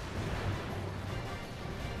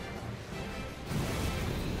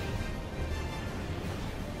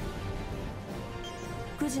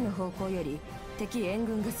 時の方向より敵援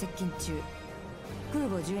軍が接近中。空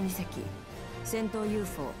母12隻、戦闘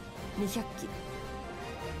UFO200 機。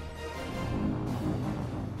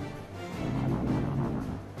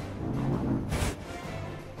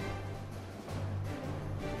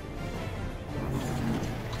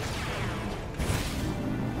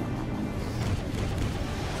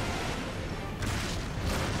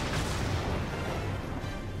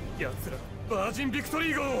奴らバージンビクト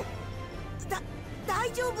リー号。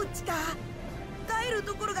大丈夫っちか。帰る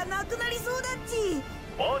ところがなくなりそうだっち。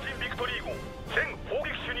バージンビクトリー号全砲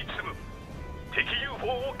撃手に積む。敵 UFO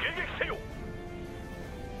を迎撃せよ。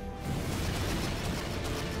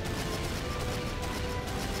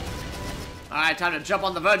Alright, time to jump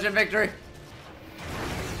on the Virgin Victory.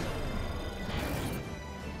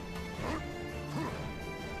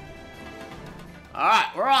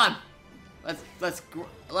 Alright, we're on. Let's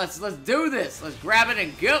do this. Let's grab it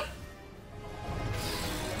and go.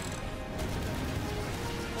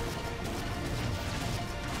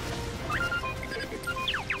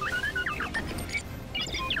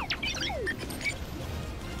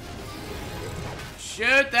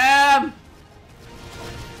 Shoot them!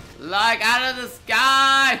 Like out of the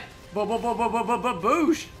sky!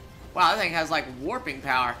 Boosh! Wow, that thing has like warping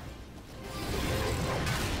power.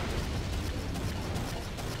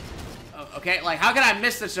 Okay, like how can I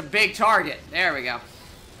miss such a big target? There we go.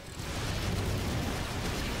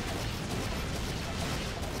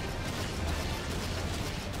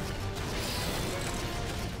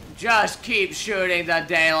 Just keep shooting the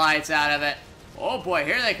daylights out of it. Oh boy,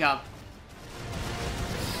 here they come.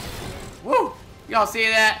 Woo! Y'all see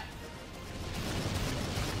that?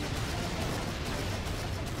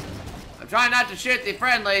 I'm trying not to shoot the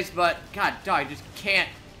friendlies, but god dog, just can't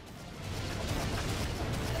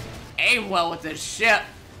aim well with this ship.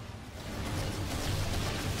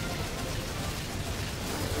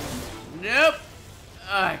 Nope.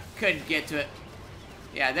 I couldn't get to it.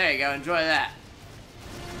 Yeah, there you go. Enjoy that.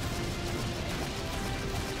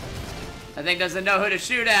 That thing doesn't know who to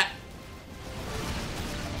shoot at.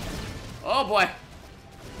 Oh boy.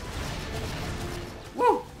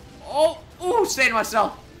 Woo! Oh, ooh, saved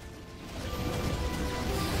myself.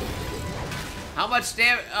 How much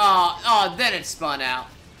damage? Oh, then it spun out.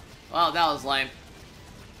 Well, that was lame.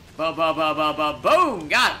 Boom!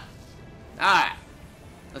 Got him. Alright.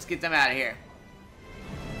 Let's get them out of here.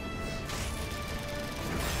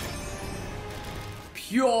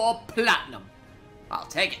 Pure platinum. I'll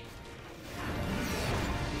take it.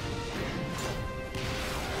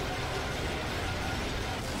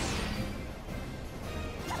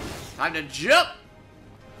 Time to jump!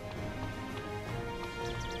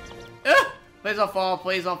 Please don't fall,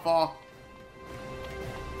 please don't fall.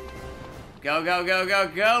 Go, go, go, go,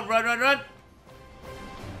 go. Run, run, run.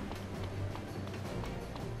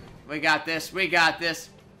 We got this, we got this.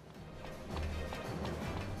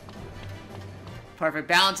 Perfect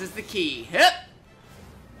balance is the key. Hip!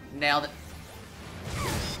 Nailed it.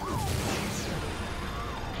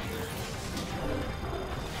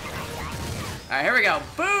 Alright, here we go.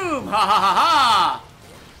 Boom! Ha ha ha ha!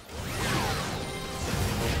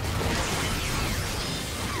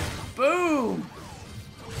 Boom!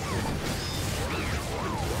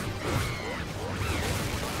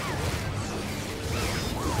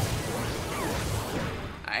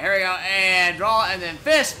 Alright, here we go. And draw, and then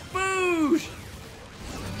fist. Boosh!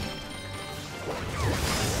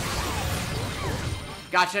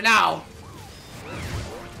 Gotcha now.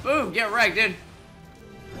 Boom! Get wrecked, dude.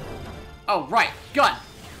 Oh, right. Gun.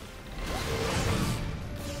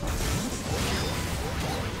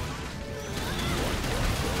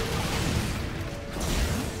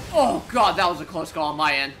 Oh, God. That was a close call on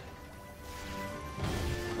my end.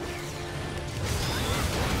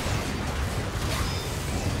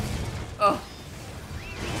 Oh.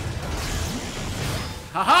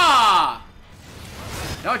 Ha-ha!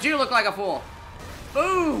 Don't you look like a fool.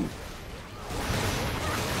 Boom!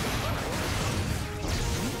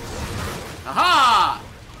 Aha!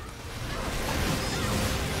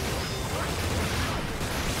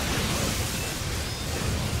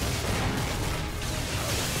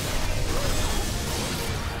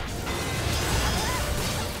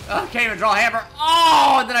 Oh, can't even draw a hammer.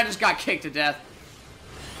 Oh, and then I just got kicked to death.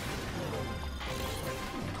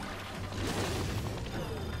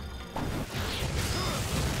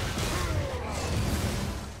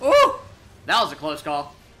 Ooh! That was a close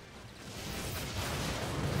call.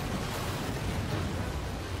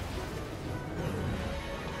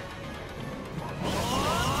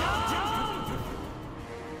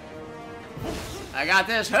 I got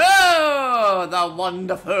this. Oh, the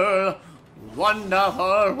wonderful,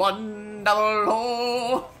 wonderful, wonderful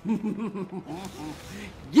Wonderful.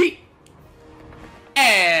 Yeet.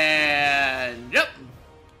 And yep.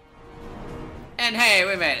 And hey,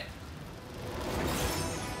 we made it.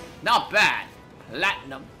 Not bad.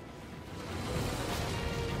 Platinum.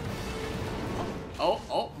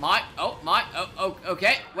 Oh my, oh,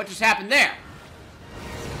 okay. What just happened there?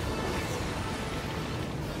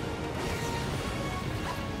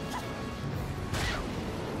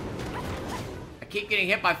 I keep getting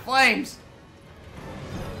hit by flames.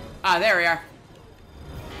 Ah, there we are.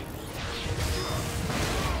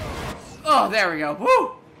 Oh, there we go.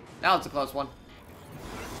 Woo! That was a close one.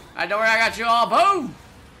 I know where I got you all. Boom!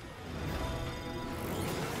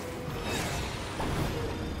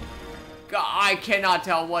 God, I cannot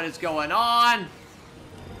tell what is going on.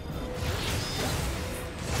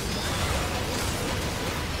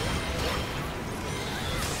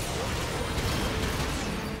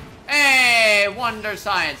 Hey, Wonder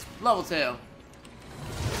Science, level 2. Did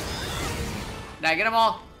I get them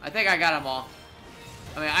all? I think I got them all.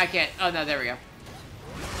 I mean, I can't. Oh, no, there we go.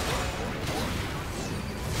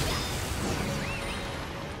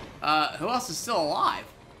 Who else is still alive?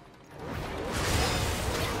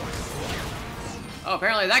 Oh,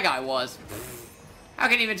 apparently that guy was. I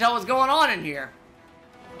can't even tell what's going on in here.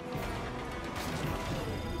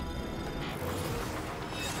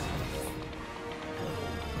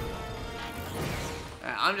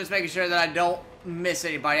 I'm just making sure that I don't miss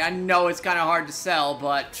anybody. I know it's kind of hard to sell,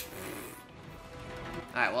 but...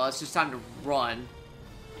 Alright, well, it's just time to run.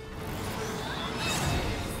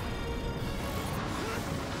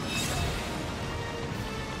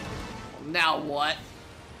 Now what?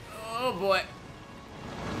 Oh, boy.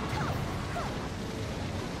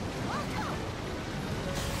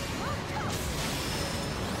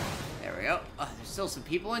 There we go. Oh, there's still some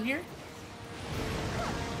people in here?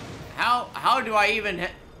 How do I even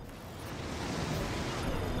hit?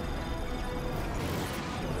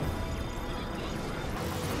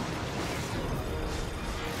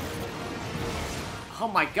 Oh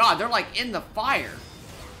my god, they're like in the fire.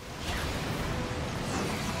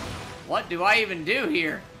 What do I even do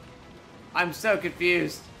here? I'm so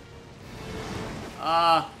confused.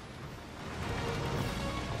 How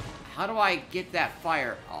do I get that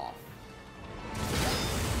fire off?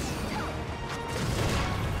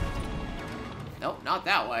 Nope, not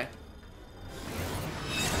that way.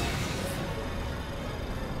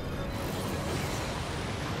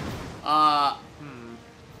 I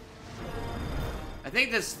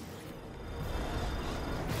think this...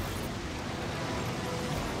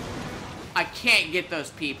 I can't get those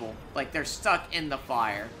people. Like, they're stuck in the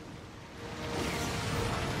fire.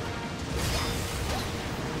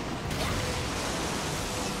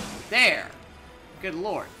 There. Good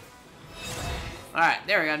lord. Alright,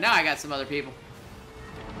 there we go. Now I got some other people.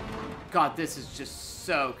 God, this is just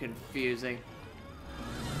so confusing.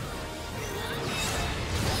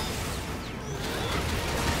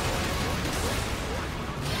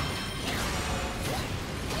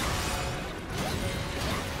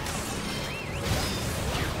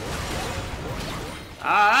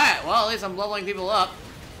 Alright, well, at least I'm leveling people up.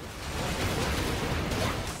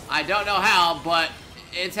 I don't know how, but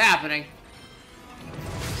it's happening.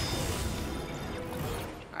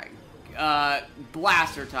 Alright,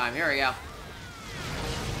 blaster time. Here we go.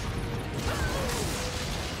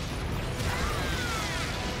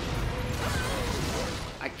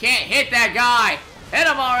 I can't hit that guy! Hit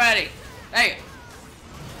him already! Hey!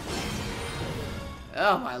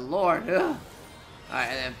 Oh my lord. Ugh. Alright,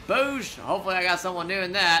 and then boosh. Hopefully I got someone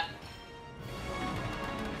doing that.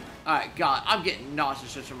 Alright, God, I'm getting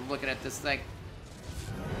nauseous just from looking at this thing.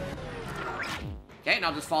 Okay, and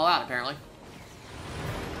I'll just fall out, apparently.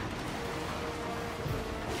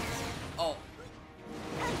 Oh.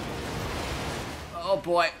 Oh,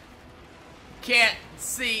 boy. Can't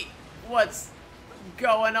see what's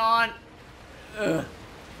going on. Ugh.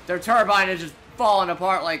 Their turbine is just falling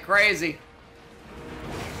apart like crazy.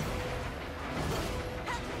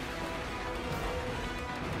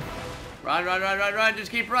 Run, run, run, run, run.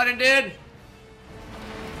 Just keep running, dude.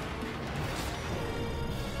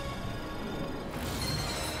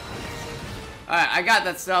 Alright, I got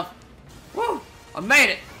that stuff. Woo! I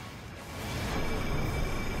made it.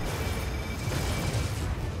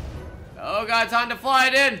 Oh god, time to fly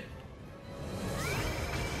it in.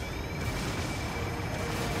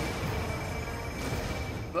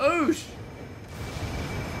 Boosh.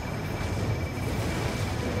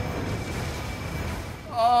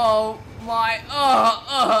 Oh my,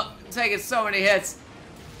 taking so many hits.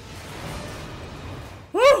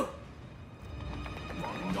 Woo!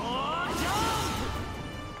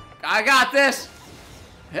 I got this.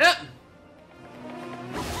 Yep.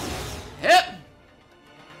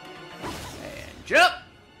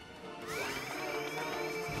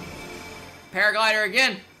 paraglider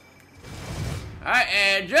again. Alright,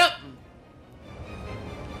 and jump.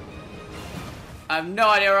 I have no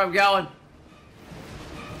idea where I'm going.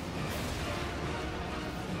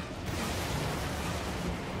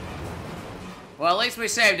 Well, at least we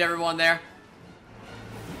saved everyone there.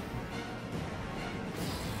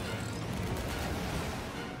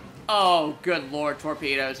 Oh, good lord,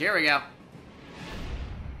 torpedoes. Here we go.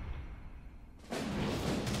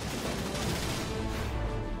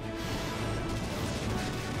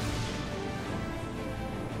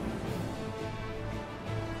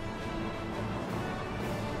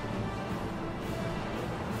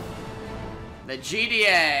 The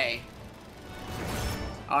GDA.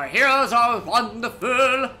 Our heroes are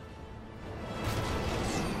wonderful.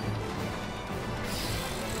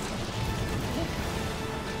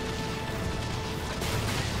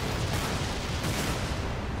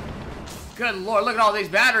 Good lord, look at all these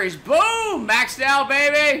batteries. Boom! Maxed out,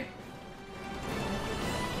 baby!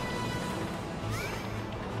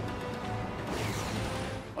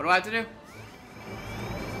 What do I have to do?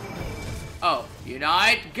 Oh,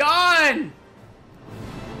 unite gun!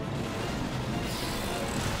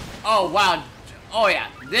 Oh, wow. Oh, yeah.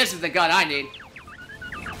 This is the gun I need.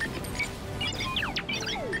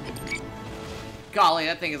 Golly,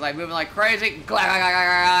 that thing is like moving like crazy.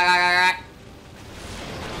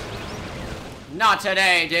 Not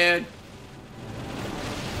today, dude.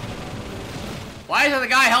 Why isn't the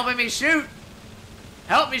guy helping me shoot?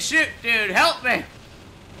 Help me shoot, dude. Help me.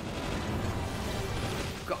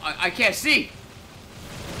 I can't see.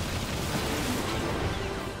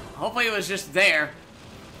 Hopefully it was just there.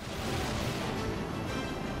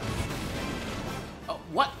 Oh,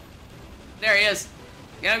 what? There he is.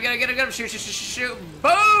 Get him, get him, get him, get him. Shoot, shoot, shoot, shoot.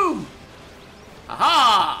 Boom!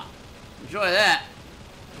 Aha! Enjoy that.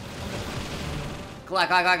 Clack,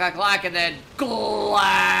 clack, clack, clack, clack, and then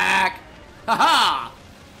clack! Haha!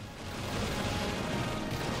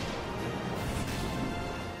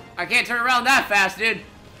 I can't turn around that fast, dude.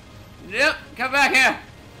 Yep, come back here.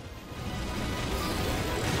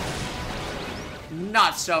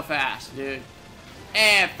 Not so fast, dude.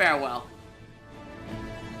 And farewell.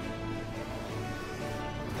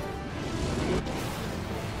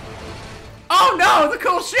 Oh no, the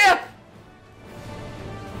cool ship!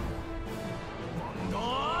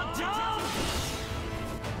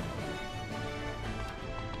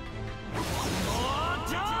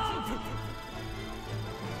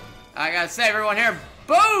 I gotta save everyone here.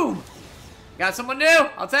 Boom! Got someone new.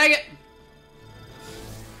 I'll take it.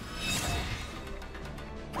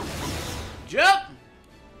 Jump!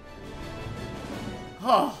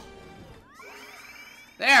 Oh.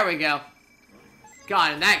 There we go.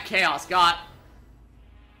 God, and that chaos got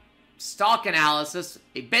stock analysis.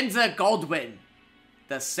 A Benza Goldwyn,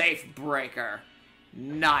 the safe breaker.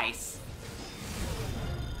 Nice.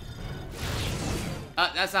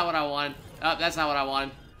 That's not what I wanted. That's not what I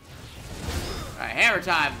wanted. Alright, hammer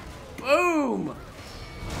time. Boom!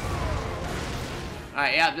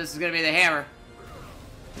 Alright, yeah, this is gonna be the hammer.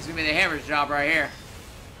 This is gonna be the hammer's job right here.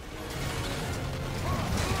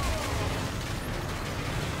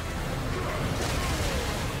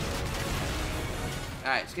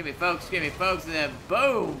 Alright, just give me folks, and then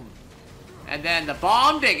boom! And then the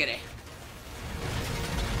bomb diggity.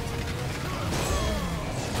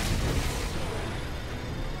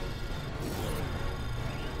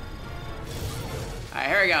 Alright,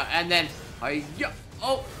 here we go. And then,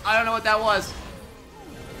 oh, I don't know what that was.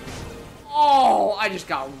 Oh, I just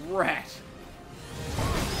got wrecked.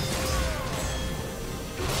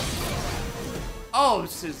 Oh,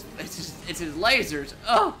 it's his lasers.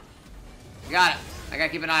 Oh, got it. I gotta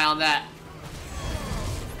keep an eye on that.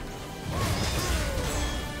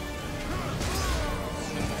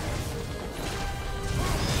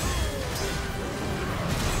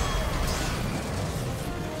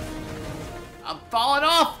 I'm falling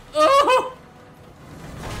off. Oh!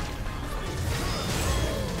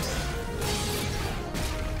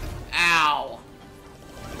 Ow.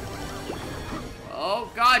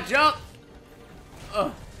 Oh, God, jump.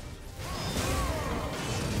 Ugh.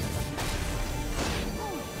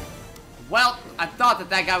 Well, I thought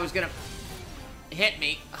that guy was gonna hit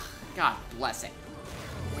me. Ugh, God bless it.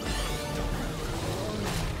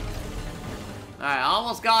 Alright, I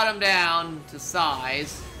almost got him down to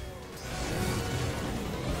size.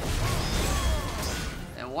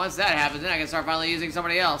 And once that happens, then I can start finally using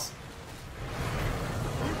somebody else.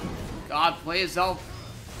 God, please don't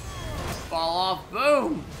fall off.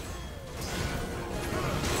 Boom!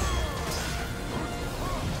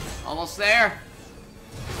 Almost there.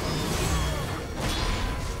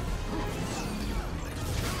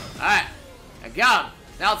 Alright, I got him.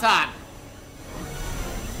 Now time.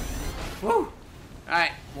 Woo!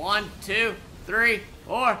 Alright, 1, 2, 3,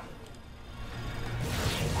 4.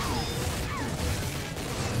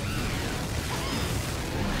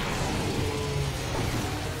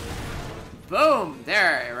 Boom!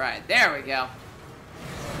 There, right. There we go.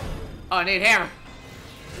 Oh, I need hammer.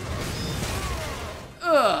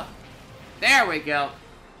 Ugh. There we go.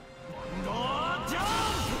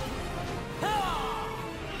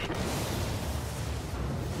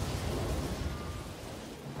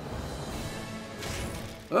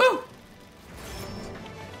 Ooh.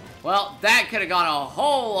 Well, that could have gone a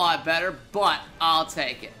whole lot better, but I'll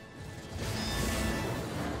take it.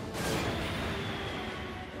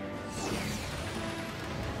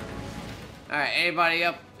 Alright, anybody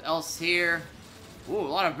else here? Ooh, a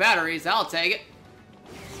lot of batteries. I'll take it.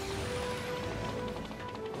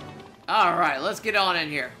 Alright, let's get on in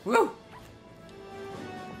here. Woo!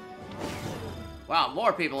 Wow,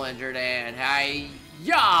 more people injured, and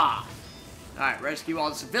hi-ya! Alright, rescue all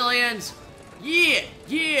the civilians. Yeah!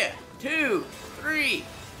 Yeah! 2, 3.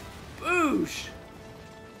 Boosh!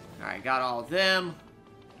 Alright, got all of them.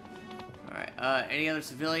 Alright, any other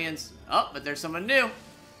civilians? Oh, but there's someone new.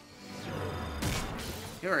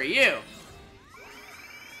 Who are you?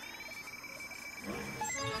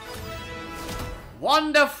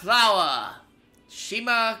 Wanda Flower.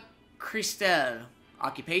 Shima Christel.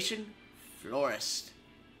 Occupation? Florist.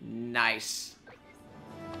 Nice.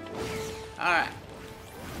 Alright.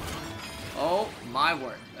 Oh my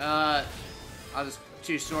word. I'll just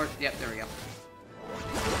choose sword. Yep, there we go.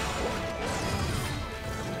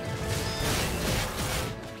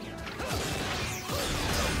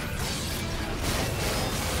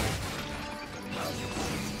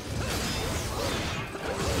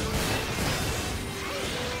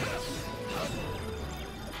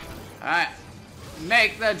 Alright.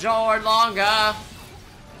 Make the sword longer.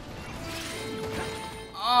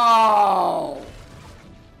 Oh.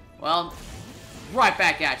 Well, right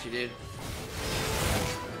back at you, dude.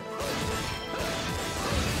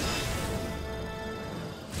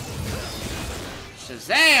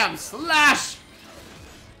 Shazam! Slash!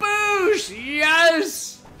 Boosh!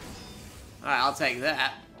 Yes! Alright, I'll take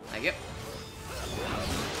that. Thank you.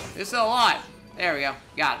 He's still alive. There we go.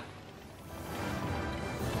 Got him.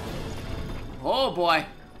 Oh boy.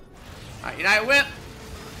 Alright, Unite Whip.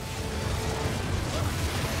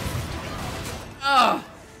 Ugh.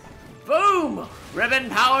 Boom! Ribbon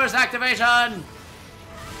powers activation!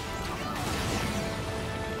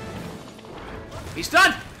 He's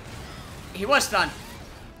stunned! He was stunned.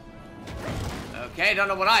 Okay, don't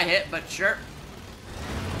know what I hit, but sure.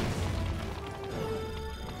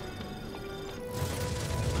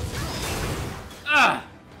 Ugh!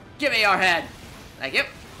 Give me your head. Thank you.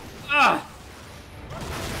 Ugh!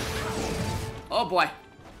 Oh boy.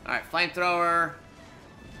 Alright, flamethrower.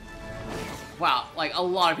 Wow, like a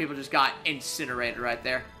lot of people just got incinerated right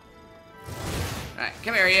there. Alright,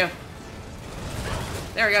 come here, you.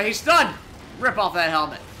 There we go, he's stunned! Rip off that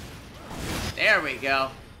helmet. There we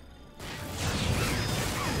go.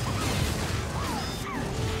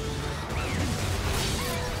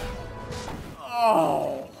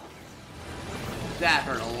 Oh. That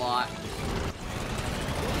hurt a lot.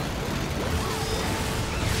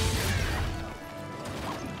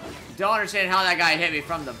 Don't understand how that guy hit me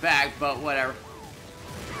from the back, but whatever.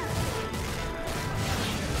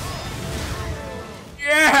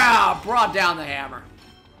 Yeah! Brought down the hammer.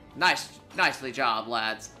 Nicely job,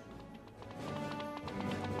 lads.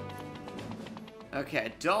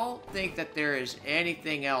 Okay, don't think that there is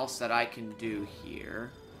anything else that I can do here.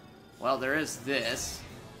 Well, there is this.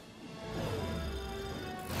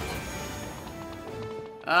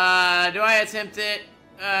 Do I attempt it?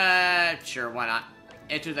 Sure, why not?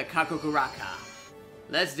 Enter the Kakukuraka.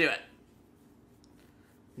 Let's do it.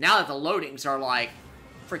 Now that the loadings are like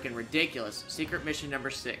freaking ridiculous. Secret mission number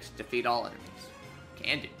 6. Defeat all enemies.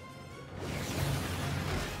 Can do.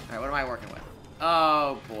 Alright, what am I working with?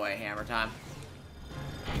 Oh boy, hammer time.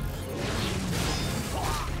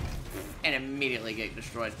 And immediately get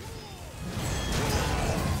destroyed.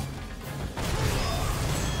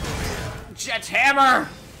 Jet's hammer!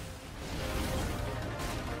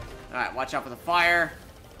 Alright, watch out for the fire.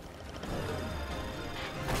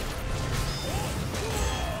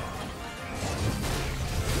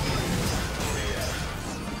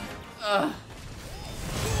 Ugh.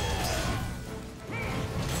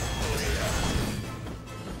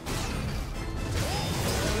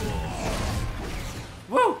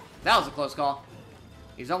 Woo! That was a close call.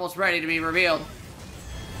 He's almost ready to be revealed.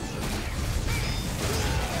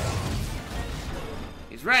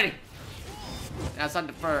 He's ready. Now it's time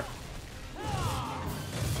to defer.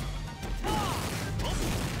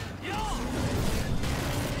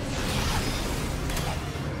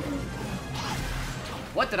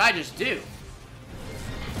 What did I just do?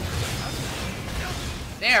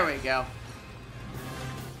 There we go.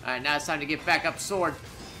 Alright, now it's time to get back up sword.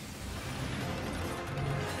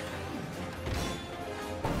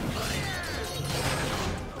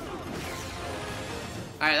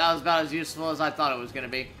 Alright, that was about as useful as I thought it was gonna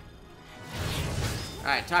be.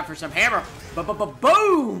 Alright, time for some hammer.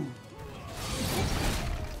 Boom!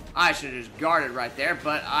 I should have just guarded right there,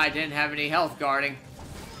 but I didn't have any health guarding.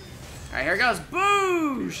 Alright, here goes.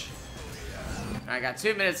 Boosh! I got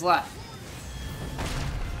 2 minutes left.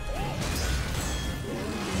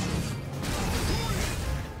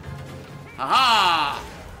 Haha!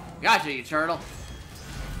 Gotcha, you turtle.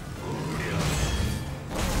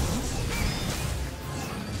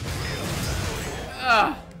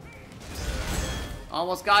 Ugh.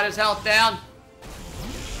 Almost got his health down.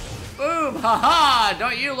 Boom! Haha!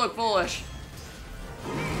 Don't you look foolish.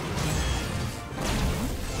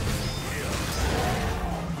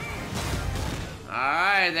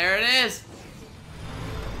 Alright, there it is.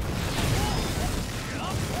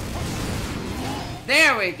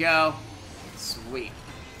 There we go. Sweet.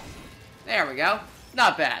 There we go.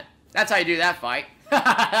 Not bad. That's how you do that fight.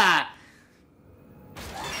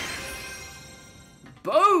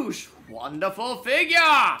 Boosh! Wonderful figure!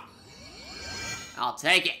 I'll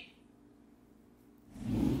take it.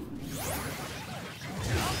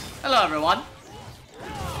 Hello, everyone.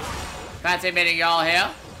 Fancy meeting y'all here.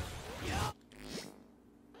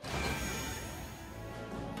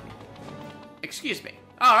 Excuse me.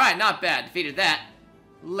 Alright, not bad. Defeated that.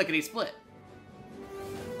 Lickety split.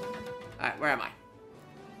 Alright, where am I?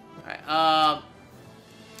 Alright,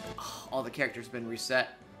 all the characters been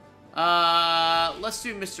reset. Let's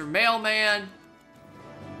do Mr. Mailman.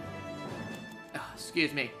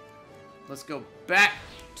 Excuse me. Let's go back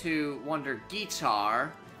to Wonder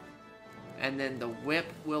Guitar. And then the whip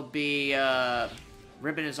will be,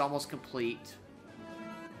 ribbon is almost complete.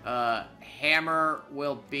 Hammer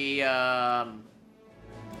will be,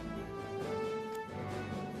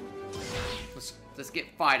 let's get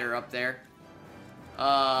fighter up there.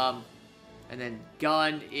 And then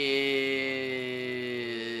gun is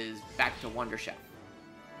back to Wonder Chef.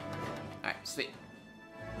 Alright, sweet.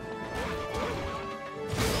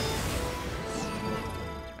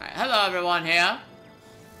 Alright, hello everyone here.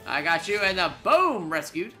 I got you and the boom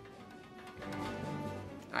rescued.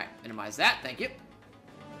 Alright, minimize that, thank you.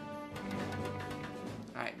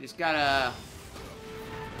 Alright, just gotta...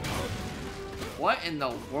 What in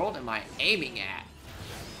the world am I aiming at?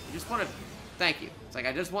 I just want to... Thank you. It's like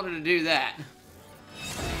I just wanted to do that.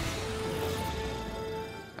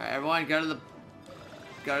 Alright, everyone, go to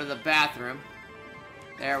the bathroom.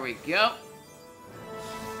 There we go.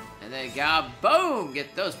 And then boom!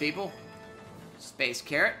 Get those people. Space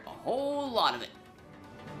carrot, a whole lot of it.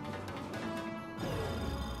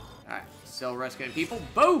 Alright, still rescuing people.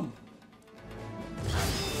 Boom!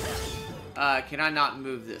 Can I not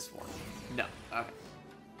move this one? No. Okay.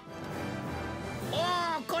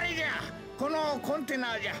 Oh, これじゃ。このコンテ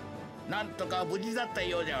ナじゃ。なんとか無事だった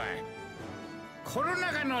ようじゃわい。この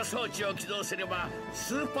中の装置を起動すれば、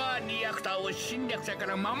スーパーリアクターを侵略者か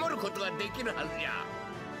ら守ることができるはずじゃ。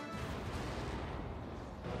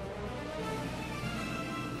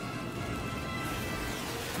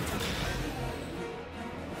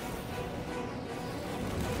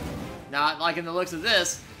Not liking the looks of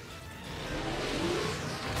this.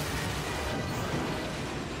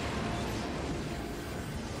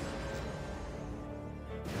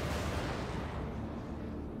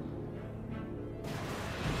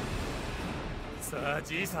 Sa,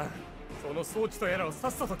 じいさん、その装置とやらをさ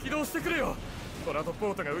っさと起動してくれよ。トラド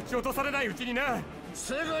ポートが撃ち落とされないうちにな。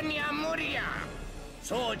すぐには無理や。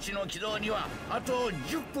装置の起動にはあと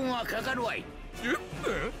10分はかかるわい。10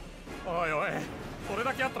分？おいおい、それ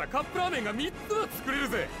だけあったらカップラーメンが3つは作れる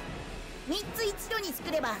ぜ。3つ一度に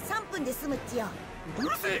作れば3分で済むっちよ。うる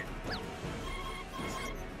せえ。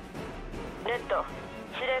レッド、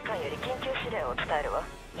司令官より緊急指令を伝えるわ。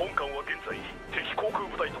本艦は現在敵航空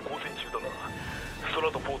部隊と交戦中だが、ストラ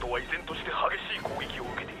トポートは依然として激しい攻撃を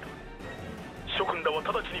受けている。諸君らは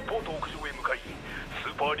直ちにポート屋上へ向かい、ス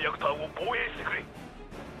ーパーリアクターを防衛してくれ。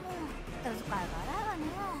人使いが荒いわね。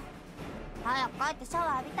早く帰ってシャワ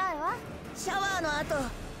ー浴びたいわ。シャワーの後、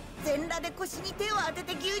全裸で腰に手を当て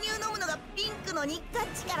て牛乳飲むのがピンクの日課っ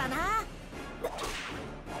ちからな。ま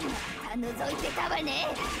た覗いてたわね。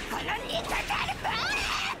この日課だるば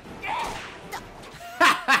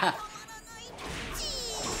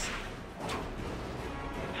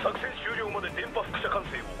作戦終了まで電波輻射管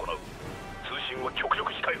制を行う。通信は極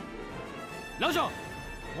力控える。ラジャー、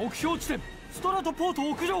目標地点ストラトポート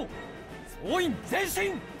屋上。スオイン前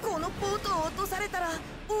進。このポートを落とされたら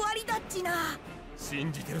終わりだっちな。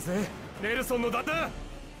信じてるぜネルソンの旦那。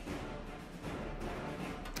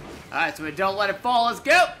 Alright, so we don't let it fall. Let's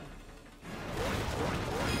go!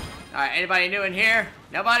 Alright, anybody new in here?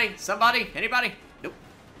 Nobody? Somebody? Anybody? Nope.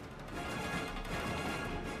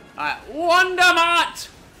 Alright, Wondermont!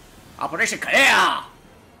 Operation clear!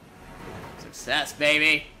 Success,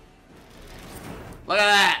 baby. Look at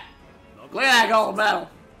that! Look at that gold medal!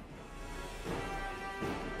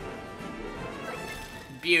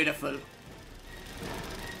 Beautiful.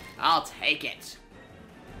 I'll take it.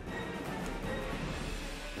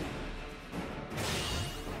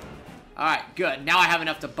 Alright, good. Now I have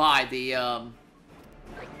enough to buy the item.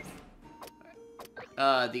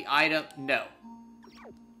 No.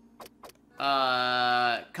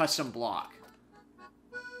 Custom block.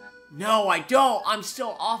 No, I don't. I'm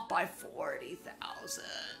still off by 40,000.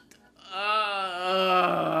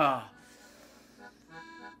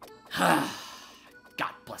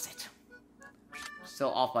 God bless it.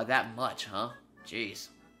 Still off by that much, huh? Jeez.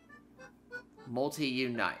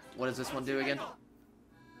 Multi-unite. What does this one do again?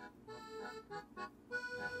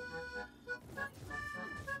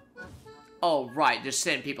 Oh, right. Just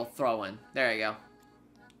send people throwing. There you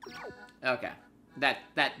go. Okay.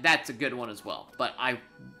 That's a good one as well. But I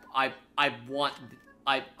want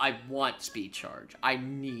speed charge. I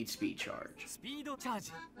need speed charge.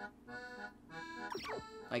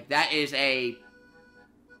 Like that is a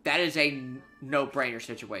no-brainer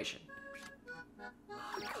situation. Oh,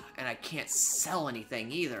 God. And I can't sell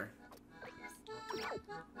anything either.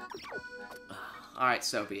 Alright,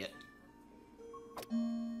 so be it.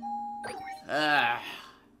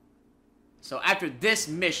 So after this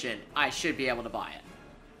mission, I should be able to buy it.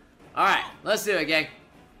 Alright, let's do it, gang.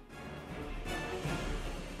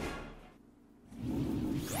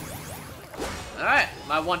 Alright,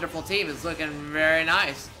 my wonderful team is looking very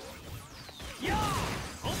nice.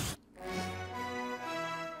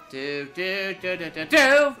 Do.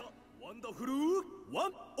 Wonderful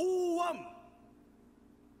 101.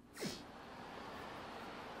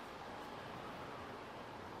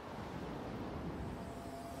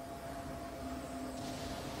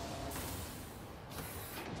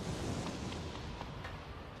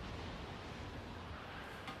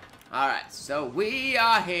 Alright, so we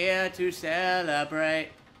are here to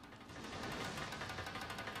celebrate.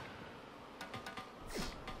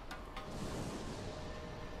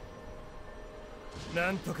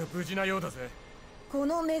こ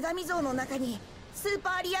の女神像の中にスー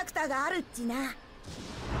パーリアクターがあるっちな。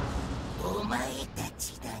お前た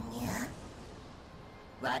ちだにゃ。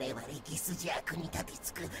我々ギスジャークに立て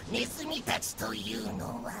つくネズミたちという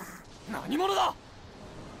のは何者だ。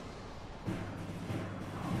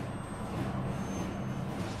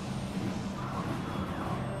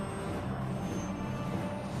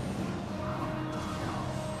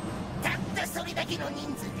たったそれだけの人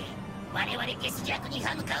数で我々ゲスジャークに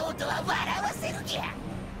歯向かおうとは笑わせるぎゃ。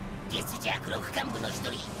ゲスジャーク6幹部の一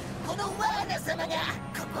人このワーナ様が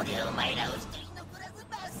ここでお前らを一人残らず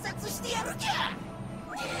抹殺してやるぎゃ。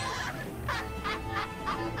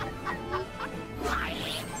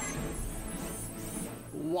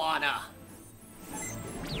Wanna.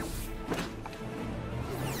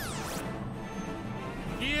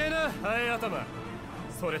 いいえな、ハエ頭。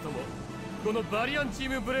それともこのバリアンチー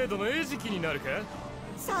ムブレードの餌食になるか。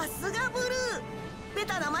さすがブルー。ベ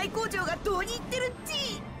タなマイ工場がどうに言ってるっ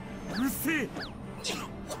ち。うるせえ。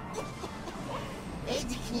餌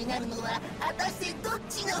食になるのは果たしてどっ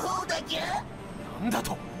ちの方だぎゃ。なんだ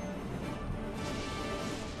と。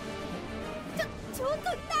ちょっと何あ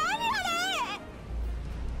れ。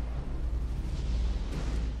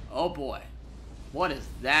 Oh boy. What is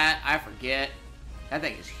that? I forget. That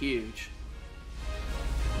thing is huge.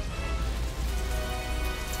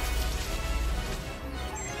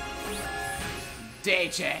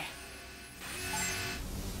 DJ.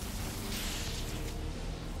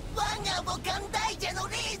 我が母艦大蛇の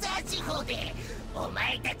レーザー地方でお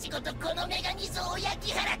前たちごとこの女神像を焼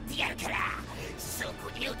き払ってやるから、そ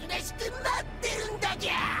こでおとなしく待ってるんだぎ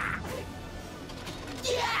ゃ。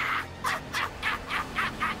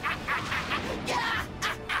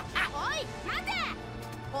おい待て。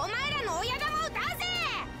お前らの親玉を出せ。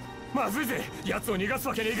まずいぜ、奴を逃がす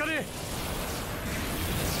わけにいかねえ。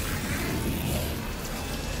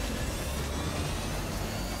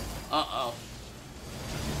Uh-oh.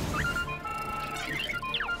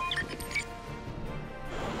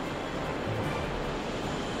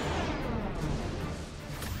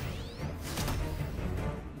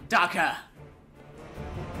 Daka.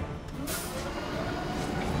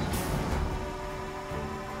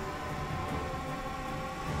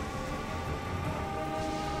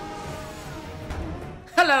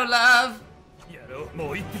 hello, love. やろう、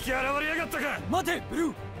もう一匹現れやがったか。待て、ブルー。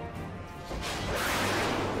ユ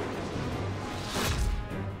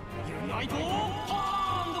ナイト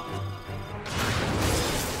ハンド。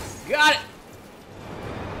 Got it.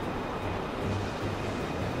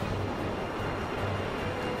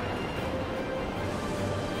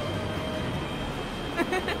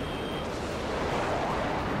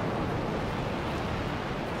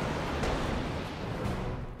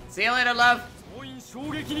 See you later, love. 総員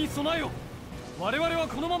衝撃に備えよ。我々は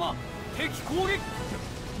このまま敵攻撃。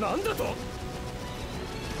なんだと。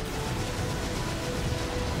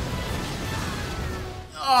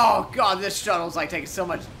 Oh god, this shuttle's like taking so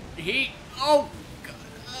much heat. Oh, god.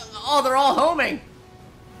 Oh, they're all homing.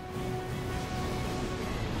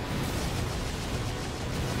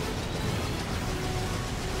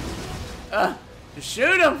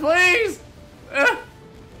 Shoot him, please.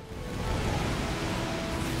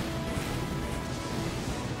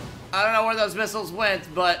 I don't know where those missiles went,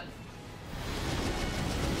 but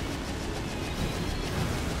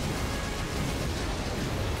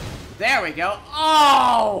there we go.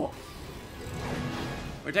 Oh!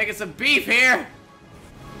 We're taking some beef here.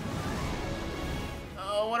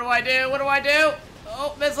 Oh, what do I do? What do I do?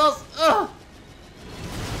 Oh, missiles. Ugh.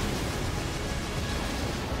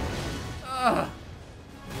 Ugh.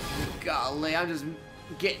 Golly, I'm just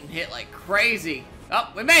getting hit like crazy. Oh,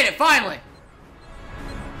 we made it, finally.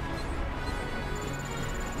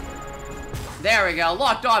 There we go,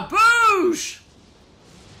 locked on. Boosh!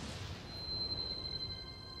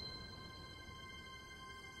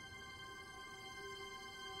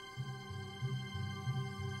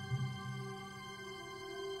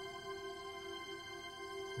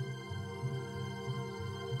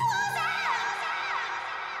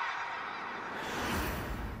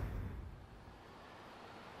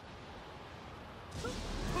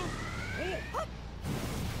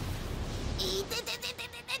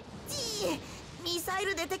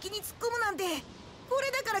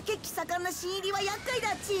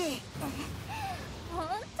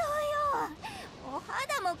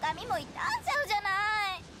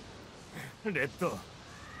レッド、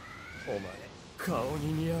お前顔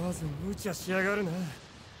に似合わず無茶しやがるな。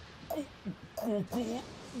ここ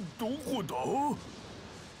どこだ？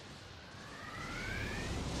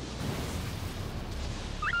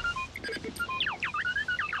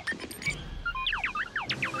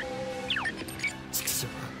ちくしょ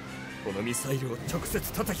う、このミサイルを直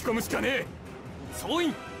接叩き込むしかねえ。総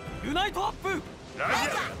員ユナイトアップ。ラジ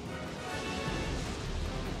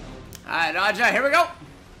Alright, ャー。Raja, here we go.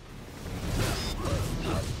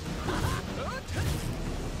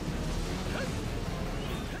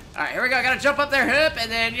 Alright, here we go. Gotta jump up their hip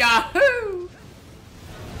and then yahoo!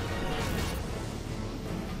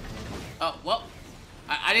 Oh, well.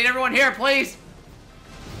 I need everyone here, please.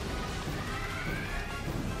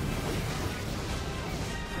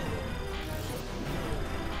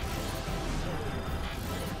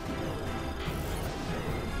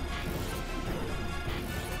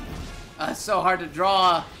 It's so hard to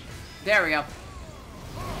draw. There we go.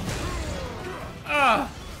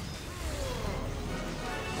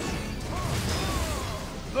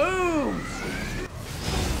 Boom!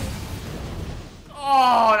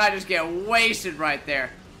 Oh, and I just get wasted right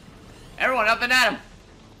there. Everyone up and at him.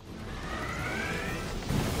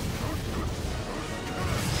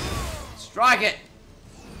 Strike it.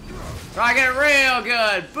 Strike it real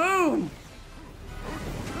good. Boom!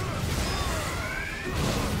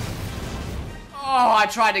 Oh, I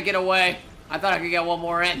tried to get away. I thought I could get one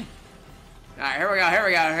more in. Alright, here we go, here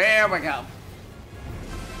we go, here we go.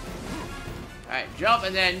 Alright, jump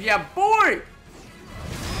and then, yeah, boy!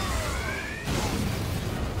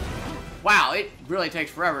 Wow, it really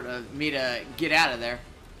takes forever to me to get out of there.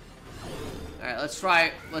 Alright, let's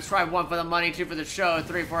try 1 for the money, 2 for the show,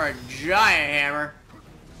 3 for a giant hammer.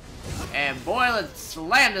 And boy, let's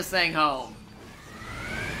slam this thing home.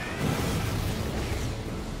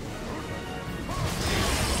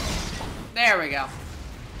 There we go.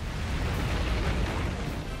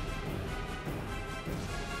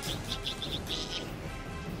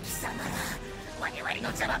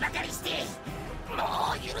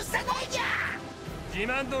 Oh, 自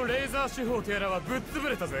慢のレーザー手法とやらはぶっ潰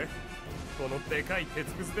れたぜ。このでかい鉄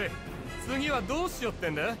くずで次はどうしよって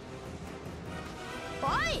んだ。お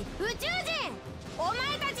い宇宙人、お前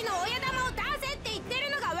たちの親玉を出せって言ってる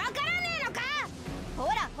のがわからねえのか。ほ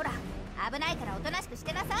らほら、危ないからおとなしくし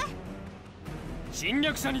てなさい。侵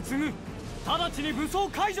略者に次ぐ、直ちに武装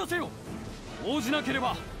解除せよ。応じなけれ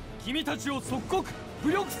ば君たちを即刻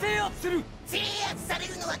武力制圧する。制圧され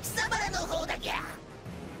るのは貴様らの方だぎゃ。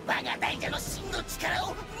我が大蛇の真の力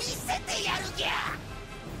を見せてやるぎゃ。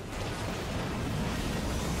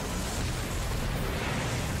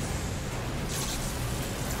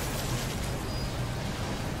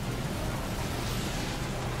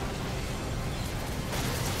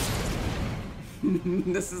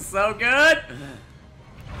This is so good.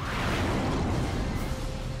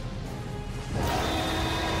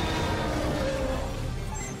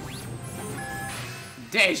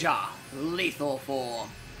 Deja, lethal form.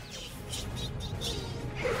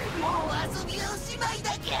 もう遊びおしまい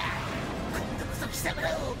だきゃ。今度こそ貴様ら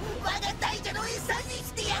を我が大蛇の餌に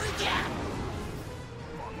してやるきゃ。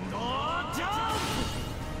ジャン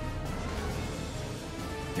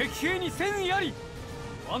プ。敵兵に戦意あり。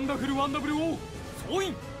ワンダフルワンダフルを総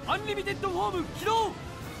員アンリミテッドフォーム起動。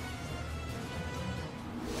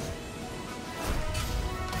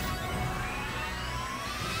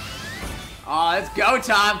Oh, it's go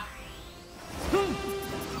time.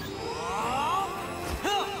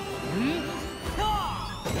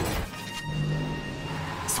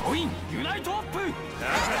 Unite up!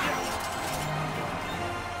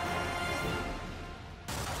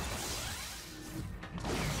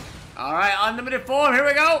 Alright, unlimited form, here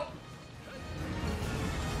we go!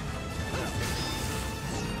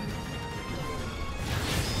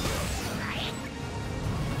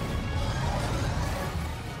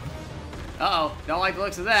 Uh-oh, don't like the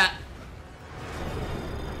looks of that.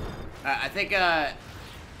 I think,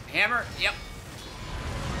 Hammer? Yep.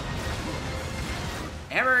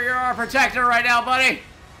 Hammer, you're our protector right now, buddy!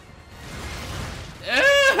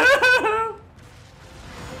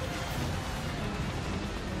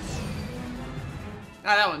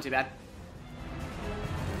 Ah, that wasn't too bad.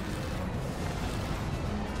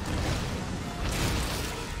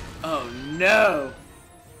 Oh no!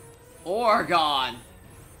 Oregon!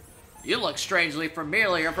 You look strangely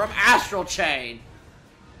familiar from Astral Chain!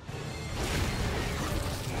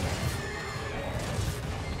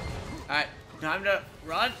 Alright, time to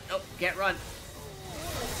run. Nope, can't run.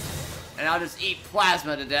 And I'll just eat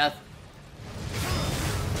plasma to death.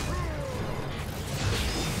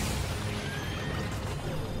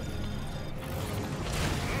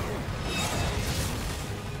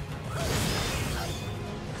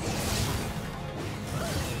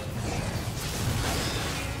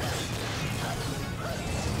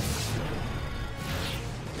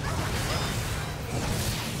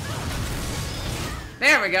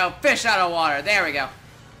 There we go, fish out of water, there we go.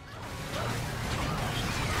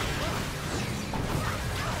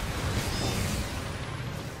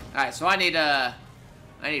 Alright, so I need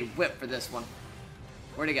whip for this one.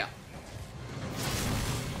 Where'd he go?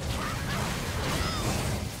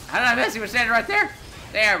 How did I miss? He was standing right there?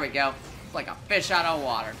 There we go. It's like a fish out of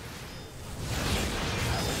water.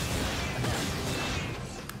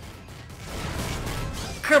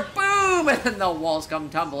 Kaboom! And then the walls come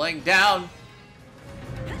tumbling down.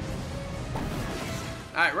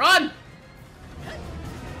 Alright, run!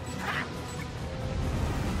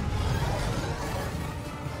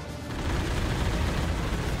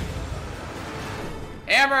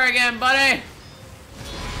 Hammer again, buddy!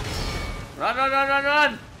 Run, run, run, run,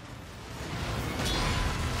 run!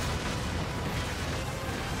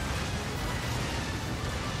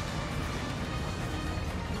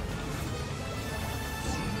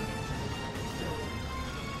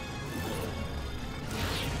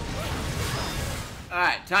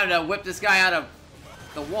 Alright, time to whip this guy out of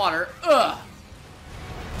the water. Ugh!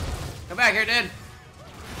 Come back here, dude!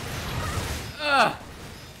 Ugh!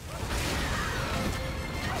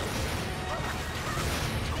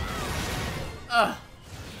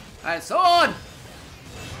 Alright, sword!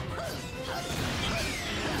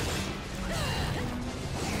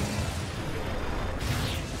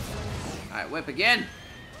 Alright, whip again.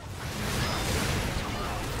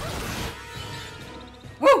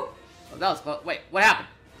 Woo! Oh, that was close. Wait, what happened?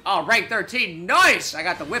 Oh, rank 13. Nice! I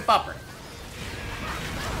got the whip upper.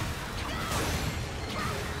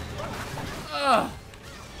 Ugh.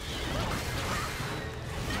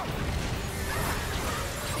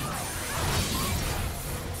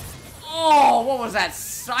 Oh, what was that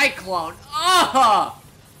cyclone? Oh!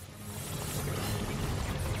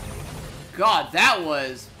 God, that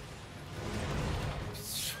was...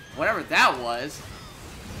 whatever that was.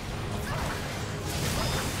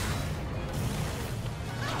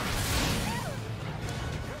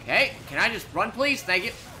 Okay, can I just run, please? Thank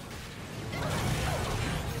you.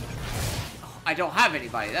 Oh, I don't have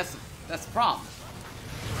anybody. That's the problem.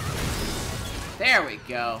 There we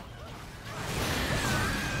go.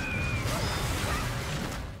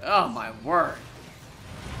 Oh my word.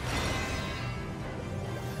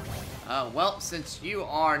 Well, since you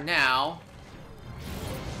are now...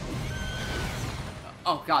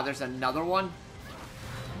 oh god, there's another one?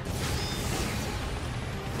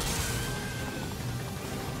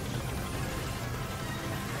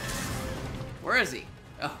 Where is he?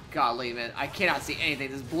 Oh golly, man. I cannot see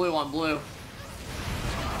anything. This blue on blue.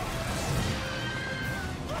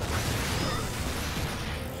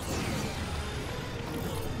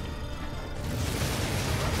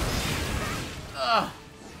 Ugh.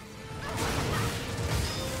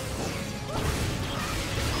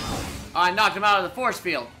 Oh, I knocked him out of the force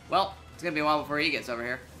field. Well, it's gonna be a while before he gets over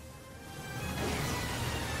here.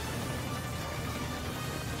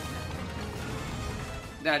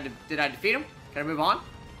 Did I defeat him? Can I move on?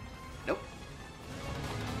 Nope.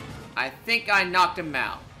 I think I knocked him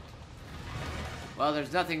out. Well,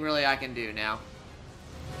 there's nothing really I can do now.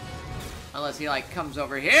 Unless he, like, comes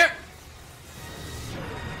over here.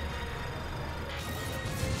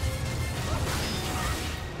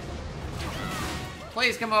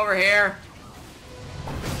 Please come over here.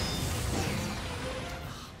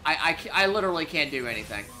 I literally can't do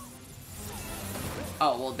anything.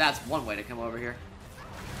 Oh, well, that's one way to come over here.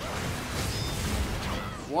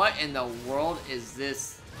 What in the world is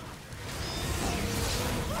this?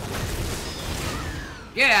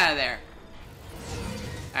 Get out of there.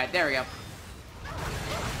 Alright, there we go.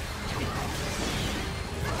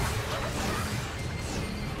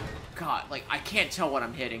 God, like, I can't tell what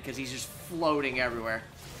I'm hitting because he's just floating everywhere.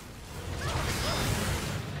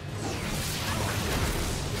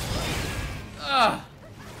 Ugh.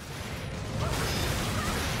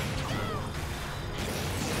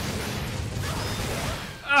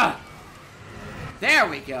 Ugh. There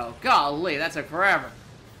we go. Golly, that took forever.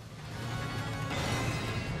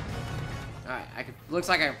 Alright, looks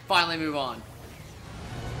like I can finally move on.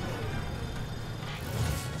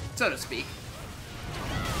 So to speak.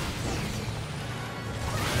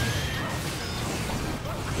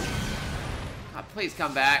 Oh, please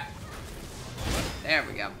come back. There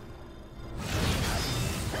we go.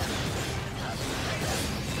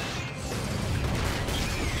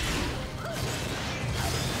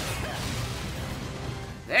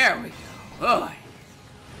 There we go. Oh.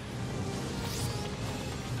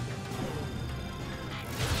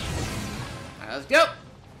 Alright, let's go.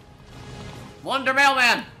 Wonder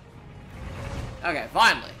Mailman. Okay,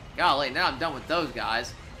 finally. Golly, now I'm done with those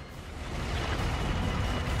guys.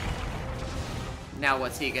 Now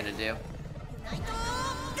what's he gonna do?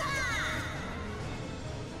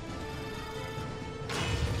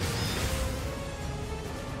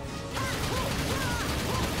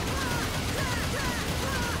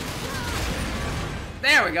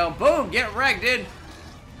 There we go. Boom. Get wrecked, dude.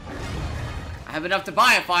 I have enough to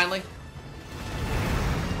buy it finally.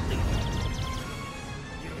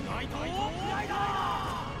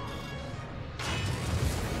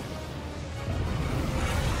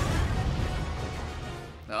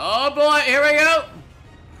 Oh boy, here we go.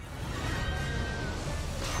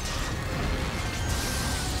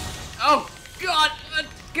 Oh God,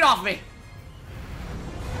 get off me.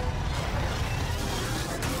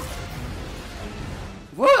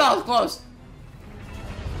 Woo, that was close.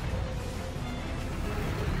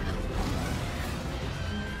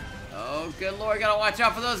 Oh, good Lord, gotta watch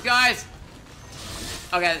out for those guys.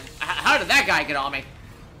 Okay, how did that guy get on me?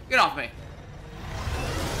 Get off me.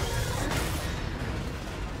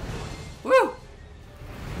 Woo!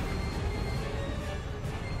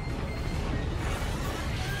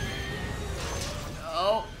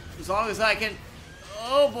 Oh, as long as I can.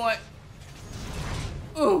 Oh boy.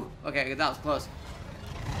 Ooh, okay, that was close.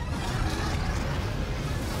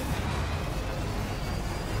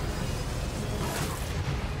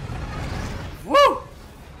 Woo!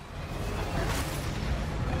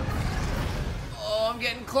 Oh, I'm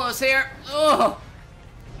getting close here. Oh!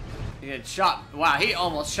 He had shot. Wow, he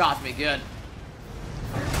almost shot me good.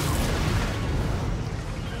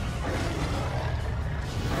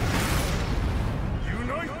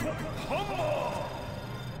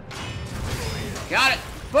 Got it.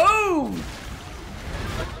 Boom!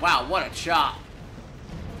 Wow, what a shot.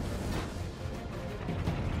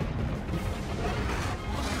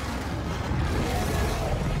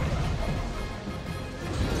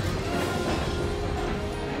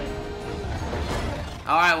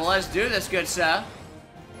 Alright, well, let's do this, good sir.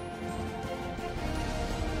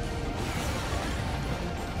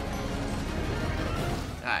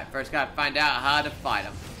 Alright, first gotta find out how to fight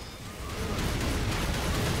him.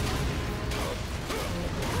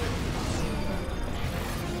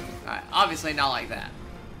 Alright, obviously not like that.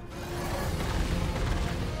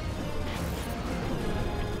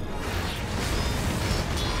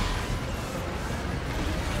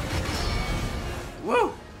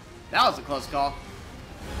 Woo! That was a close call.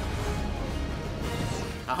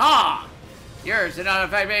 Aha! Yours did not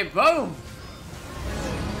affect me. Boom!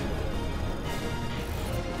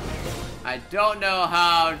 I don't know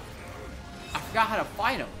how... I forgot how to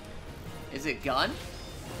fight him. Is it gun?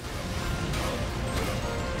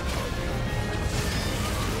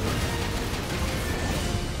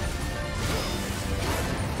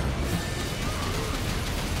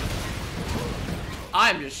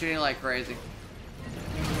 I'm just shooting like crazy.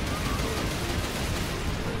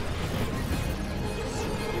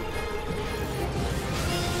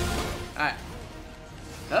 Alright.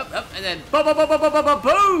 Up, and then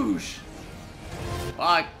boosh!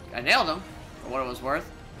 Well, I nailed him, for what it was worth.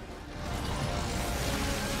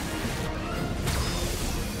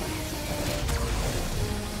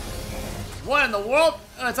 What in the world?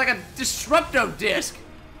 Oh, it's like a Disrupto disc.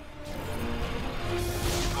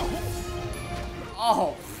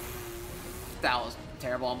 Oh. That was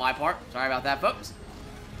terrible on my part. Sorry about that, folks.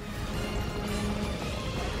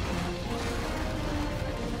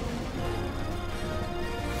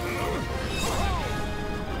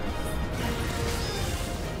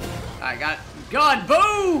 I got gun.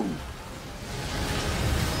 Boom!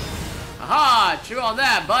 Aha! Chew on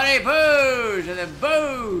that, buddy. Boosh! And then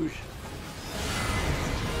boosh!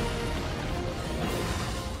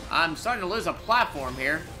 I'm starting to lose a platform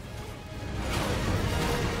here.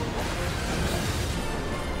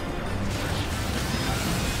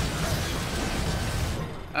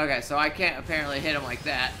 Okay, so I can't apparently hit him like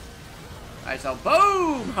that. Alright, so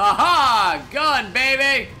boom! Haha! Gun,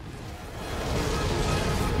 baby!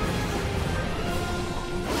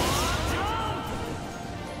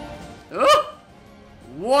 Ooh!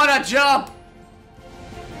 What a jump!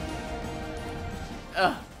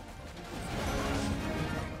 Ugh.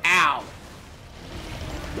 Ow.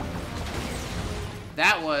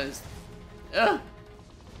 That was... Ugh.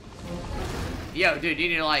 Yo, dude, you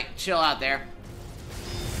need to, like, chill out there.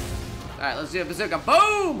 Alright, let's do a bazooka.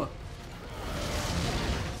 Boom!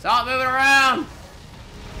 Stop moving around!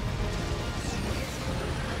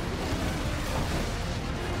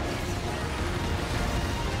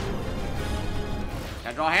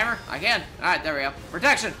 Can I draw a hammer? I can. Alright, there we go.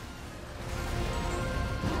 Protection!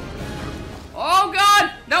 Oh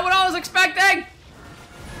god! Not what I was expecting!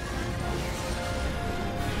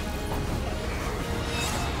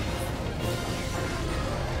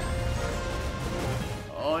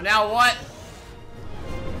 Oh, now what?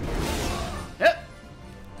 Yep.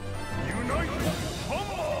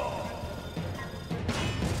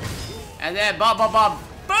 And then boosh!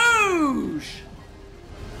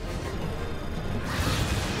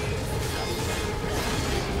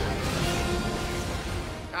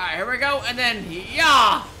 Alright, here we go, and then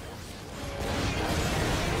yeah!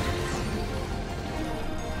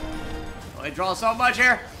 I draw so much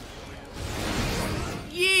here.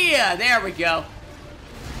 Yeah, there we go.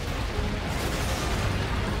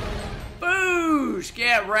 Boosh!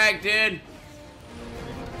 Get wrecked, dude.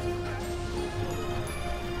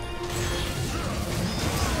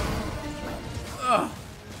 Ugh.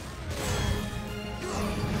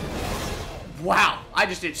 Wow, I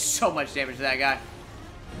just did so much damage to that guy.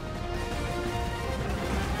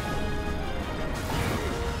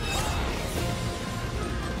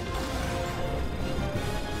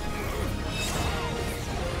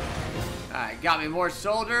 Alright, got me more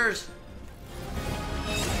soldiers.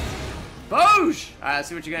 Boosh! Alright, let's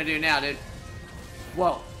see what you're gonna do now, dude.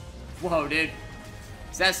 Whoa. Whoa, dude.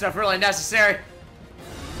 Is that stuff really necessary?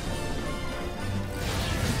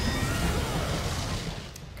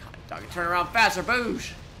 God, dog, turn around faster.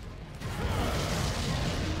 Boosh!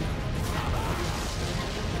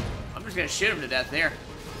 I'm just gonna shoot him to death there.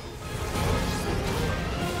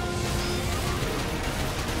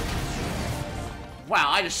 Wow,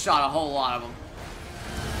 I just shot a whole lot of them.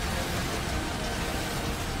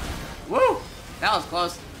 Woo! That was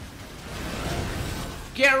close.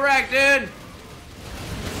 Get wrecked, dude!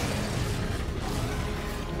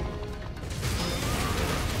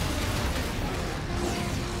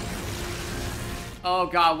 Oh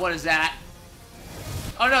god, what is that?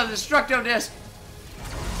 Oh no, the Destructo disc!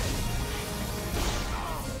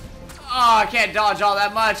 Oh, I can't dodge all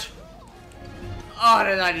that much. Oh, and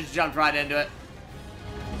then I just jumped right into it.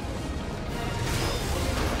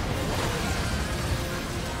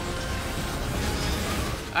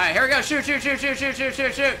 Alright, here we go. Shoot, shoot, shoot, shoot, shoot, shoot,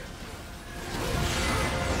 shoot, shoot.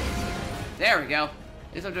 There we go.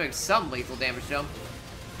 At least I'm doing some lethal damage to him.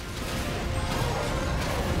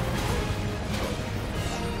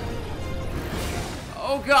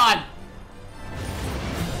 Oh god!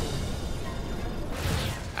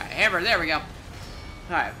 Alright, hammer, there we go.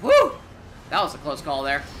 Alright, woo! That was a close call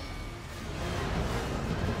there.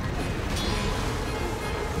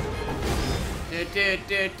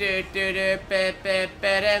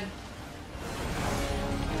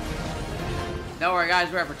 Don't worry,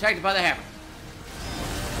 guys, we're protected by the hammer.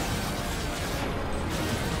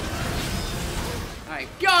 Alright,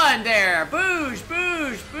 gun there! Boosh,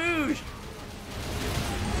 boosh, boosh!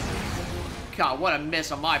 God, what a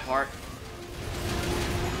miss on my part.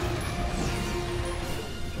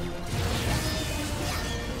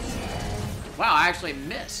 Wow, I actually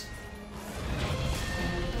missed.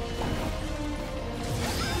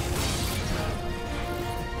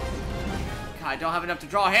 God, I don't have enough to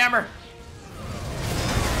draw a hammer.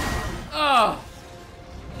 Oh.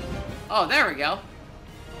 Oh, there we go.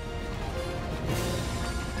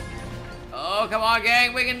 Oh, come on,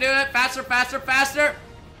 gang. We can do it. Faster, faster, faster.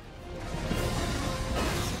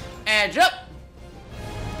 And jump.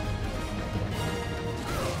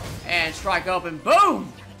 And strike open.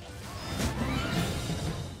 Boom.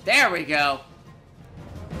 There we go.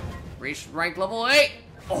 Reach rank level 8.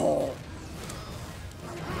 Oh.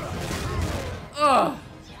 Ugh.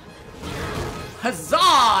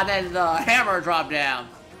 Huzzah! Then the hammer dropped down.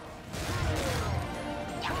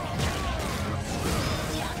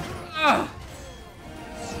 Ugh.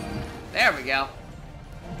 There we go.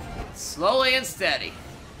 Slowly and steady.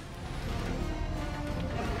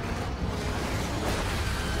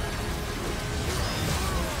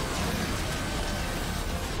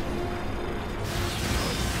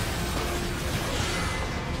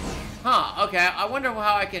 Huh, okay. I wonder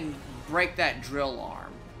how I can break that drill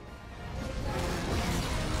arm.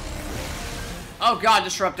 Oh god,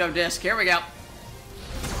 Disrupto Disc. Here we go.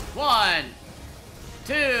 1,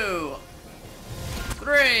 2,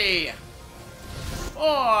 3, 4.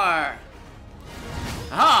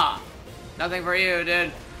 Aha! Nothing for you,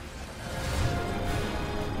 dude.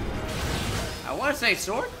 I want to say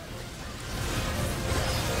sword?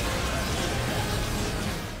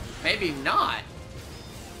 Maybe not.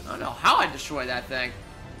 I don't know how I destroyed that thing.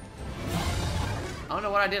 I don't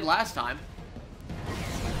know what I did last time.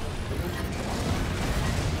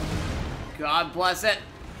 God bless it.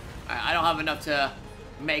 I don't have enough to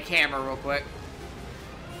make hammer real quick.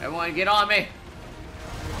 Everyone get on me.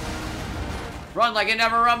 Run like you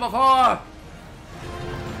never run before.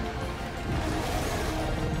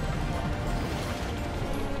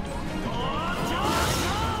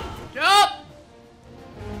 Jump.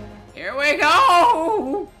 Here we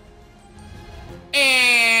go.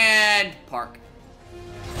 And park.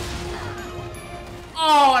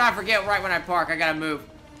 Oh, and I forget right when I park. I gotta move.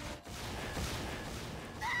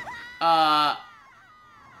 Wow.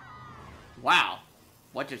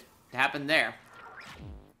 What just happened there?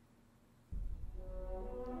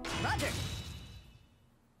 Roger.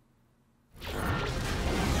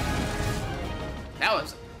 That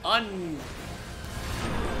was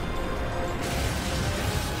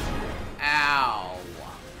Ow.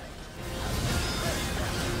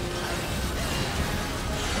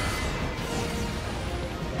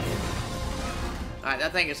 Alright,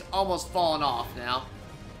 that thing is almost falling off now.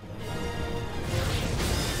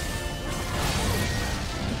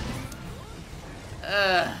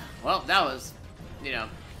 Well, that was, you know.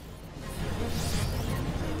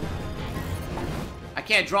 I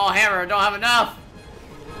can't draw a hammer, I don't have enough.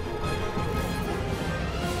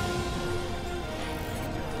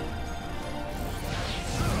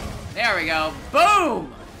 There we go.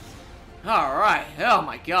 Boom! Alright. Oh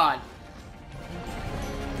my god.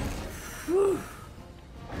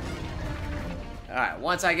 Alright,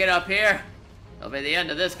 once I get up here, that'll be the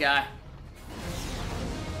end of this guy.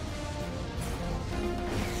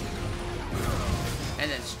 And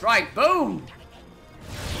then strike. Boom!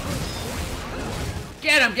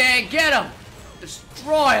 Get him, gang! Get him!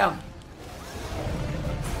 Destroy him!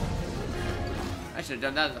 I should have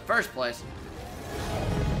done that in the first place.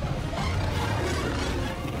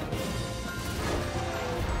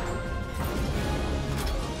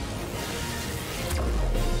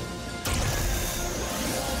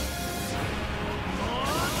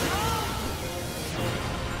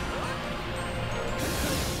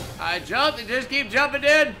 I jumped and just keep jumping,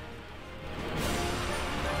 dude.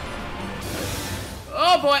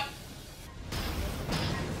 Oh boy.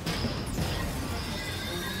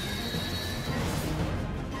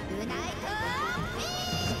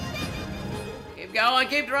 Keep going,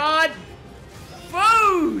 keep drawing.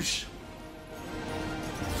 Boosh!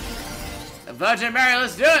 The Virgin Mary,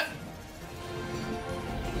 let's do it.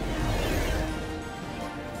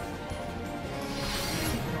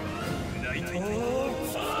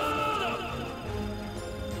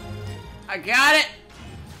 I got it!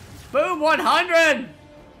 Boom, 100!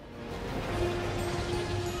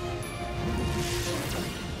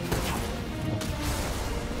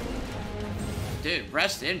 Dude,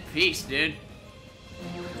 rest in peace, dude.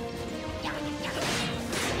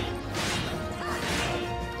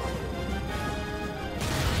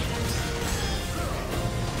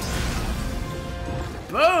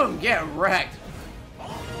 Boom, get wrecked.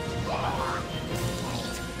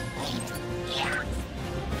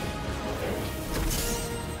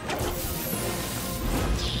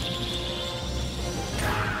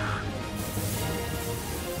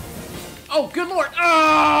 Oh, good lord!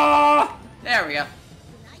 Ah! There we go.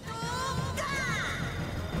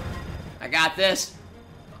 I got this.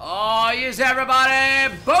 Oh, use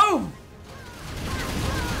everybody! Boom!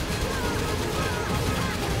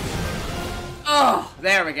 Oh,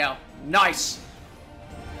 there we go. Nice.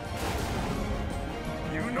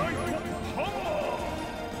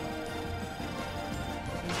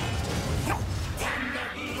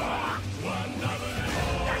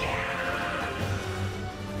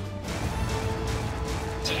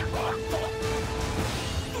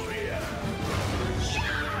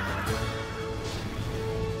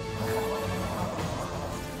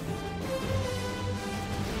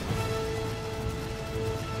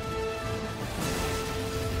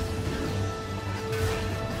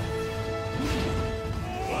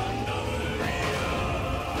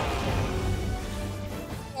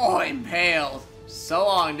 Oh, impaled. So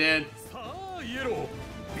long, dude. さあイエロー、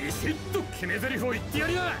ビシッと決め台詞を言ってや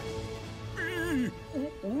りな。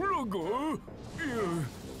オラが？いや、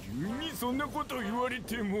急にそんなこと言われ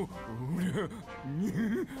ても、オラ、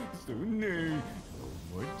そんな、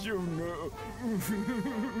困っちゃうな。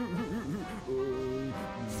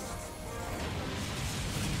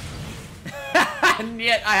And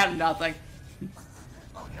yet I have nothing.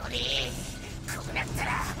 こうなった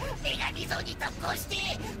ら女神像に特攻して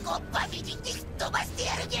コッパ美人に吹っ飛ばして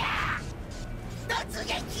やるにゃ。突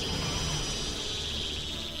撃。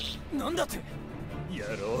なんだってや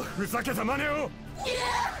ろう、ふざけた真似を。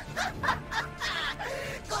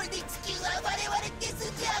これで地球は我々デス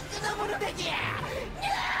ジャークのものだにゃ。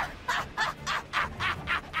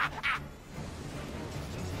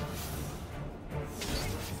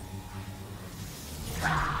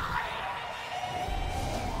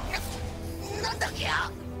なんだっけや。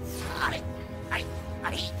あれあ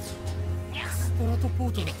れストラトポ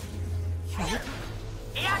ートだ。や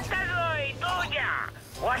ったぞい、どうじゃ。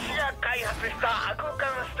わしが開発した空間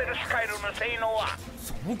ステルス回路の性能は。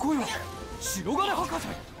その声は白金博士。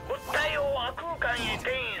物体を空間へ転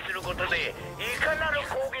移することでいかなる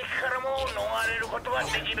攻撃からも逃れることがで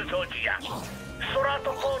きる装置じゃ。ストラ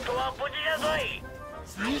トポートは無事じゃぞい。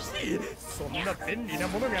そんな便利な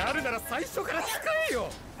ものがあるなら最初から使えよ。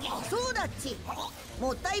そうだっち。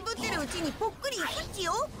もったいぶってるうちにぽっくりいくっち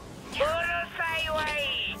よ。うるさいわ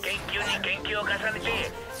い。研究に研究を重ね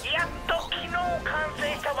てやっと昨日完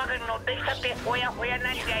成したばかりの出来たてほやほや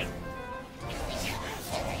なんじゃい。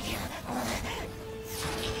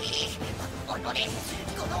おのれ、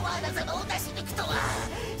このワーナ様を出し抜くとは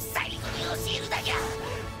最後に教えるだにゃ。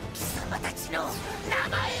貴様たちの名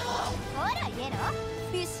前を。ほらイエロー、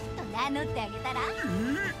ビシッと名乗ってあげたら。いや、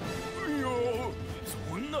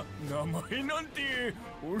そんな名前なんて、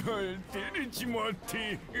ほら、照れちまっ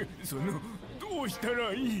て、どうした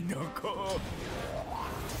らいいのか。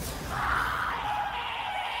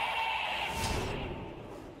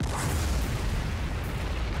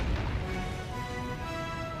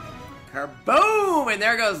Kaboom! And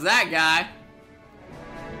there goes that guy.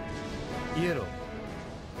 イエロー、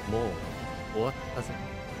もう終わったぜ。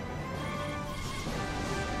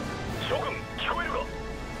諸君、聞こえるか。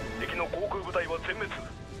敵の航空部隊は全滅。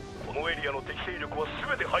このエリアの敵勢力は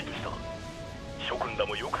全て排除した。諸君ら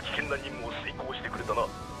もよく危険な任務を遂行してくれたな。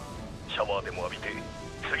シャワーでも浴びて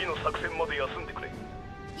次の作戦まで休んでくれ。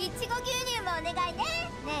いちご牛乳もお願い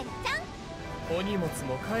ね、姉ちゃん。お荷物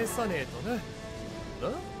も返さねえとな。な、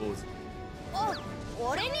坊主。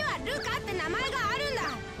俺にはルカって名前があるんだ。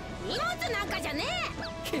荷物なんかじゃね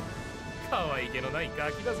え。可愛げのない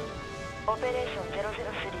ガキだぞ。オペレーション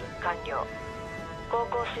003完了。航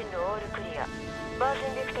行進路オールクリア。バー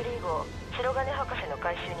ジンビクトリー号白金博士の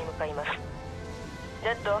回収に向かいます。ジ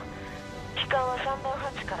ェット、機関は3番ハ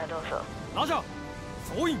ッチからどうぞ。ラジャー、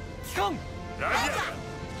総員機関。ラジャー。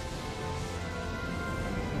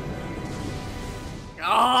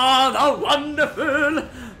Ah, the wonderful,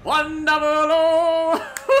 wonderful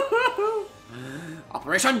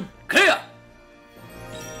Operation Clear!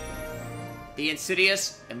 The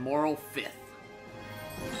insidious, immoral fifth.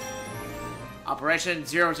 Operation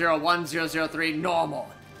 001003 normal.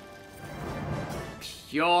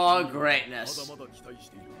 Pure greatness.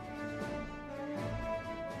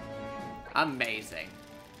 Amazing.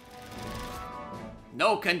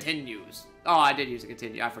 No continues. Oh, I did use a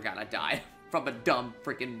continue. I forgot I died from a dumb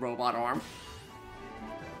freaking robot arm.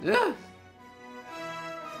 Ugh.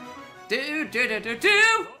 Do.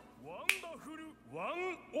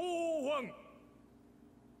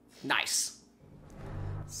 Nice.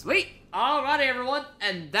 Sweet. Alrighty, everyone.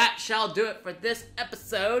 And that shall do it for this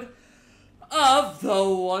episode of The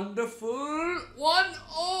Wonderful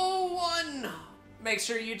 101. Make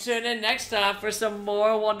sure you tune in next time for some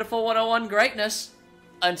more Wonderful 101 greatness.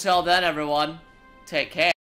 until then, everyone, take care.